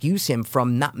doesn't excuse him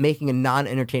from not making a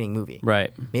non-entertaining movie.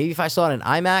 Right. Maybe if I saw it in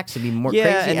IMAX, it'd be more Yeah,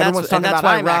 crazy. and Everyone's that's talking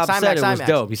why about IMAX, Rob said IMAX, it was IMAX.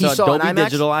 dope. He saw it Dolby in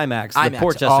Digital IMAX, the IMAX.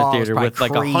 Portchester Oh, Theater it's with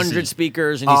like probably 100 crazy.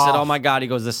 speakers, and he said, Oh. "Oh my god!" He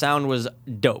goes, "The sound was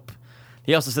dope."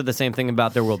 He also said the same thing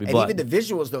about There Will Be And Blood. even the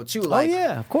visuals, though, too. oh Like,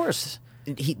 yeah, of course.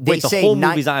 they Wait, the say whole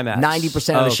movie's IMAX.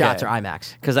 90% of the Okay. shots are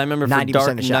IMAX. Because I remember for 90% Dark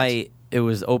of the shots. Knight,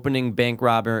 opening bank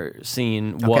robber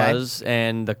scene was,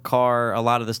 and the car. A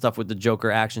lot of the stuff with the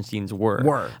Joker action scenes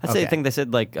were. I think they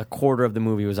said like a quarter of the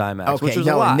movie was IMAX, which was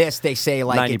a lot. In this they say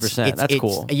like 90%. That's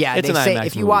cool. Yeah, it's they an say IMAX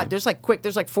if you movie. watch, there's like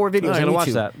 4 videos on YouTube. Watch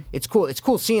that. It's cool. It's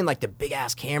cool seeing like the big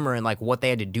ass camera and like what they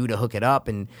had to do to hook it up,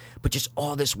 but just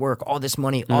all this work, all this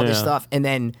money, all this stuff, and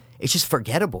then it's just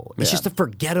forgettable. It's just a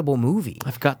forgettable movie.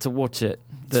 I've got to watch it.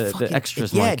 The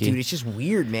extras, yeah, Mikey. dude, it's just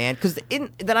weird, man. Because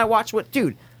then I watched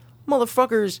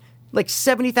motherfuckers, like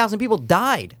 70,000 people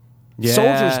died. Yeah,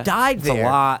 Soldiers died it's there. a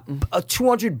lot.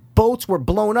 200 boats were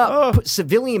blown up.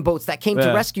 Civilian boats that came to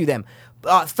Yeah. rescue them.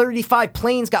 35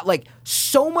 planes got like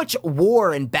so much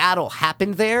war and battle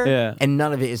happened there, Yeah. and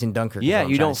none of it is in Dunkirk. Yeah, is what I'm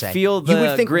you trying don't to say. feel You would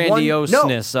the think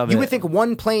grandioseness of it. You would think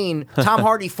one plane, Tom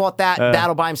Hardy fought that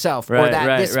battle by himself, or Right, that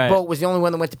right, this right. boat was the only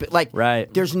one that went to like.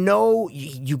 Right. There's no.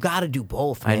 You got to do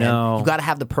both. Man. I know. You got to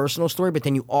have the personal story, but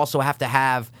then you also have to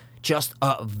have just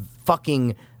a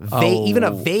fucking vague, even a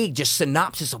vague just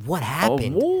synopsis of what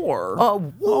happened. A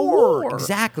war.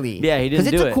 Exactly. Yeah, he didn't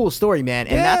Because it's do a it. cool story, man.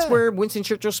 And that's Yeah. where Winston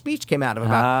Churchill's speech came out of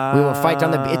about we will fight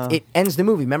on the. It ends the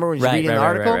movie. Remember when he was reading the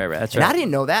article? Right. That's and right. I didn't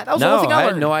know that. That was the only thing I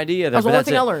learned. had no idea. That was the but only that's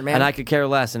thing I it. learned, man. And I could care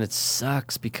less, and it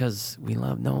sucks because we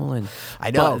love Nolan. I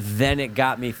know. But then it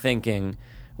got me thinking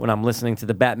when I'm listening to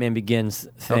the Batman Begins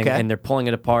thing, Okay. and they're pulling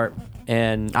it apart.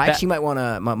 And I actually might want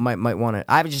to.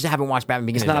 I just haven't watched Batman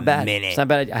Begins It's in not a bad. minute. It's not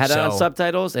bad. I had it on So-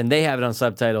 subtitles, and they have it on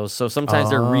subtitles. So sometimes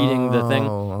they're reading the thing.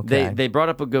 okay. They brought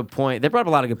up a good point. They brought up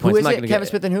a lot of good points. is I'm not it? gonna Kevin get-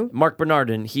 Smith and who? Mark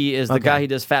Bernardin. He is the Okay. guy he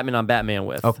does Fat Man on Batman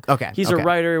with. Okay, He's a okay.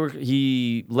 writer.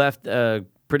 He left a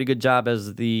pretty good job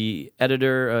as the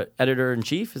editor in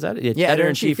chief. Is that it? Yeah, editor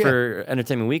in chief editor-in-chief, for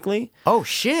Entertainment Weekly. Oh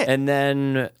shit! And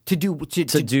then to do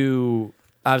to do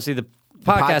obviously the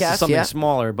podcast podcast, is something yeah.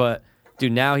 smaller, but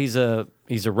dude, now he's a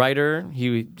writer.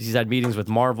 He's had meetings with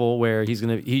Marvel where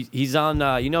he's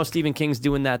on Stephen King's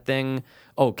doing that thing.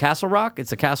 Oh, Castle Rock.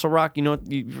 It's a Castle Rock. You know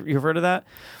you've heard of that?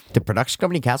 the production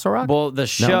company Castle Rock. Well, the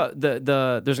show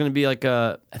the there's going to be like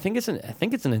I think it's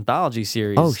an anthology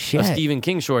series. Oh, shit. Of Stephen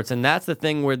King shorts, and that's the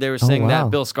thing where they were saying wow.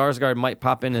 that Bill Skarsgård might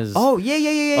pop in as. Oh yeah.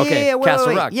 Okay, yeah. Wait, Castle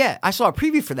wait. Rock. Yeah, I saw a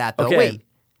preview for that though. Okay. Wait,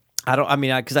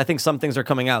 because I think some things are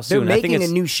coming out they're soon. I think making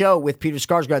it's a new show with Peter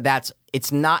Skarsgård.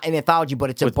 It's not an anthology, but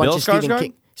it's a With bunch Bill of Stephen Skarsgård?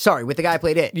 King. Sorry, with the guy who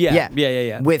played it. Yeah.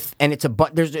 And it's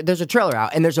there's a trailer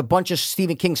out, and there's a bunch of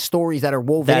Stephen King stories that are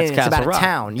woven That's in. Castle It's about Rock. a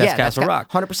town. That's Yeah, Castle Rock.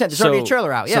 100%. There's already a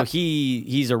trailer out. Yeah. So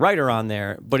he's a writer on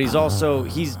there, but he's also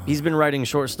he's been writing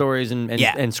short stories and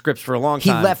Yeah. scripts for a long he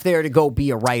time. left there to go be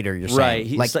a writer. You're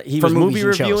saying, Right. He for was movies movie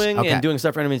and shows. reviewing Okay. and doing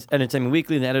stuff for Entertainment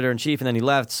Weekly and the editor in chief, and then he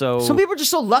left. So Some people are just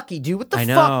so lucky, dude. What the I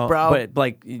know, fuck, bro? but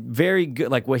like very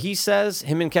good. Like what he says,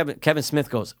 him and Kevin Smith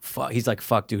goes, "Fuck." He's like,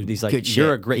 "Fuck, dude." He's like, Good "You're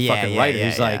shit. a great Yeah, fucking yeah, writer." yeah,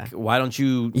 He's yeah. like, "Why don't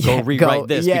you Yeah, go rewrite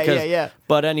this?" Yeah, because, yeah.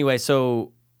 But anyway,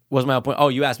 so was my point. Oh,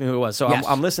 you asked me who it was. So Yes.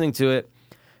 I'm listening to it,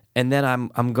 and then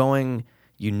I'm going.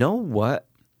 You know what?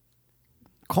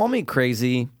 Call me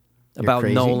crazy You're about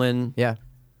crazy? Nolan. Yeah.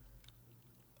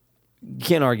 You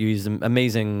can't argue he's an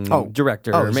amazing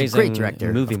director, he's a amazing great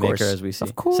director, movie of course. maker, as we say.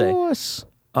 Of course.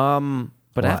 But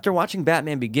What? after watching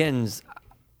Batman Begins,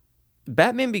 it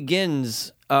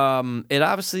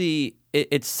obviously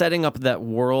it's setting up that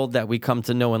world that we come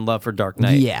to know and love for Dark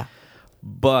Knight. Yeah.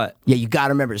 But Yeah, you got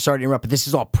to remember. Sorry to interrupt, but this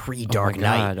is all pre-Dark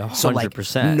Knight. 100%. So like,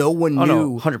 no one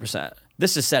knew. 100%.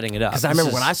 This is setting it up. Because I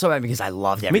remember when I saw that, because I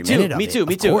loved every Me too. minute of Me it. too.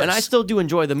 Me Of too. And I course. still do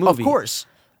enjoy the movie. Of course.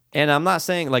 And I'm not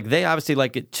saying like they obviously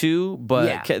like it too, but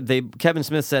Yeah. Kevin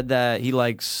Smith said that he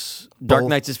likes Dark Both.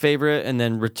 Knight's his favorite, and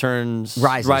then Rises, you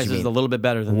Rises mean. a little bit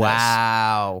better than this.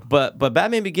 Wow. But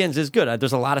Batman Begins is good.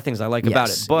 There's a lot of things I like about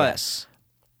it. But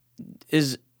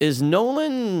yes. is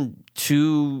Nolan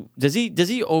too? Does he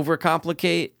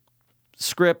overcomplicate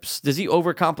scripts? Does he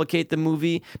overcomplicate the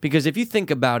movie? Because if you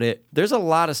think about it, there's a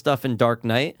lot of stuff in Dark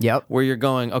Knight. Yep. Where you're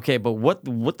going, okay, but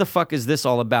what the fuck is this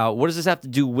all about? What does this have to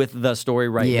do with the story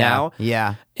right Yeah, now?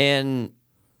 yeah. And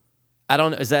I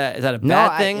don't know. Is that a bad No,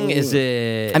 thing? Is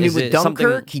it? I mean, is with it something-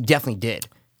 Dunkirk, he definitely did.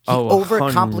 He Oh,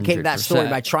 overcomplicated that story 100%.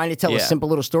 by trying to tell a Yeah. simple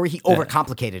little story. He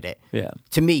overcomplicated it. Yeah.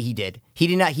 To me, he did. He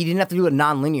didn't have to do it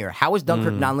non-linear. How is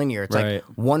Dunkirk non-linear? It's right. like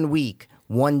 1 week,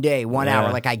 1 day, 1 Yeah.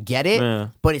 hour. Like I get it, Yeah.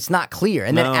 but it's not clear.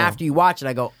 And then No. after you watch it,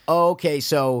 I go, oh, okay,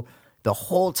 so the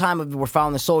whole time we're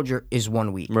following the soldier is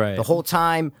 1 week. Right. The whole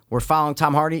time we're following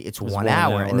Tom Hardy, it's 1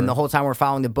 hour. And then the whole time we're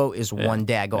following the boat is 1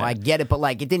 day. I go, I get it, but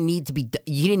like it didn't need to be.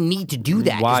 You didn't need to do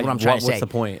that. Why- Is what I'm trying to say. what's the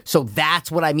point? So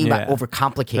that's what I mean by Yeah.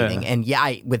 overcomplicating. Yeah.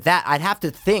 And with that, I'd have to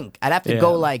think. I'd have to Yeah.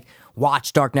 go like,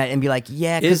 watch Dark Knight and be like,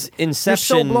 yeah, Is because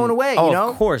Inception you're so blown away, Oh, you know?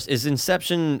 of course. Is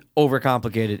Inception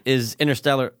overcomplicated? Is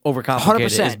Interstellar overcomplicated?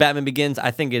 100%. Is Batman Begins?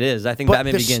 I think it is. I think But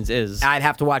Batman Begins is. I'd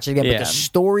have to watch it again, but Yeah. the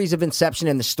stories of Inception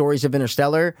and the stories of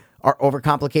Interstellar are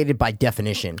overcomplicated by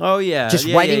definition. Oh, yeah. Just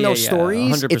Yeah, writing yeah, those yeah,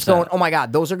 stories, 100%. it's going, oh my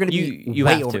God, those are going to be You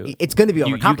way have over. to. It's going to be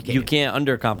You- overcomplicated. You can't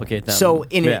undercomplicate them. So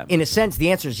in Yeah. a sense,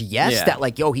 the answer is yes. Yeah. That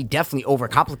like, yo, he definitely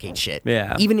overcomplicates shit.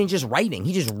 Yeah. Even in just writing,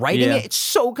 he just writing Yeah. it. It's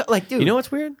so like, dude. You know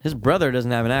what's weird? His brother doesn't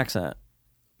have an accent.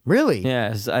 really?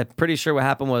 Yeah, I'm pretty sure what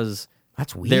happened was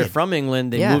That's weird. they're from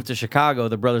England. They Yeah. moved to Chicago.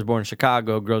 The brother's born in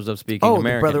Chicago, grows up speaking Oh,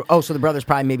 American. the brother. Oh, so the brother's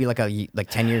probably maybe like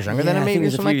 10 years younger than him, I maybe think or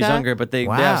he's a something few like years that. younger, but they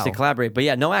Wow. obviously collaborate. But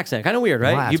yeah, no accent. Kind of weird,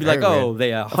 right? Wow, You'd be that's like, very oh, weird.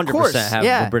 they Of 100% course, have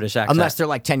yeah. a British accent. Unless they're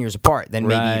like 10 years apart, then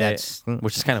maybe Right. that's.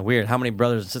 Which is kind of weird. How many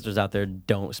brothers and sisters out there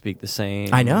don't speak the same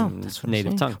I know. That's what I'm native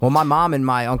saying. tongue? Well, my mom and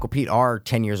my Uncle Pete are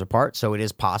 10 years apart, so it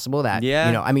is possible that, Yeah.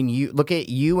 you know, I mean, you look at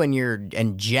you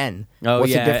and Jen. Oh,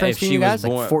 What's yeah. the difference If between she you was guys?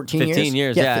 born, Like 14 years? 15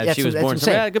 years, yeah. If that's she was what- born. that's what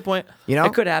I'm Yeah, saying. good point. You know?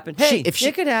 It could happen. Hey, It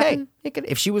could happen. Hey, it could,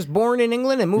 if she was born in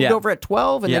England and moved Yeah. over at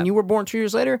 12 and then Yeah. you were born 2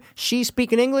 years later, she's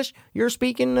speaking English, you're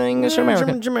speaking English or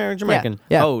American. Jamaican.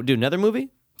 Yeah. Oh, dude, another movie?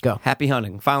 Go. Happy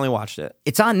Hunting. Finally watched it.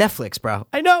 It's on Netflix, bro.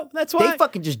 I know. That's why. They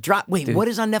fucking just dropped. Wait, what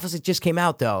is on Netflix? It just came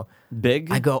out, though.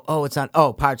 Big? I go, oh, it's on.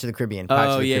 Oh, Pirates of the Caribbean.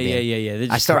 Pirates Oh, of the yeah, Caribbean. yeah. They're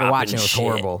I just started dropping watching. It was shit.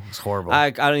 horrible. It's horrible. I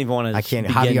don't even want to. I can't.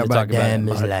 Begin Javier to talk about Bardem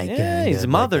it. is like, yeah, he's a like,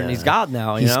 mother and he's God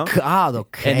now. You he's know. God.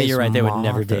 Okay. And then you're right. They would he's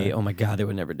never mother. date. Oh my God, they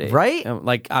would never date. Right?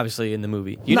 Like obviously in the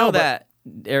movie. You No, know but- that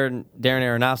Darren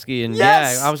Aronofsky and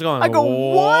Yes! yeah, I was going. I go,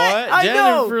 what? I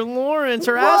know. Jennifer Lawrence,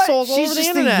 her What? asshole's all She's over the just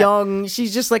internet. a young.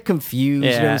 She's just like confused. You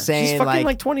know what I'm saying? She's fucking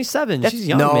like 27. that's- She's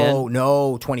young, no, man.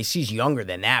 no, 20. She's younger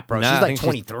than that, bro. No, I she's like think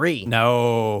 23.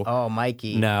 No. Oh,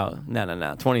 Mikey. No.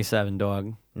 27,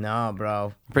 dog. No,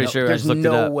 bro. Pretty No, sure I there's just looked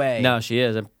no it up. way. No, she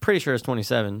is. I'm pretty sure it's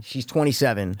 27. She's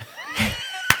 27.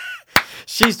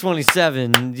 She's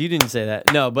 27. You didn't say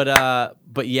that. No, but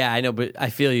yeah, I know, but I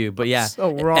feel you. But yeah.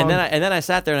 So wrong. And then I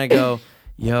sat there and I go,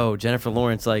 yo, Jennifer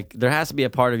Lawrence, like there has to be a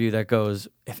part of you that goes,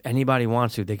 if anybody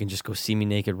wants to, they can just go see me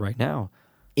naked right now.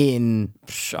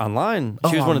 Online.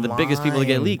 She was one of the biggest people to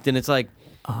get online. leaked, and it's like,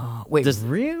 Wait, Does-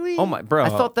 really? oh my bro, I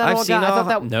thought that I've all seen got. I all-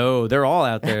 thought that. No, they're all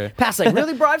out there. Pass like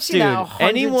really, bro. I've seen Dude, that 100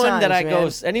 anyone times, that I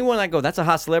man. go, that's a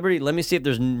hot celebrity. Let me see if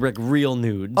there's like real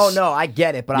nudes. Oh no, I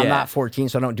get it, but I'm Yeah. not 14,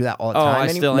 so I don't do that all the Oh, time. I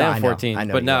still No, am I know. 14. I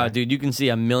know But you no, are. dude, you can see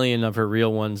a million of her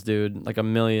real ones, dude. Like a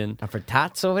million For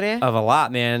tots over there. of a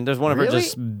lot, man. There's one of her Really?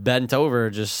 just bent over.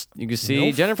 Just you can see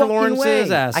No Jennifer fucking Lawrence's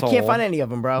way. asshole. I can't find any of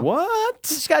them, bro. What,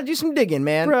 Just gotta do some digging,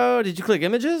 man. bro? Did you click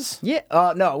images? Yeah.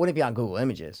 No, it wouldn't be on Google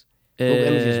Images. Google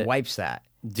Images wipes that.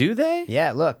 Do they?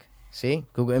 Yeah, look. See,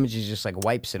 Google Images just like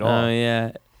wipes it all. Oh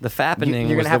yeah. The Fappening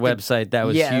You're was gonna the have to- website that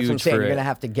was yeah, huge that's what I'm saying. for You're it. gonna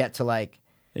have to get to like,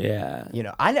 Yeah. you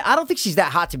know, I don't think she's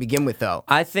that hot to begin with, though.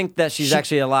 I think that she's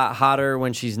actually a lot hotter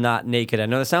when she's not naked. I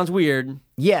know that sounds weird.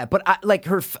 Yeah, but I like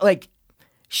her. Like,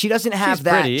 she doesn't have She's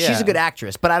that. pretty, She's yeah. a good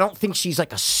actress, but I don't think she's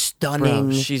like a stunning.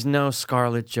 Bro, she's no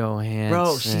Scarlett Johansson.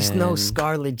 Bro, she's no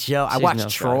Scarlett Joe. I She's watched no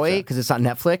Scarlett Troy Joe. because it's on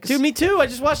Netflix. Dude, me too. I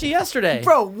just watched it yesterday.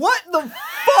 Bro, what the fuck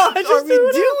I are we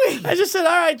doing? I just said,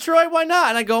 all right, Troy, why not?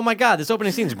 And I go, oh my God, this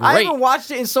opening scene's I great. haven't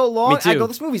watched it in so long. Me too. I go,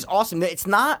 this movie's awesome. It's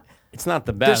not. It's not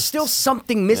the best. There's still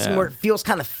something missing Yeah. where it feels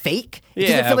kind of fake. It Yeah,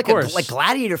 doesn't feel of like course. like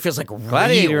Gladiator feels like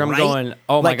Gladiator, real, I'm right? going,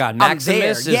 oh my Like, God, I'm Maximus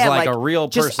there. is Yeah, like a real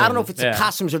just, I don't know if person. it's Yeah. the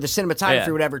costumes or the cinematography Yeah.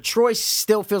 or whatever. Troy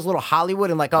still feels a little Hollywood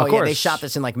and like, oh Of yeah, they course. shot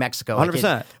this in like Mexico. Like,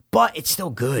 100%. but it's still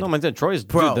good. No, my God, Troy's,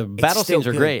 Bro, dude, the it's battle still scenes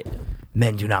are good. great.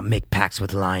 Men do not make pacts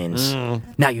with lions.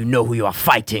 Now you know who you are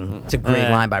fighting. It's a great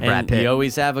line by Brad And Pitt. You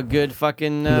always have a good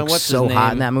fucking, He looks what's so his name?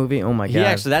 hot in that movie. Oh my god. He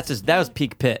actually, that was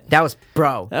peak Pitt. that was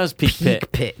bro. That was peak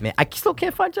Pitt. man. I still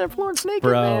can't find Jennifer Lawrence naked,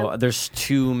 Bro, man. there's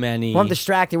too many. Well, I'm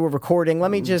distracted. We're recording. Let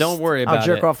me just. Don't worry I'll about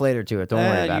jerk it. off later to it. Don't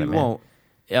worry about you it, man. won't.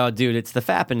 Oh, dude, it's the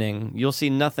Fappening. You'll see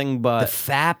nothing but The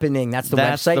Fappening. That's the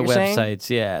that's website. the you're saying? websites.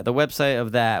 Yeah, the website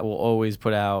of that will always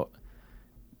put out,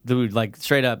 dude, like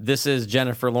straight up. This is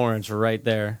Jennifer Lawrence right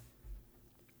there,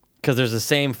 because there's the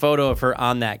same photo of her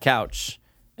on that couch.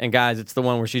 And guys, it's the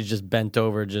one where she's just bent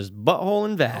over, just butthole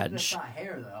and vag. not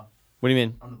hair though. What do you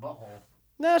mean? On the butthole.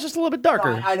 No, it's just a little bit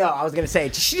darker. I know. I was gonna say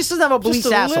she just doesn't have a bleached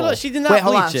a asshole. little- she did not Wait,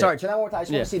 hold on. bleach it. Sorry. Turn that one more time. I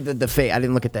just want Yeah. to see the face. I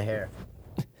didn't look at the hair.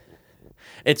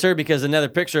 It's her because another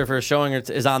picture of her showing her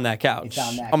is on that couch. It's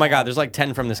on that oh my couch. God, there's like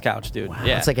 10 from this couch, dude.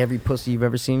 Yeah, It's like every pussy you've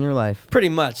ever seen in your life. pretty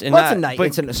much. And Well, it's not, a nice- but-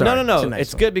 it's a- sorry, no. it's a nice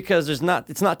It's one. good because it's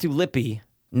not too lippy.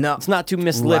 No, It's not too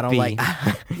Miss Ooh, I don't Lippy. like-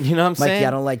 You know what I'm saying? Mikey,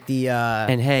 I don't like the.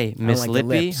 And hey, Miss like the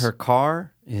Lippy, lips. her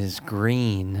car is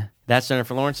green. That's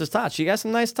Jennifer Lawrence's tots. She got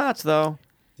some nice tots though.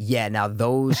 Yeah, now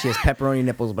those, she has pepperoni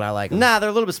nipples, but I like them. Nah, they're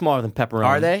a little bit smaller than pepperoni.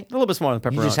 Are they? A little bit smaller than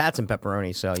pepperoni. You just had some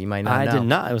pepperoni, so you might not I know. did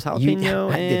not. It was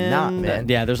jalapeno. I did not, and- man.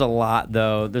 Yeah, there's a lot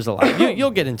though. There's a lot.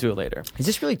 You'll get into it later. Is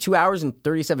this really 2 hours and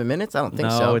 37 minutes? I don't think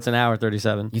No, so. it's an hour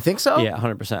 37. You think so? Yeah,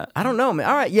 100%. I don't know, man.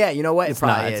 All right, yeah, you know what? It It's not.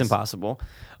 probably It's is. impossible.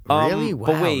 Really? But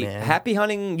Wow, wait, man. Happy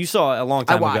Hunting, you saw it a long I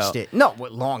time ago. watched it. No,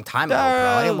 what long time ago, bro.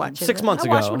 I didn't watch it. 6 months I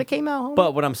ago. watched when it came out. Homie.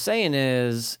 But what I'm saying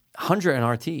is 100 and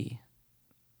RT.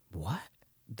 what?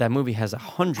 That movie has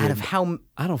 100. Out of how?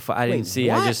 I didn't Wait, see.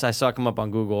 what? I saw it come up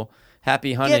on Google.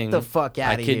 Happy Hunting. the fuck I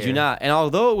outta kid here. you not. And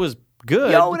although it was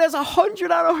good, Yo, it has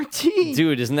 100 on RT.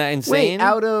 dude, isn't that insane? Wait,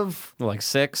 out of like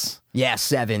 6. yeah,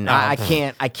 7. I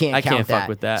can't. I can't count can't that. fuck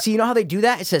with that. See, you know how they do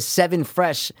that? It says 7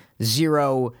 fresh,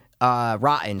 0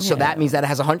 rotten. So that means that it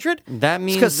has 100. That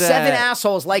means because 7 that-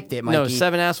 assholes liked it, Mikey. No,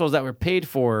 7 assholes that were paid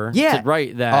for Yeah. to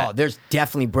write that. Oh, there's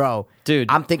definitely, bro. Dude,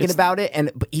 I'm thinking it's- about it,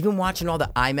 but even watching all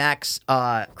the IMAX,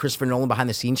 Christopher Nolan behind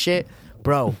the scenes shit,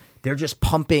 bro, they're just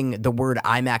pumping the word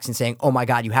IMAX and saying, "Oh my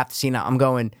god, you have to see it now." I'm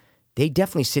going. They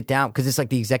definitely sit down because it's like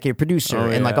the executive producer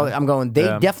and like yeah. I'm going. They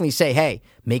Yeah. definitely say, "Hey,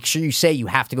 make sure you say you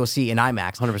have to go see it in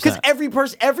IMAX." 100%. Because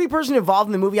every person involved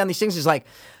in the movie on these things is like,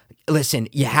 listen,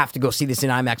 you have to go see this in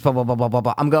IMAX, blah, blah, blah, blah, blah,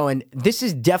 blah. I'm going, this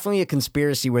is definitely a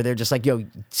conspiracy where they're just like, yo,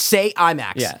 say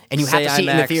IMAX. Yeah, And you have Say to see it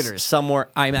in the IMAX, theaters. Some more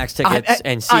IMAX tickets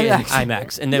and see it in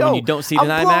IMAX. And then Yo, when you don't see it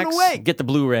in I'm blown IMAX, away. get the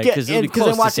Blu-ray Yeah, because it'll be and 'cause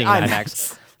close I'm to seeing watching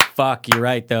IMAX. Fuck, you're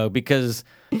right though, because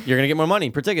you're gonna get more money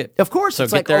per ticket. Of course. So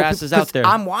it's get like, their oh, asses 'cause out there.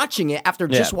 I'm watching it after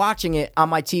just Yeah. watching it on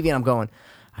my TV and I'm going,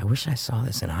 I wish I saw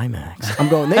this in IMAX. I'm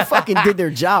going, they fucking did their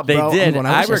job, They bro. I'm did. going,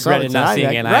 I wish saw regretted this not seeing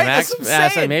it in Right? IMAX. That's what I'm I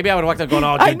said, saying. maybe I would have walked up going,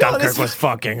 "Oh, I dude, know, Dunkirk this- was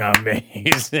fucking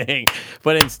amazing."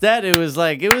 But instead, it was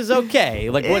like it was okay.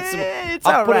 Like what's? It's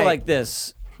I'll put it alright. like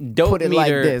this. Dope Put it meter.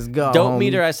 like this. Go, dope homie.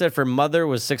 meter. I said for Mother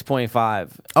was 6.5.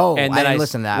 Oh, and I then didn't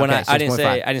listen to that. When Okay, I didn't say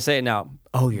 6.5. I didn't say it now.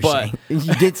 Oh, you're but saying.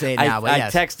 You did say it now, but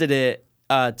yes. I texted it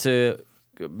to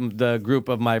the group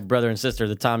of my brother and sister,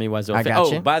 the Tommy Wiseau. I got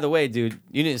Oh, you. by the way, dude,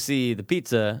 you didn't see the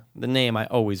pizza. The name I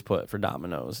always put for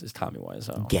Domino's is Tommy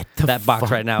Wiseau. Get the that box fuck-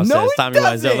 right now No, says it Tommy Wiseau.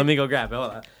 doesn't. Let me go grab it.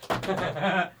 Hold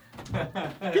on.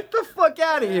 Get the fuck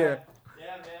out of here. Yeah,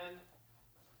 man.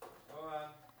 Hold on.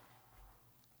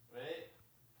 Wait.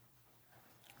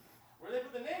 Where they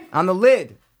put the name? On the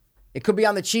lid. It could be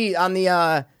on the cheese, on the,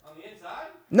 On the inside?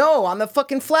 no, on the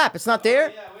fucking flap. It's not there.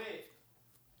 Yeah, wait.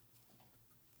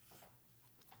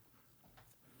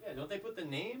 Yeah, don't they put the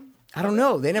name? I don't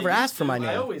know. They never They asked used for my to.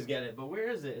 I name. always get it, but where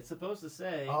is it? It's supposed to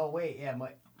say. Oh, wait, yeah,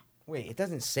 wait, it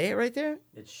doesn't say it right there?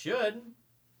 It should.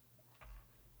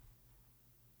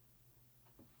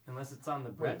 Unless it's on the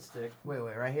breadstick. Wait,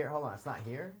 right here. Hold on, it's not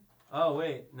here. Oh,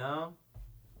 wait, no.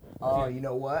 Oh, you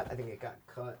know what? I think it got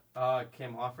cut. Oh, it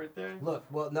came off right there? Look,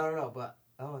 well, no, but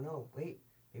oh no, wait.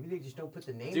 Maybe they just don't put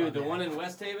the name. Dude, on the there. one in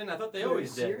West Haven, I thought they Are you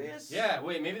always did. serious? Yeah,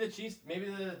 wait, maybe the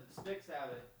sticks have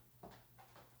it.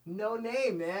 No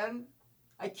name, man.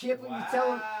 I can't believe you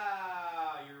tell him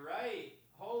Wow, you're right.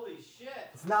 Holy shit.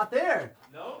 it's not there.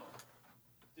 Nope.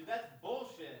 Dude, that's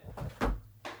bullshit.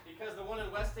 Because the one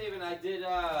in West Haven, I did.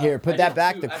 Here, put I that did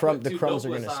back. two- The I crumb- put the two crumbs are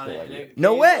dopeless gonna on spill it, on and you. it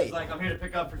No came, way. it was like, I'm here to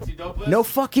pick up for two dopeless. No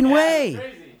fucking Yeah, way. that's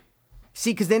crazy.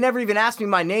 See, because they never even asked me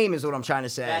my name, is what I'm trying to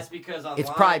say. That's because online It's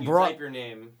probably you Broad- type your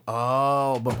name.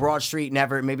 Oh, but Broad Street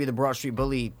never. Maybe the Broad Street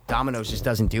Bully Domino's just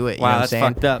doesn't do it. You know Wow, what I'm that's saying?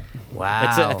 fucked up.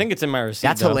 Wow. I think it's in my receipt.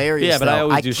 That's though. hilarious. Yeah, but I though.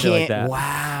 always do shit like can't- that.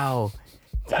 Wow.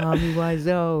 Tommy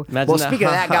Wiseau. Imagine Well, that. speaking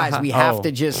of that, guys, we have Oh.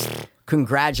 to just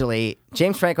congratulate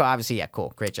James Franco. Obviously, yeah,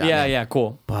 cool, great job. Yeah, man. yeah,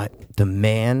 cool. But the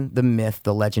man, the myth,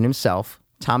 the legend himself,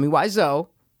 Tommy Wiseau,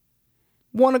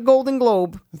 won a Golden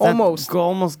Globe. Almost.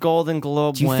 Almost Golden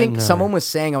Globe. Do you think winner. someone was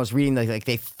saying? I was reading like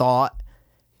they thought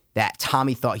that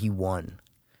Tommy thought he won.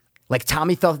 Like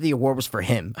Tommy thought the award was for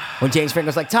him. When James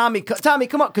Franco's like, Tommy,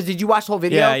 come up. Because did you watch the whole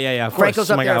video? Yeah, of course. Franco's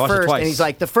Oh up my there God, I watched it first, twice. and he's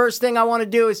like, the first thing I want to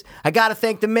do is I got to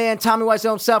thank the man, Tommy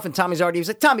Wiseau himself. And Tommy's already, he was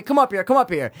like, Tommy, come up here.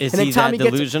 Is and then he Tommy that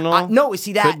gets, delusional? no, is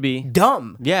he that Could be.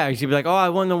 dumb? Yeah, you should be like, oh, I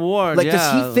won the award. Like, yeah.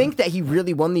 does he think that he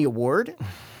really won the award?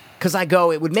 Because I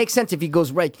go, it would make sense if he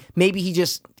goes right. Maybe he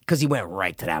just, because he went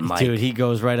right to that mic. Dude, he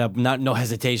goes right up, no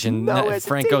hesitation.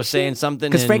 Franco saying something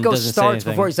Because and Franco doesn't say starts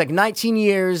anything. before he's like 19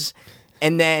 years,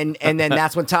 and then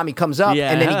that's when Tommy comes up,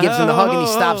 Yeah. and then he gives him the hug and he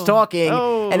stops talking,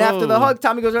 and after the hug,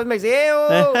 Tommy goes right and makes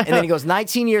and then he goes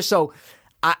 19 years. So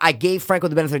I gave Franco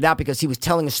the benefit of the doubt because he was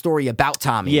telling a story about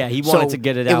Tommy. Yeah, he wanted So to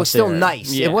get it It out was still there.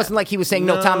 nice. Yeah. It wasn't like he was saying,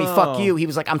 no, Tommy, fuck No. you. He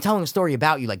was like, I'm telling a story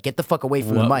about you. Like, get the fuck away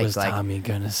from What the mic. was Like, Tommy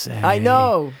gonna say? I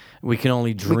know. We can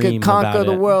only dream We could conquer about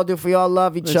the it. world if we all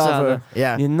love each other.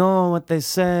 Yeah. You know what they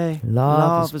say?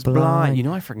 Love is blind. You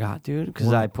know, I forgot, dude,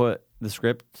 because I put the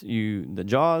script, the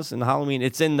Jaws and the Halloween.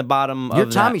 It's in the bottom Your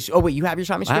of Tommy's. Oh wait, you have your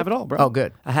Tommy script? I have it all, bro. Oh,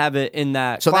 good. I have it in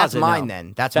that. So that's closet mine now.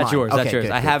 then. That's mine. yours. That's Okay, yours.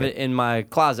 good, I good, have good. it in my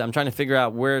closet. I'm trying to figure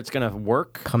out where it's gonna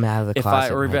work. Come out of the if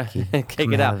closet, I or if Mikey. I take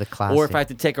Come it out out, of the closet. or if I have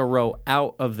to take a row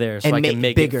out of there so And I can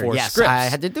make bigger. it for Yes, scripts. I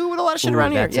had to do with a lot of shit Ooh,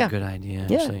 around here. that's Yeah, a good idea.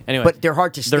 Yeah, Actually. Anyway, but they're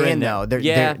hard to they're in stand there. though.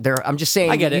 Yeah. They're. I'm just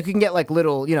saying. I get you it. can get like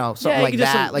little, something you like can get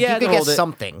that. some- Like yeah, you could to get hold it.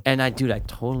 something. And I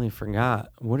totally forgot.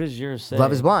 What does yours say?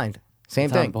 Love is Blind. Same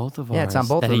It's thing. on both of Yeah, it's on ours.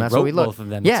 both That of them. he That's what we wrote look. both of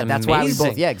them. Yeah, It's that's why we both.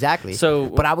 amazing. Yeah, exactly. So-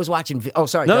 but I was watching. Oh,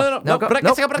 sorry. No. Go.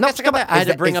 I had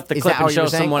to bring up the Is clip that how and you were show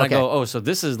saying? someone. Okay. I go, oh, so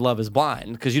this is Love is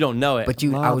Blind because you don't know it. But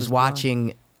dude, I Love was is Blind.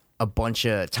 watching a bunch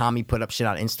of Tommy put up shit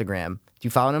on Instagram. Do you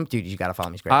follow him? Dude, you gotta follow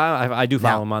him. He's great. I do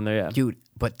follow Now, him on there. Yeah, Dude,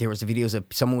 but there was the videos of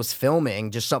someone was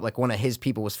filming, just something like one of his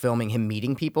people was filming him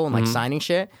meeting people and like Mm-hmm. signing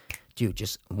shit. Dude,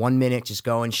 just 1 minute, just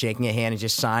going, shaking a hand and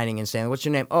just signing and saying, "What's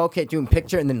your name?" Oh, okay, doing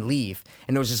picture and then leave.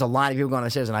 And there was just a line of people going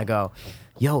upstairs, and I go,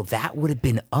 "Yo, that would have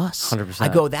been us." 100%. I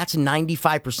go, "That's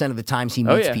 95% of the times he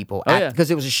meets yeah. people Oh, yeah.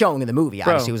 because it was a showing in the movie.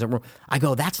 Obviously, it was a room. I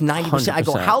go, "That's 90%." I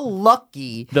go, 100%. "How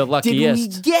lucky The did we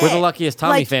luckiest. get?" We're the luckiest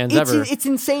Tommy Like, fans it's, ever. It's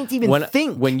insane to even when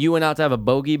think. when you went out to have a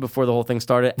bogey before the whole thing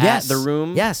started Yes. at the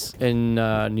room, Yes. in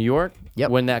New York. Yep.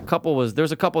 When that couple was, there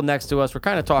was a couple next to us. We're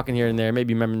kind of talking here and there.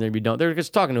 Maybe you remember, maybe you don't. They were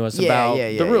just talking to us about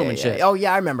the room and shit. Oh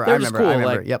yeah, I remember. They I were just remember. cool. I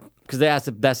remember. Like, Yep. Because they asked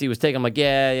if Bessie was taking. I'm like,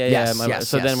 yeah. Yes, yes,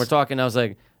 so then yes. we're talking. I was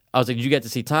like, did you get to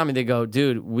see Tommy? They go,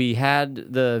 dude, we had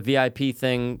the VIP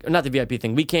thing, or not the VIP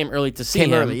thing. We came early to see Came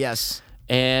him. early. Yes.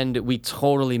 And we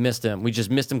totally missed him. We just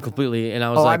missed him completely. And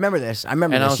I was Oh, like, I remember this. I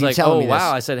remember and this. I was You like, telling oh me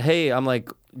wow. I this. said, hey, I'm like,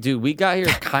 dude, we got here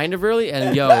kind of early,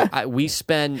 and yo, we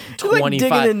spent You're, like 25.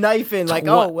 digging a knife in, like,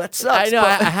 oh, what sucks? I know.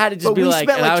 but- I had to just but be we like,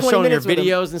 spent and I was 20 showing her minutes with him.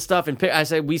 videos and stuff, and I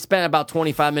said we spent about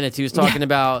 25 minutes. He was talking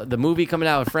about the movie coming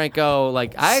out with Franco.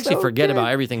 Like, I actually So forget good.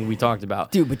 about everything we talked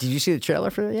about. Dude, but did you see the trailer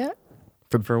for it yet?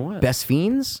 For what? Best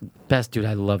Fiends? Best, dude.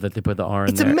 I love that they put the R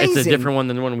in It's there. It's a amazing. different one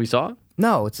than the one we saw.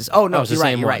 No, it's just. Oh no, Oh, it's the you're right.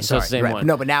 same You're one. right. So Sorry, it's the same you're right. one.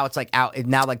 No, but now it's like out.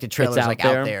 Now like the trailer's It's out like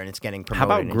there. out there and it's getting How promoted.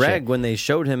 about and Greg shit. when they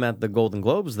showed him at the Golden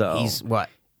Globes though? He's what?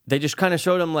 They just kind of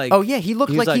showed him like. Oh yeah, he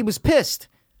looked like he was pissed.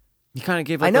 He kind of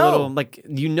gave I like a know. little like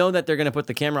that they're gonna put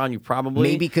the camera on you probably.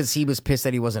 Maybe because he was pissed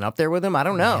that he wasn't up there with him. I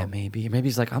don't know. Yeah, maybe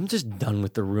he's like, I'm just done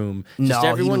with the room. No, Just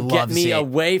everyone he get loves me it.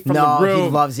 away from no, the room. he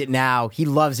loves it now. He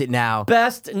loves it now.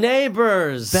 Best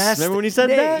neighbors. Best Remember when he said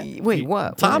that? Wait,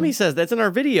 what? Tommy says that's in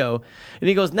our video, and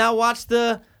he goes, "Now watch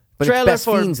the But it's trailer Best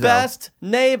for Fiends, though. Best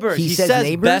Neighbors." He says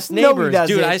neighbors? Best No, he Neighbors,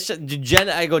 doesn't. dude. Jen,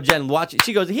 I go, Jen, watch it.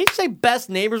 She goes, he say Best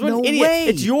Neighbors. What No an idiot! way.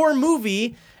 It's your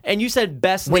movie, and you said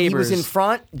Best When Neighbors. he was in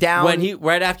front, down. When he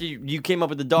right after you came up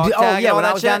with the dog Oh, tag. and yeah, all when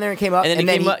that I was shit, down there and came up, and then and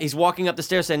he then came up, he's walking up the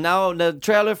stairs saying, "Now the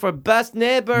trailer for Best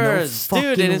Neighbors, No dude."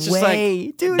 And fucking it's just way.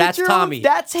 like, Dude, that's it's your- Tommy.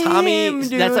 that's Tommy. him,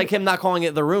 dude. That's like him not calling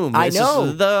it the room. I It's just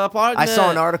know. the apartment. I saw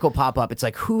an article pop up. It's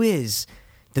like, who is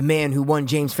the man who won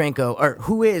James Franco, or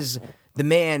who is the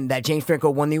man that James Franco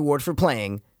won the award for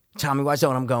playing? Tommy Wiseau.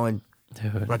 And I'm going,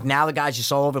 Dude. like, now the guy's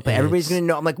just all over the place. Everybody's gonna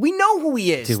know. I'm like, we know who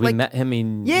he is. Dude, we like, met him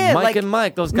in yeah, Mike like, and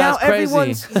Mike. Those now guys crazy.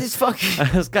 everyone's this fucking.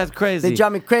 Those guys crazy. They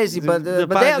drive me crazy, but they're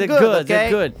good. Okay? They're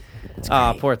good.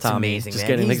 Ah, poor It's Tommy. amazing, Just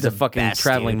man. kidding. He's He's a the fucking best,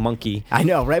 traveling dude. monkey. I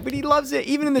know, right? But he loves it.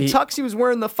 Even in the tux, he was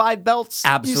wearing the 5 belts.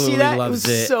 Absolutely you see that? loves was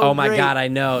it. So oh my great. god, I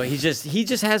know. He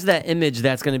just has that image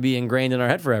that's going to be ingrained in our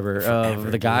head forever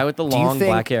of the guy with the Do you long think-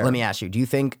 black hair. Let me ask you: do you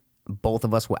think both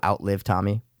of us will outlive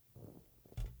Tommy?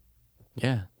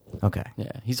 Yeah, Okay.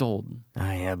 yeah. He's old.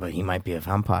 Oh yeah, but he might be a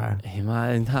vampire. He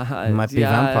might be a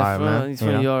vampire, man, He's you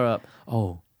from know? Europe.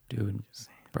 Oh, dude,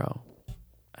 bro,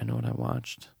 I know what I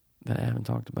watched that I haven't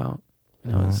talked about.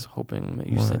 And I was hoping that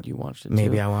you said you watched it.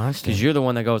 Maybe too. I watched it. Because you're the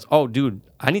one that goes, "Oh, dude,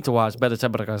 I need to watch Better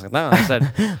Sabbath." I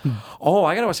said, "Oh,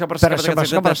 I gotta watch Better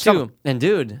Sabbath too." And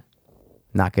dude,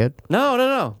 Not good.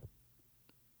 no.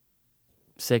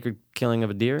 Sacred Killing of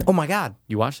a Deer. Oh my god.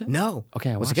 You watched it? No.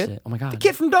 Okay, I Was watched it good? Oh my god, The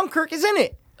kid from Dunkirk is in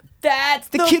it. That's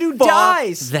the kid who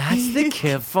dies. That's the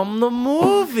kid from the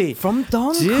movie. From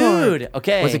Dunkirk. Dude,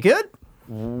 okay. Was it good?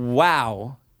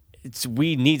 Wow.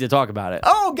 We need to talk about it.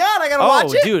 Oh god, I gotta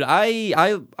watch it. dude,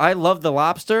 I love The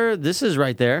Lobster. This is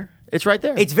right there. It's right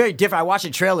there. It's very different. I watched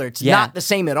the trailer. It's Yeah. not the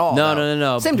same at all. No, though.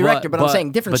 no. Same director, but I'm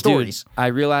saying different stories. Dude, I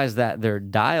realized that their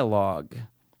dialogue,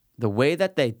 the way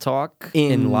that they talk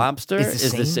In- in Lobster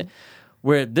is the the same? same.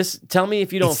 Where this, tell me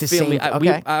if you don't It's the feel me. same-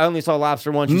 okay. I only saw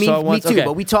Lobster once. You Me, saw it me once. too. Okay.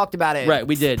 But we talked about it. Right,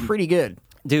 we did. Pretty good.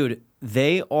 Dude,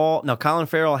 they all now. Colin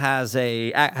Farrell has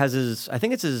his. I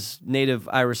think it's his native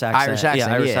Irish accent. Irish accent,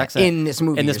 yeah, Irish yeah. accent In this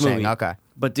movie, In this you're movie, saying. Okay.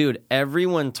 But dude,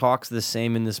 everyone talks the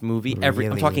same in this movie. I'm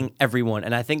Really? talking everyone,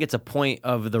 and I think it's a point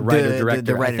of the writer director.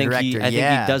 the writer I think director, he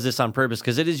yeah. does this on purpose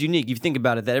because it is unique. You think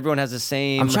about it, that everyone has the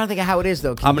same. I'm trying to think of how it is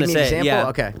though. Can I'm you gonna give me an say, example? yeah.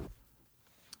 Okay.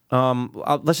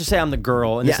 let's just say I'm the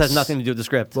girl, and Yes. this has nothing to do with the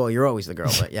script. Well, you're always the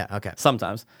girl, but yeah, okay.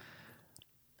 Sometimes.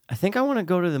 I think I want to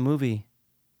go to the movie.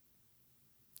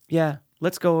 Yeah,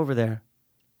 let's go over there.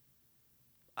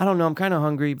 I don't know. I'm kind of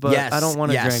hungry, but yes, I don't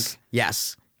want to yes, drink.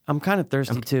 Yes. I'm kind of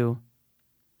thirsty too.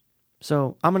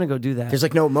 So I'm going to go do that. There's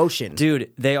like no emotion.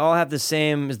 Dude, they all have the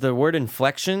same, is the word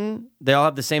inflection? They all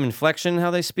have the same inflection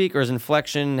how they speak, or is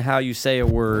inflection how you say a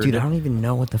word? Dude, I don't even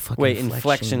know what the fuck Wait,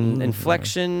 inflection means.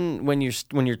 inflection when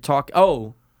you're talking.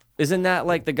 Oh, isn't that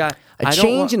like the guy? A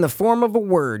change in the form of a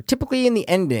word, typically in the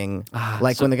ending,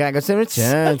 like when the guy goes,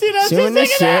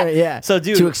 yeah. So,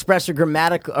 dude, to express a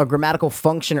grammatical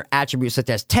function or attribute such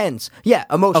as tense, yeah,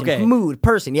 emotion, Okay. mood,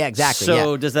 person, yeah, exactly.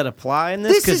 So yeah. does that apply in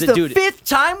this? This is the fifth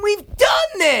time we've done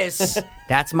this.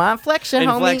 That's my inflection,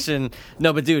 homie. inflection.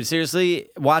 No, but dude, seriously,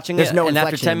 watching There's it, no and after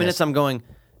inflection 10 in minutes, this. I'm going.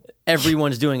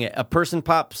 Everyone's doing it. A person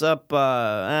pops up.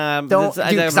 Don't, dude,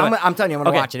 'cause I'm telling you, I'm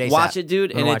gonna watch it ASAP. Watch it,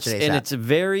 dude, I'm gonna and watch it's it ASAP. and it's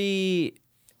very.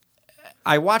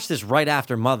 I watched this right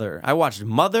after Mother. I watched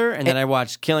Mother, and then I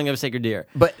watched Killing of a Sacred Deer.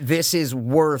 But this is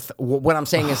worth what I'm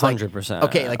saying is like 100%.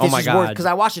 Okay, like Oh this my is worth God. because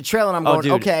I watched the trailer and I'm Oh, going,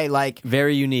 dude. okay, like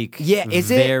Very unique. yeah,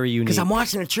 is it very unique? Because I'm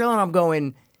watching the trailer and I'm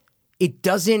going, it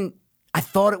doesn't. I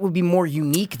thought it would be more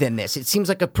unique than this. It seems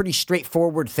like a pretty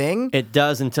straightforward thing. It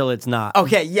does until it's not.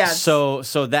 Okay, yes. So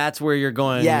that's where you're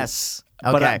going. Yes.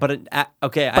 But Okay.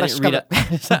 okay, I didn't read it.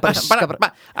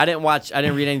 But I didn't watch. I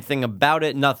didn't read anything about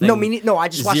it. Nothing. no, I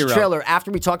just watched Zero. the trailer.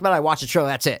 After we talked about it, I watched the trailer.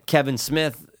 That's it. Kevin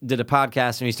Smith did a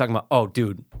podcast and he's talking about, oh,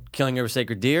 dude, Killing of a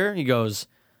Sacred Deer. He goes,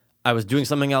 I was doing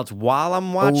something else while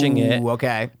I'm watching it. Ooh,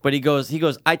 okay. But he goes,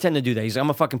 I tend to do that. He's like, I'm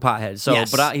a fucking pothead. So,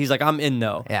 Yes. he's like, I'm in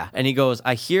though. Yeah. And he goes,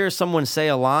 I hear someone say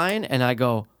a line and I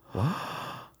go, what?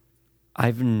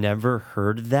 I've never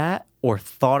heard that or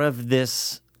thought of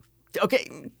this Okay.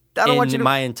 I don't want you in to.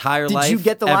 my entire Did life. you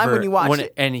get the line ever. when you watched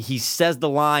it? And he says the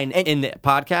line in the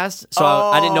podcast, so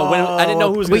I didn't know when. I didn't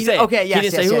know who was going to Well, say. okay, it. yes, he didn't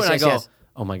yes, say who, yes, and yes, I go, yes.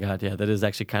 "Oh my god, yeah, that is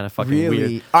actually kind of fucking Really?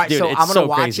 weird." All right, Dude, so it's I'm gonna so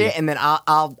watch crazy. it and then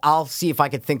I'll see if I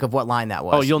could think of what line that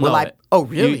was. Oh, you'll Will know I- it. Oh,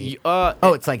 really?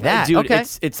 Oh, it's like that. dude. Okay.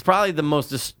 It's probably the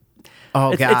most.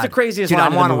 Oh it's God, the craziest Dude, line I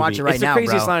of the want to movie. watch it right It's the now,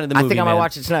 craziest bro. line of the I movie, think I'm gonna man.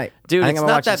 watch it tonight. Dude, I think it's I'm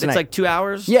gonna not watch that. it tonight. It's like 2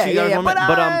 hours. Yeah, 2 yeah, hours yeah, moment.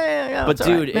 but But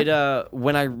dude, dude,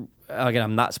 when I again,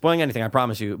 I'm not spoiling anything. I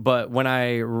promise you. But when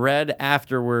I read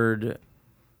afterward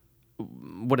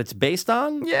what it's based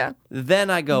on, Yeah. then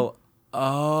I go,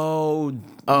 oh,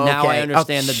 now I Okay.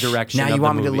 understand Oh, the direction. Now of you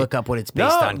want the me to movie. look up what it's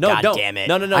based on? No, God don't. damn it!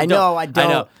 No, I know, I don't. I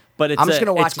know. But it's I'm just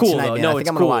gonna watch it's cool, it tonight, though. man. No, I think it's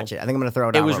I'm gonna cool. watch it. I think I'm gonna throw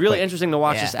it. It out was real really quick. interesting to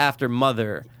watch Yeah. this after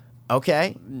Mother.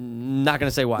 Okay. Not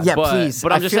gonna say why. Yeah, but, please.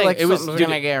 But I'm I just feel saying like it was. something's Dude,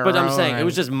 gonna get but I'm saying wrong. it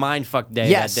was just mindfuck day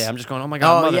Yes. that day. I'm just going, oh my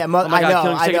god, Oh, Mother. yeah, Mother- Oh my I god, know,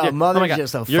 Killing I Sacred know. Deer. Mother's Oh my god,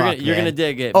 just a you're fuck, gonna, you're man. gonna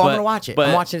dig it. Oh, I'm but- gonna watch it. But,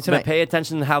 I'm watching it tonight. But pay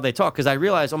attention to how they talk because I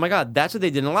realized, oh my god, that's what they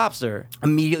did in Lobster.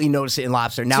 Immediately notice it in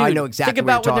Lobster. Now I Dude, know exactly think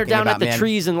what about you're when they're talking down about, at the man.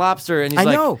 trees in Lobster, and he's I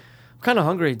like, know. I'm kind of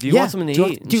hungry. Do you Yeah. want something to Do you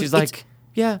want- eat? And dude, she's it's- like,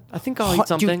 yeah, I think I'll Dude, eat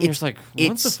something. And you're it's- just like,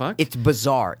 what the fuck? It's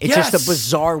bizarre. It's just Yes. a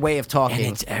bizarre way of talking.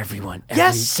 And it's everyone. Every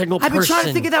yes, single person. I've been trying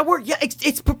to think of that word. Yeah,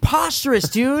 it's preposterous,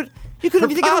 dude. You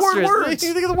couldn't even think of the word Preposterous. words.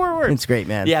 You think of the word words. It's great,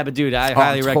 man. Yeah, but dude, I I'm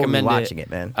highly totally recommend watching it,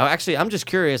 man. Oh, actually, I'm just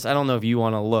curious. I don't know if you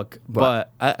want to look,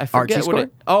 but I forget Archie what score?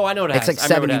 it. Oh, I know what it It's has. like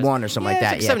I remember what it 71 has. or something like Yeah,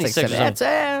 that. It's Yeah, like it's like 76 or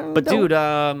something. But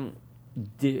don't-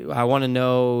 dude, I want to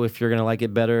know if you're gonna like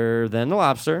it better than the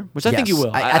Lobster, which I think you Yes.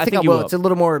 will. I think I you will. It's a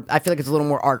little more. I feel like it's a little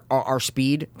more our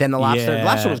speed than the Lobster. Yeah. The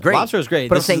Lobster was great. Lobster was great.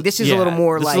 But I'm saying this is a little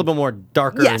more this like is a little bit more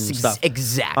darker yes, and stuff.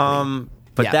 exactly.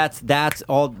 But Yeah. that's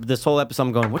all. This whole episode,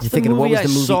 I'm going. What's You're the thinking, movie what was I the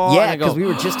movie? saw? Yeah, And I go, because we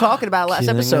were just talking about it last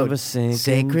Killing episode. of a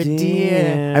Sacred Deer.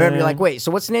 Deer. I remember you're like, wait,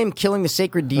 so what's the name? Killing the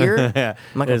Sacred Deer? Yeah.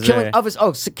 I'm like, Is killing there- of his.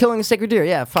 Oh, Killing the Sacred Deer.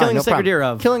 Yeah, fine. Killing no the Sacred problem. Deer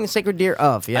of. Killing the Sacred Deer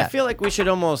of. Yeah. I feel like we should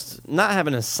almost not have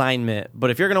an assignment, but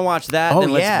if you're gonna watch that, Oh,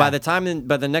 then let's. yeah. By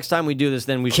the next time we do this,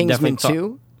 then we should Kingsman definitely 2?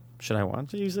 talk. Should I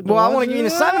watch it? You said Well, I want to give you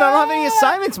an assignment. I don't have any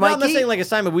assignments, No, Mikey. I'm not saying like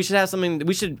assignment. We should have something.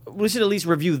 We should at least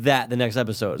review that the next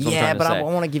episode. is what I'm Yeah, trying to but I say.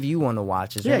 want to give you one to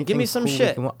watch. Is there Yeah, give me anything some cool we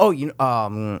shit. can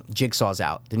Oh, Jigsaw's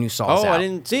out. The new Saw's Oh, out. I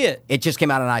didn't see it. It just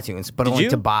came out on iTunes, but Did only you?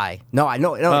 to buy. No, I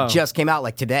know. No, Oh. it just came out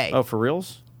like today. Oh, for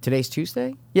reals? Today's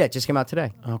Tuesday? Yeah, it just came out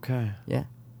today. Okay. Yeah.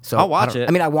 So I'll watch don't- it.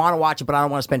 I mean, I want to watch it, but I don't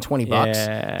want to spend $20.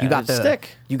 Yeah, You got the stick.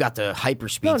 You got the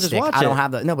hyperspeed No, just stick. watch I don't it.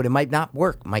 have the. No, but it might not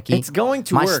work, Mikey. It's going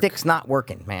to My work. stick's not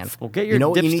working, man. Well, get your You know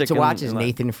what you need dipstick to watch in- is in that.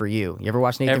 Nathan For You. You ever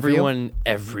watch Nathan For You?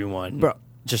 Everyone, Bro.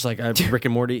 Just like Rick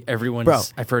and Morty, everyone's. Bro.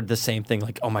 I've heard the same thing.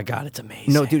 Like, oh my god, it's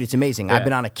amazing. No, dude, it's amazing. I've Yeah.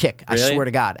 been on a kick. I Really? swear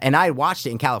to God. And I watched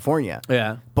it in California.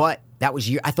 Yeah. But that was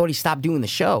I thought he stopped doing the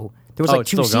show. There was Oh, like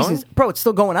it's 2 still going? seasons. Bro, it's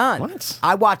still going on. What?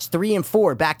 I watched 3 and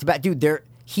 4 back to back. Dude,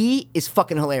 he is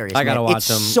fucking hilarious. I gotta man. watch It's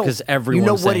him so, because everyone. You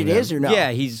know what it is or no?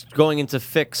 Yeah, he's going into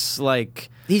fix like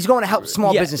he's going to help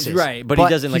small Yeah, businesses, right, but he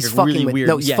doesn't, like, he's a fucking really with, weird-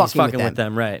 No, he's yeah, he's fucking, fucking with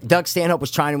them, right. Doug Stanhope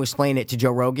was trying to explain it to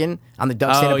Joe Rogan on the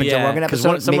Doug Stanhope and Joe Rogan 'cause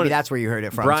episode. someone- Maybe that's where you heard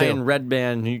it from. Brian too.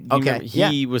 Redband, Okay,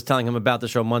 he was telling him about the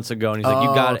show months ago, and he's like,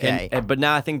 "You got it." Okay. But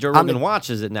now I think Joe On the- Rogan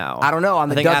watches it now. I don't know on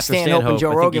the I think Doug after Stanhope and Joe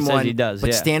I think Rogan he says one, he does. but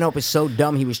Yeah. Stanhope is so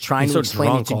dumb. He was trying He's to so explain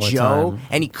it drunk to all the Joe, time.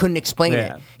 and he couldn't explain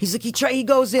Yeah. it. He's like, he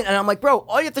goes in, and I'm like, bro,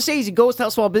 all you have to say is he goes to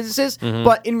help small businesses,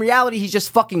 but in reality, he's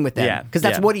just fucking with them Yeah, because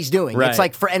that's yeah. what he's doing. Right. It's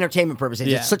like for entertainment purposes.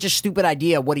 Yeah. It's such a stupid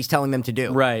idea what he's telling them to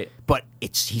do. Right. But he's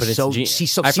it's so gen-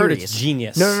 he's so I've heard serious. it's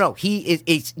genius. No. He is.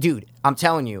 It's dude. I'm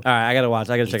telling you. All right, I gotta watch.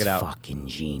 I gotta check It's it out. fucking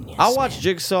genius. I'll watch man.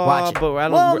 Jigsaw, Watch it. but I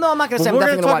don't. Well, no, I'm not gonna say. I'm We're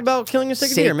definitely gonna gonna talk watch about Killing a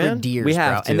Sacred Deer, man. Deers, we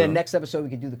have bro. to. And then next episode we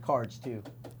could do the cards too.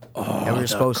 that we were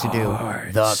supposed to do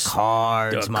the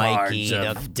cards, The Mikey,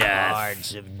 cards of the death.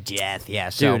 cards of death. Yeah,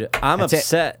 so Dude, I'm that's it.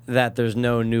 upset that there's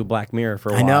no new Black Mirror for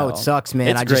a while. I know it sucks, man.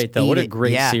 It's I just great though. What a need it.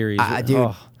 great Yeah, series, dude.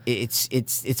 Oh.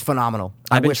 It's phenomenal.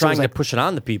 I've been wish it was trying to like- push it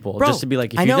on to people Bro, just to be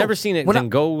like, if I you've know. never seen it, When then I-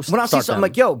 go When I see start something them.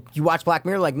 like, yo, you watch Black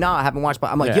Mirror? Like, nah, I haven't watched.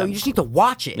 I'm like, Yeah. yo, you just need to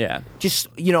watch it. Yeah. Just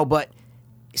but.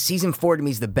 Season 4 to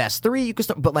me is the best. 3 you can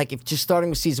start, but like if just starting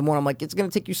with season 1, I'm like it's gonna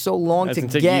take you so long It's to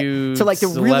gonna take get you to like the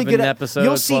really 11 good episodes,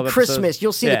 You'll see 12 Christmas, episodes.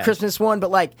 you'll see Yeah. the Christmas one,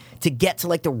 but like to get to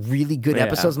like the really good Yeah.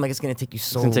 episodes, I'm like it's gonna take you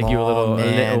so long. It's gonna take you a little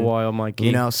man. while, Mikey.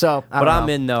 You know, so I but don't I'm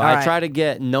know. in though. All I right. try to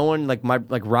get no one like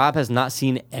Rob has not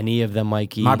seen any of them,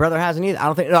 Mikey. My brother hasn't either. I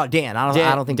don't think. No, Dan. I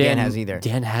don't think Dan has either.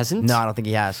 Dan hasn't. No, I don't think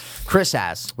he has. Chris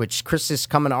has, which Chris is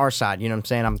coming to our side. You know what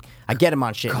I'm saying? I get him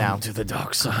on shit now. Come to the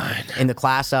dark side. In the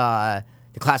class,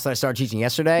 the class that I started teaching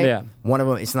yesterday, Yeah. one of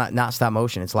them, it's not stop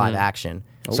motion, it's live action.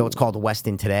 So it's called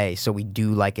Weston Today. So we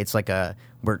do like, it's like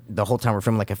we're the whole time we're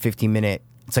filming like a 15-minute,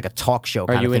 it's like a talk show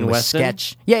kind you of thing in with Weston?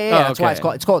 sketch. Yeah. Oh, That's why okay.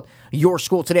 it's called Your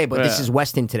School Today, but this Yeah. is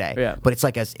Weston Today. Yeah. But it's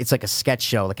like a sketch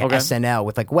show, like an Okay. SNL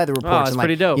with like weather reports that's and like,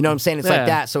 pretty dope. you know what I'm saying? It's Yeah. like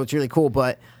that. So it's really cool.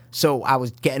 But so I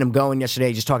was getting him going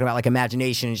yesterday, just talking about like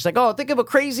imagination, and just like, oh, think of a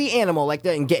crazy animal like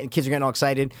that, and kids are getting all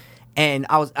excited. And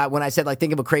when I said like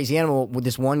think of a crazy animal with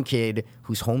this one kid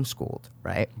who's homeschooled,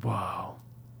 right? Whoa.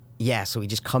 Yeah, so he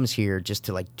just comes here just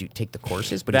to like take the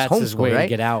courses, but That's he's his homeschooled, way to right?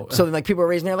 get out. So then like people are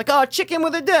raising their like, oh, chicken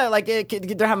with a like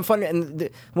they're having fun, and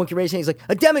the one kid raising, he's like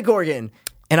a demogorgon.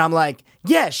 And I'm like,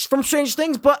 yes, from Strange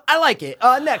Things, but I like it.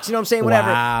 Next, you know what I'm saying? Whatever.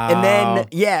 Wow.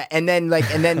 And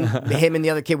then him and the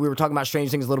other kid, we were talking about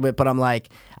Strange Things a little bit, but I'm like,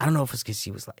 I don't know if it's because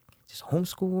he was like just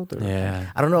homeschooled or Yeah,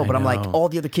 I don't know, but I I'm like, know. all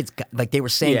the other kids like they were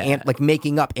saying Yeah. like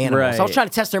making up animals. So I was Right. trying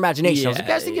to test their imagination. I was like,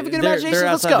 Yeah. guys, think you have a good They're imagination?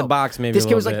 Let's outside go. the box maybe This a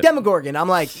kid was little like bit. Demogorgon. I'm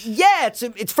like, yeah,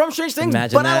 it's from Strange Things,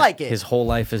 Imagine but that. I like it. His whole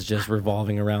life is just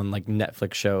revolving around like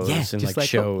Netflix shows and just like oh,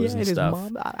 shows yeah, and his stuff.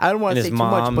 Mom, I don't want And to his say too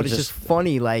much, mom but it's just- just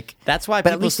funny. Like That's why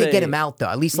but at people least they get say- him out though.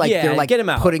 At least like Yeah, they're like get him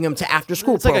out. putting him to after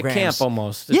school It's like a programs. camp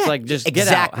almost. It's like just get out,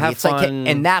 exactly. have it's like, fun.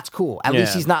 and that's cool. At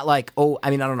least Yeah. he's not like, oh, I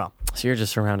mean, I don't know. So you're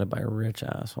just surrounded by rich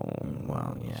assholes.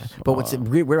 Well, yeah. But what's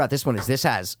weird about this one is this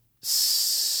has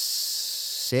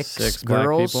six black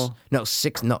girls. people? No,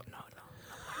 six. No.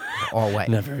 All white.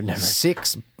 Never.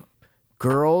 6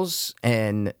 girls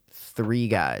and 3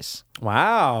 guys.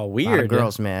 Wow, A lot weird. of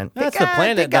girls, man. That's the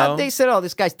planet, though. They said, "Oh,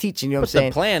 this guy's teaching." You know what I'm But saying?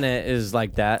 the planet is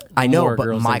like that. I know, More but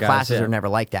girls my than guys, classes yeah. are never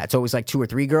like that. It's always like 2 or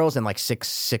 3 girls and like six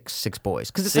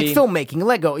boys. Because it's like See? filmmaking,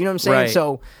 Lego. You know what I'm saying? Right.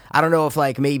 So I don't know if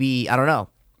like maybe I don't know.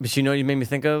 But you know what you made me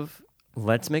think of?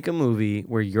 Let's make a movie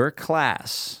where your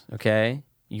class, okay,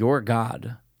 your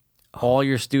God, all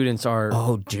your students are.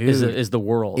 Oh, dude. is the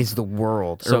world. Is the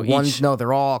world? So or one? each- No,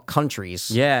 they're all countries.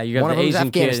 Yeah, you got one the of them's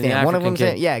Asian kid and the Afghanistan. One of African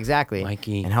them's kid. yeah, exactly.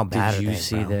 Mikey, and how bad did are you they,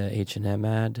 see bro? the H&M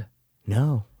ad?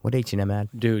 No, what H&M ad?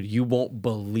 Dude, you won't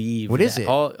believe. What is that. it?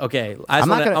 Oh, okay, I'm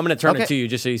not gonna- I'm gonna turn okay. it to you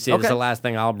just so you see it. It's Okay. the last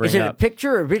thing I'll bring Is it a up.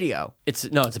 picture or video? It's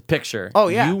a picture. Oh,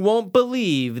 yeah. You won't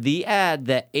believe the ad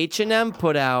that H&M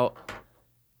put out.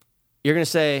 You're gonna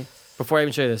say before I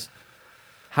even show you this.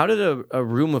 How did a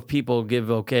room of people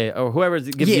give okay, or whoever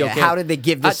gives the Yeah, okay? how did they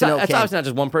give this an okay? It's obviously not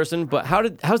just one person, but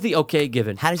how's the okay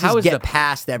given? How does this is get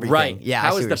past everything? Right. Yeah, I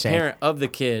How see is what the you're saying. parent of the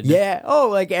kid? Yeah. Oh,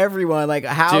 like everyone. Like,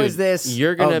 how is Dude, this?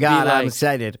 you're gonna oh, God, be I'm like-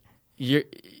 excited. You're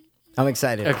I'm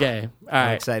excited. okay. All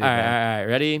right. excited, All right. man. All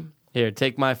right. Ready? Here,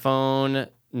 take my phone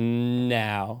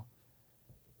now.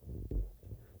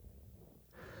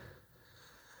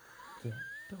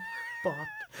 Fuck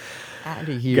out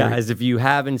of here. Guys, if you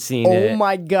haven't seen Oh it,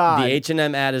 my God. the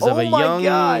H&M ad is of Oh a my young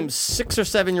God. 6 or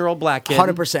 7 year old black kid.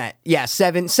 100%. Yeah,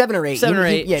 7 or 8. 7 or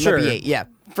 8. Yeah, sure. maybe 8. Yeah.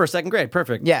 For second grade,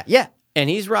 perfect. Yeah. And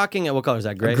he's rocking what color is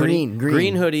that? Gray Green, hoodie?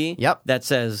 green. hoodie. Yep. That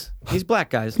says he's black,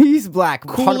 guys. He's black.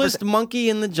 100%. Coolest monkey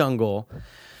in the jungle.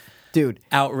 Dude.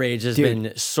 outrage has Dude.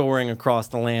 been soaring across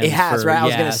the land. It has, for, right? I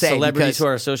was gonna say, celebrities because who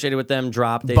are associated with them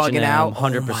dropped bugging H&M, out.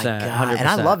 100%, Oh my God. 100%. And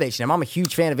I love H&M. I'm a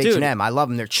huge fan of Dude. H&M. I love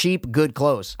them. They're cheap, good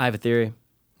clothes. I have a theory.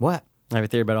 What? I have a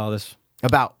theory about all this.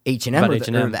 About H&M About or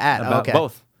H&M. the ad? About Okay.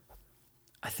 both.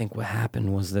 I think what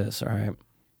happened was this. All right.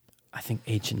 I think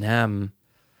H&M.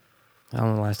 I don't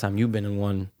know the last time you've been in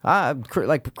one.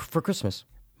 Like for Christmas.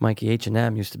 Mikey,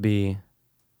 H&M used to be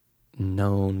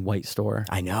known white store.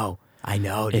 I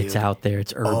know, dude. It's out there.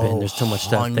 It's urban. Oh, There's too much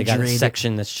stuff. They got a 100.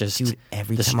 section that's just Dude,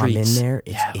 every the time streets. I'm in there,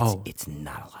 Yeah. it's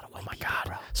not a lot of white people, God.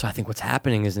 bro. So I think what's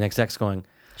happening is an XX going,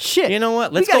 Shit. You know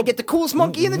what? Let's we gotta go- get the coolest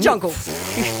monkey in the jungle.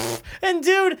 and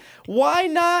dude, why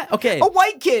not? Okay, A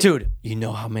white kid. dude. You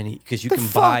know how many? Because you The can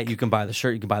fuck? buy the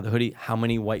shirt, you can buy the hoodie. How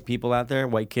many white people out there?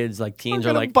 White kids, like teens, are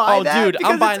gonna like, buy oh, that dude,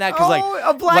 because I'm buying it's- that because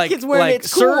like a black kid's wearing like it,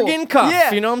 it's cool. Surgeon cuff.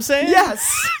 Yeah. You know what I'm saying?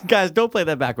 Yes. Guys, don't play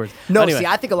that backwards. No, Anyway. see,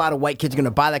 I think a lot of white kids are gonna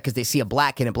buy that because they see a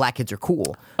black kid and black kids are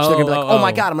cool. So they're gonna be like, oh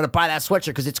my God, I'm gonna buy that sweatshirt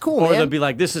because it's cool, Or man. they'll be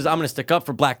like, "This is I'm gonna stick up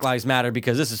for Black Lives Matter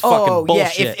because this is Oh fucking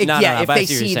bullshit." yeah, if no, if but I they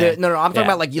see what see you're the saying. no, I'm talking Yeah.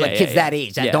 about like Yeah, kids yeah, that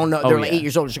age that yeah. don't know. Oh, They're like yeah. 8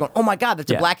 years old, just going, oh my God,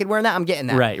 that's a Yeah. black kid wearing that. I'm getting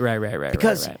that. Right.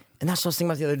 Because right. and that's what I was thinking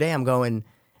about the other day. I'm going,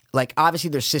 like, obviously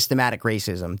there's systematic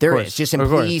racism. There course, is just in of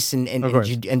course, police and of course.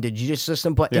 the judicial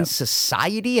system, but Yeah. in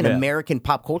society and Yeah. American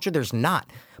pop culture, there's not.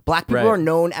 Black people Right. are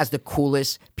known as the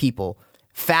coolest people.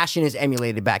 Fashion is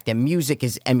emulated back then. Music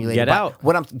is emulated. Get out.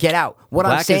 What I'm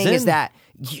Black is saying is in. that,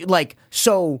 like,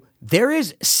 so there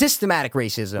is systematic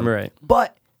racism, Right.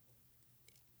 But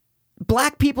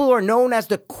black people are known as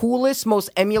the coolest, most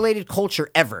emulated culture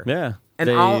ever. Yeah. And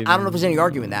I don't know if there's any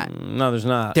arguing that. No, there's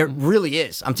not. There really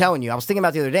is. I'm telling you. I was thinking about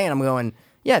it the other day, and I'm going,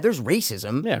 yeah, there's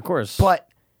racism. Yeah, of course. But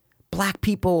black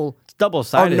people are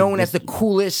double-sided. known as the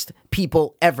coolest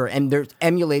people ever, and they're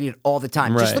emulated all the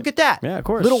time. Just Right. look at that. Yeah, of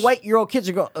course. Little white-year-old kids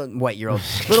are going,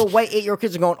 little white 8-year-old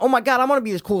kids are going, oh my God, I want to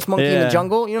be this coolest monkey in the Yeah.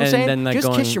 jungle. You know what I'm And saying? then, like, Just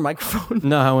going- kiss your microphone.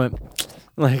 No, I went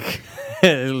like,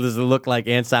 does it look like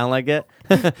and sound like it?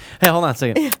 Hey, hold on a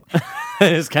second.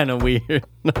 It's kind of weird.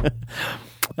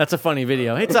 That's a funny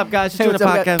video. Hey, what's up, guys? Just Hey, doing a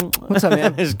what's up, guys? podcast. What's up,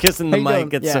 man? Just kissing How the you mic.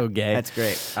 doing? It's Yeah, so gay. That's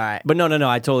great. All right. But no,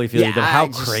 I totally feel you. Though. How I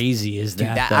just- crazy is Dude,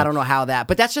 that? I don't know how that,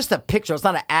 but that's just a picture. It's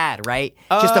not an ad, right?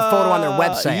 Just a photo on their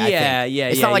website. I think. Yeah.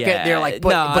 It's not like yeah. they're like, No,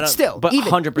 I but don't- still, but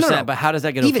even 100%. no. But how does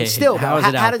that get even okay? still? How though,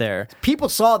 is it out did- there? People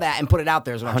saw that and put it out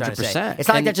there. Is what I'm trying to say. 100%. It's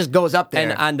not like And- that just goes up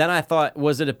there. And then I thought,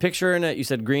 was it a picture in a? You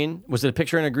said green. Was it a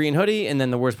picture in a green hoodie, and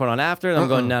then the words put on after? And I'm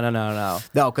going, no.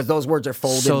 no, because those words are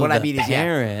folded. So what I the mean is,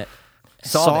 parent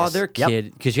Saw saw this. their Yep.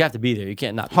 kid because you have to be there. You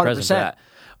can't not be present for 100%. that.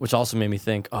 Which also made me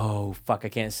think, oh fuck, I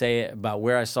can't say it about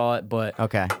where I saw it, but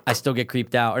Okay. I still get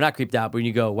creeped out, or not creeped out, but when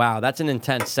you go, wow, that's an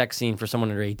intense sex scene for someone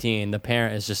under 18. The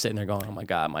parent is just sitting there going, oh my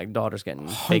God, my daughter's getting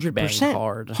fake banged 100%.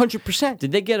 hard. 100%.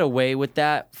 Did they get away with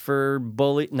that for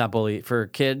for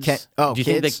kids? Kids? Do you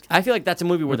think kids? I feel like that's a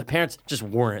movie where the parents just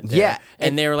weren't there. Yeah,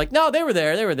 and they were like, no, they were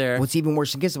there. What's even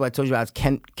worse than kids? What I told you about is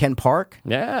Ken Park.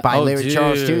 Yeah, by Larry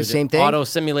Charles too. dude. Same thing. Auto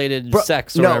simulated Bro,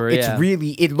 sex or no, whatever. it's yeah.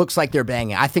 really. It looks like they're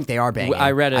banging. I think they are banging. I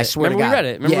read it. I swear Remember to we God. read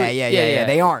it? Remember Yeah.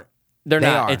 They aren't. They're They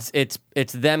not. are.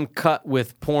 It's them cut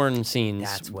with porn scenes.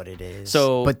 That's what it is.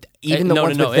 So, but even the no,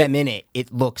 ones no, with them in it,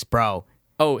 it looks, bro.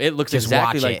 Oh, it looks Just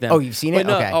exactly watch like it. them. Oh, you've seen it? But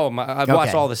no, Okay. I've Okay.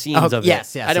 watched all the scenes Oh, of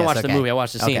yes, it. yes, I didn't yes, watch the okay. movie. I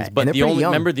watched the Okay. scenes. And But they're the pretty only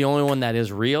young. remember the only one that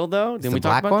is real though. Didn't the we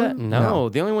talk black about that? one? No, No.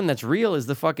 the only one that's real is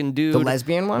the fucking dude. The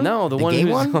lesbian one? No, the one gay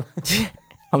who's one.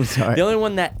 I'm sorry. The only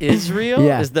one that is real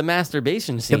Yeah. is the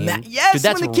masturbation scene. Yes, Dude,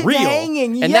 that's when the kid's real.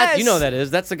 hanging, And yes. you know who that is.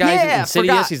 That's the guy Yeah, in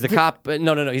Insidious. forgot. He's the cop.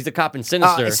 No. He's the cop in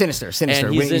Sinister. Sinister. And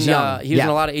When he's he's in. young. He was in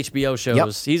Yeah. a lot of HBO shows. Yep.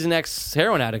 He's an ex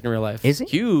heroin addict in real life. Is he?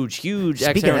 Huge Speaking of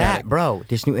ex-heroin that, addict. bro,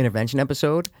 this new intervention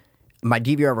episode, my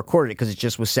DVR recorded it because it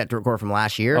just was set to record from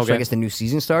last year. So Okay. I guess the new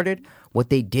season started. What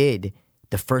they did,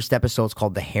 the first episode's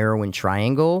called The Heroin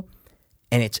Triangle,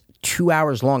 and it's 2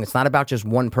 hours long. It's not about just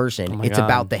one person. It's God.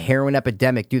 about the heroin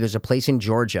epidemic. Dude, there's a place in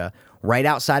Georgia, right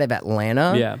outside of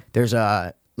Atlanta. Yeah. There's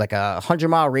a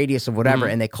 100-mile radius of whatever,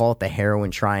 and they call it the Heroin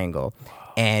Triangle.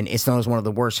 And it's known as one of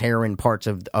the worst heroin parts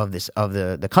of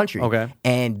the country. Okay.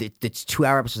 And it's 2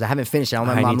 hour episodes. I haven't finished it. I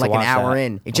I'm need to like an watch hour that.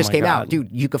 in. It Oh just my came out. God. Dude,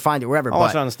 you could find it wherever. I'll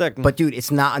watch it on the stick. But dude,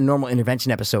 it's not a normal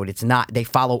intervention episode. It's not. They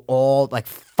follow all like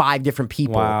 5 different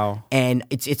people. Wow. And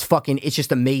it's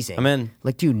just amazing. I'm in.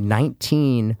 Like, dude,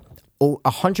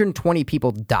 120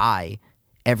 people die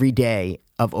every day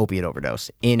of opiate overdose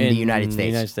in the United States.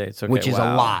 United States, okay, which is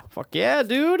wow. a lot. Fuck yeah,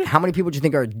 dude. How many people do you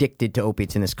think are addicted to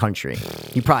opiates in this country?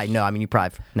 You probably know. I mean, you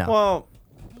probably know. Well,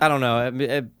 I don't know.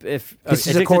 If this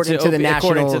is addicted according to the opi-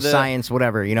 national according to the science,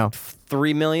 whatever,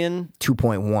 3 million,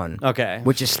 2.1. Okay.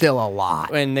 Which is still a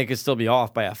lot. and they could still be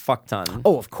off by a fuck ton.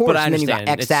 Oh, of course. But I and then you got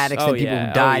understand. ex addicts and people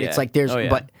who died. It's like there's,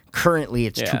 but Currently,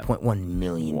 it's Yeah. 2.1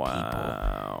 million people.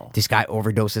 Wow. This guy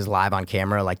overdoses live on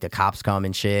camera. Like, the cops come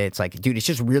and shit. It's like, dude, it's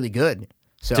just really good.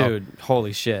 So, Dude,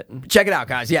 holy shit. check it out,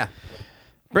 guys. Yeah.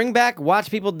 Bring back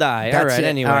Watch People Die. All That's right, it.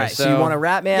 anyway. All right, so you want to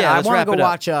wrap, man? Yeah, I let's want wrap to it go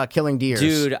up. watch Killing Deers.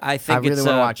 Dude, I think really it's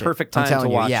wanna a watch it. perfect I'm time telling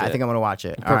to you. watch Yeah, it. I think I'm going to watch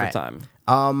it. All Perfect right.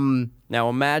 time. Now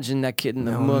imagine that kid in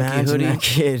the monkey imagine hoodie. that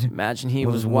kid Imagine he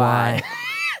was was white.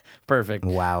 Perfect.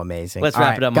 Wow, amazing. Let's All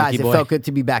wrap right, it up, guys. Monkey It Boy. felt good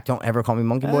to be back. Don't ever call me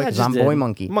Monkey Boy I because just I'm did. Boy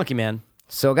Monkey. Monkey Man.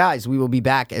 So, guys, we will be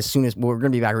back as soon as we're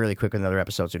going to be back really quick with another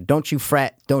episode. So, don't you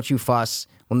fret. Don't you fuss.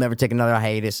 We'll never take another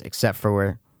hiatus except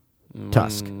for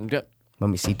Tusk. Good.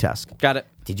 When we see Tusk. Got it.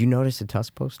 Did you notice the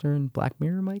Tusk poster in Black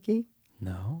Mirror, Mikey?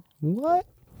 No. What?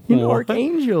 In What?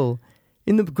 Archangel.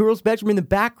 In the girl's bedroom in the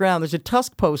background, there's a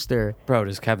Tusk poster. Bro,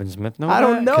 does Kevin Smith know I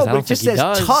don't that? know, 'Cause but it just says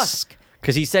Tusk.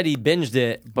 Because he said he binged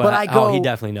it, but, But I go, he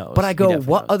definitely knows. But I He go, definitely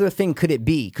what knows. other thing could it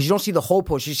be? Because you don't see the whole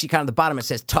poster. You see kind of the bottom. It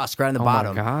says Tusk right on the Oh my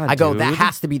bottom. God, I go, that dude.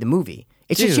 has to be the movie.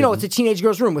 It's just, you know, it's a teenage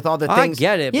girl's room with all the I things.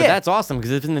 get it, but Yeah. that's awesome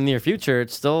because if it's in the near future,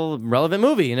 it's still a relevant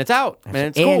movie and it's out. And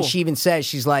it's cool. And she even says,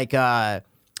 she's like,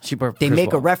 they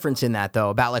make a reference in that, though,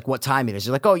 about like what time it is. She's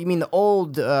like, oh, you mean the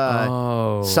old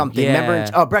something. yeah.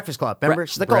 Remember? Breakfast Club. Remember?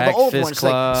 She's like, oh, the old one. Breakfast She's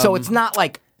like, so Club. it's not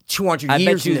like 200 I bet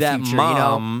years you in the that future, mom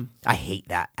you know? I hate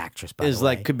that actress, by is the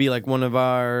way. like could be like one of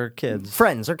our kids.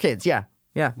 Friends or kids, yeah.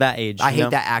 Yeah. That age. I you hate know?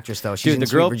 that actress, though. She's Dude, in the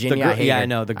Sweet girl, Virginia. I hate yeah, her. I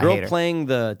know. The I girl hate her. playing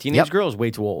the teenage Yep. girl is way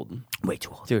too old. Way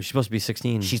too old. Dude, she's supposed to be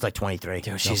 16. She's like 23.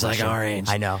 Dude, she's like our age.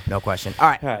 I know, no question. All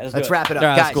right, right, let's let's do it. wrap it up. All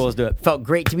right, Guys, that's cool, let's do it. Felt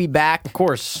great to be back. Of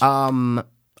course.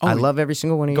 I love every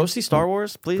single one of you. Go see Star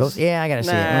Wars, please. Yeah, I gotta see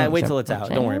it. Nah, Mm, wait sure. till it's out.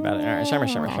 Don't worry about it. All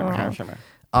right,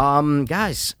 shimmer.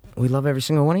 Guys, we love every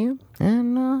single one of you,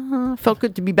 and felt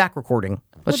good to be back recording.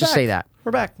 Let's just say that.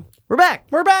 We're back. We're back.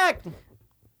 We're back.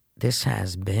 This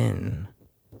has been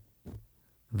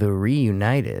the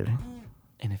Reunited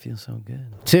And it feels so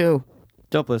good. to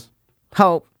Dopeless.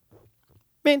 Hope.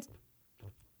 Means.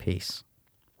 Peace.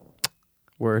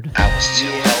 Word. I was too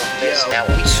hopeless, now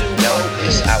I'm too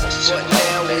hopeless. I was too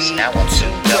hopeless, now I'm too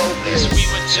dopeless. We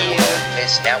were too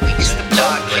hopeless, now we too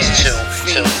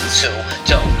dopeless. Too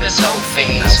dopeless, hope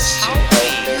fiends.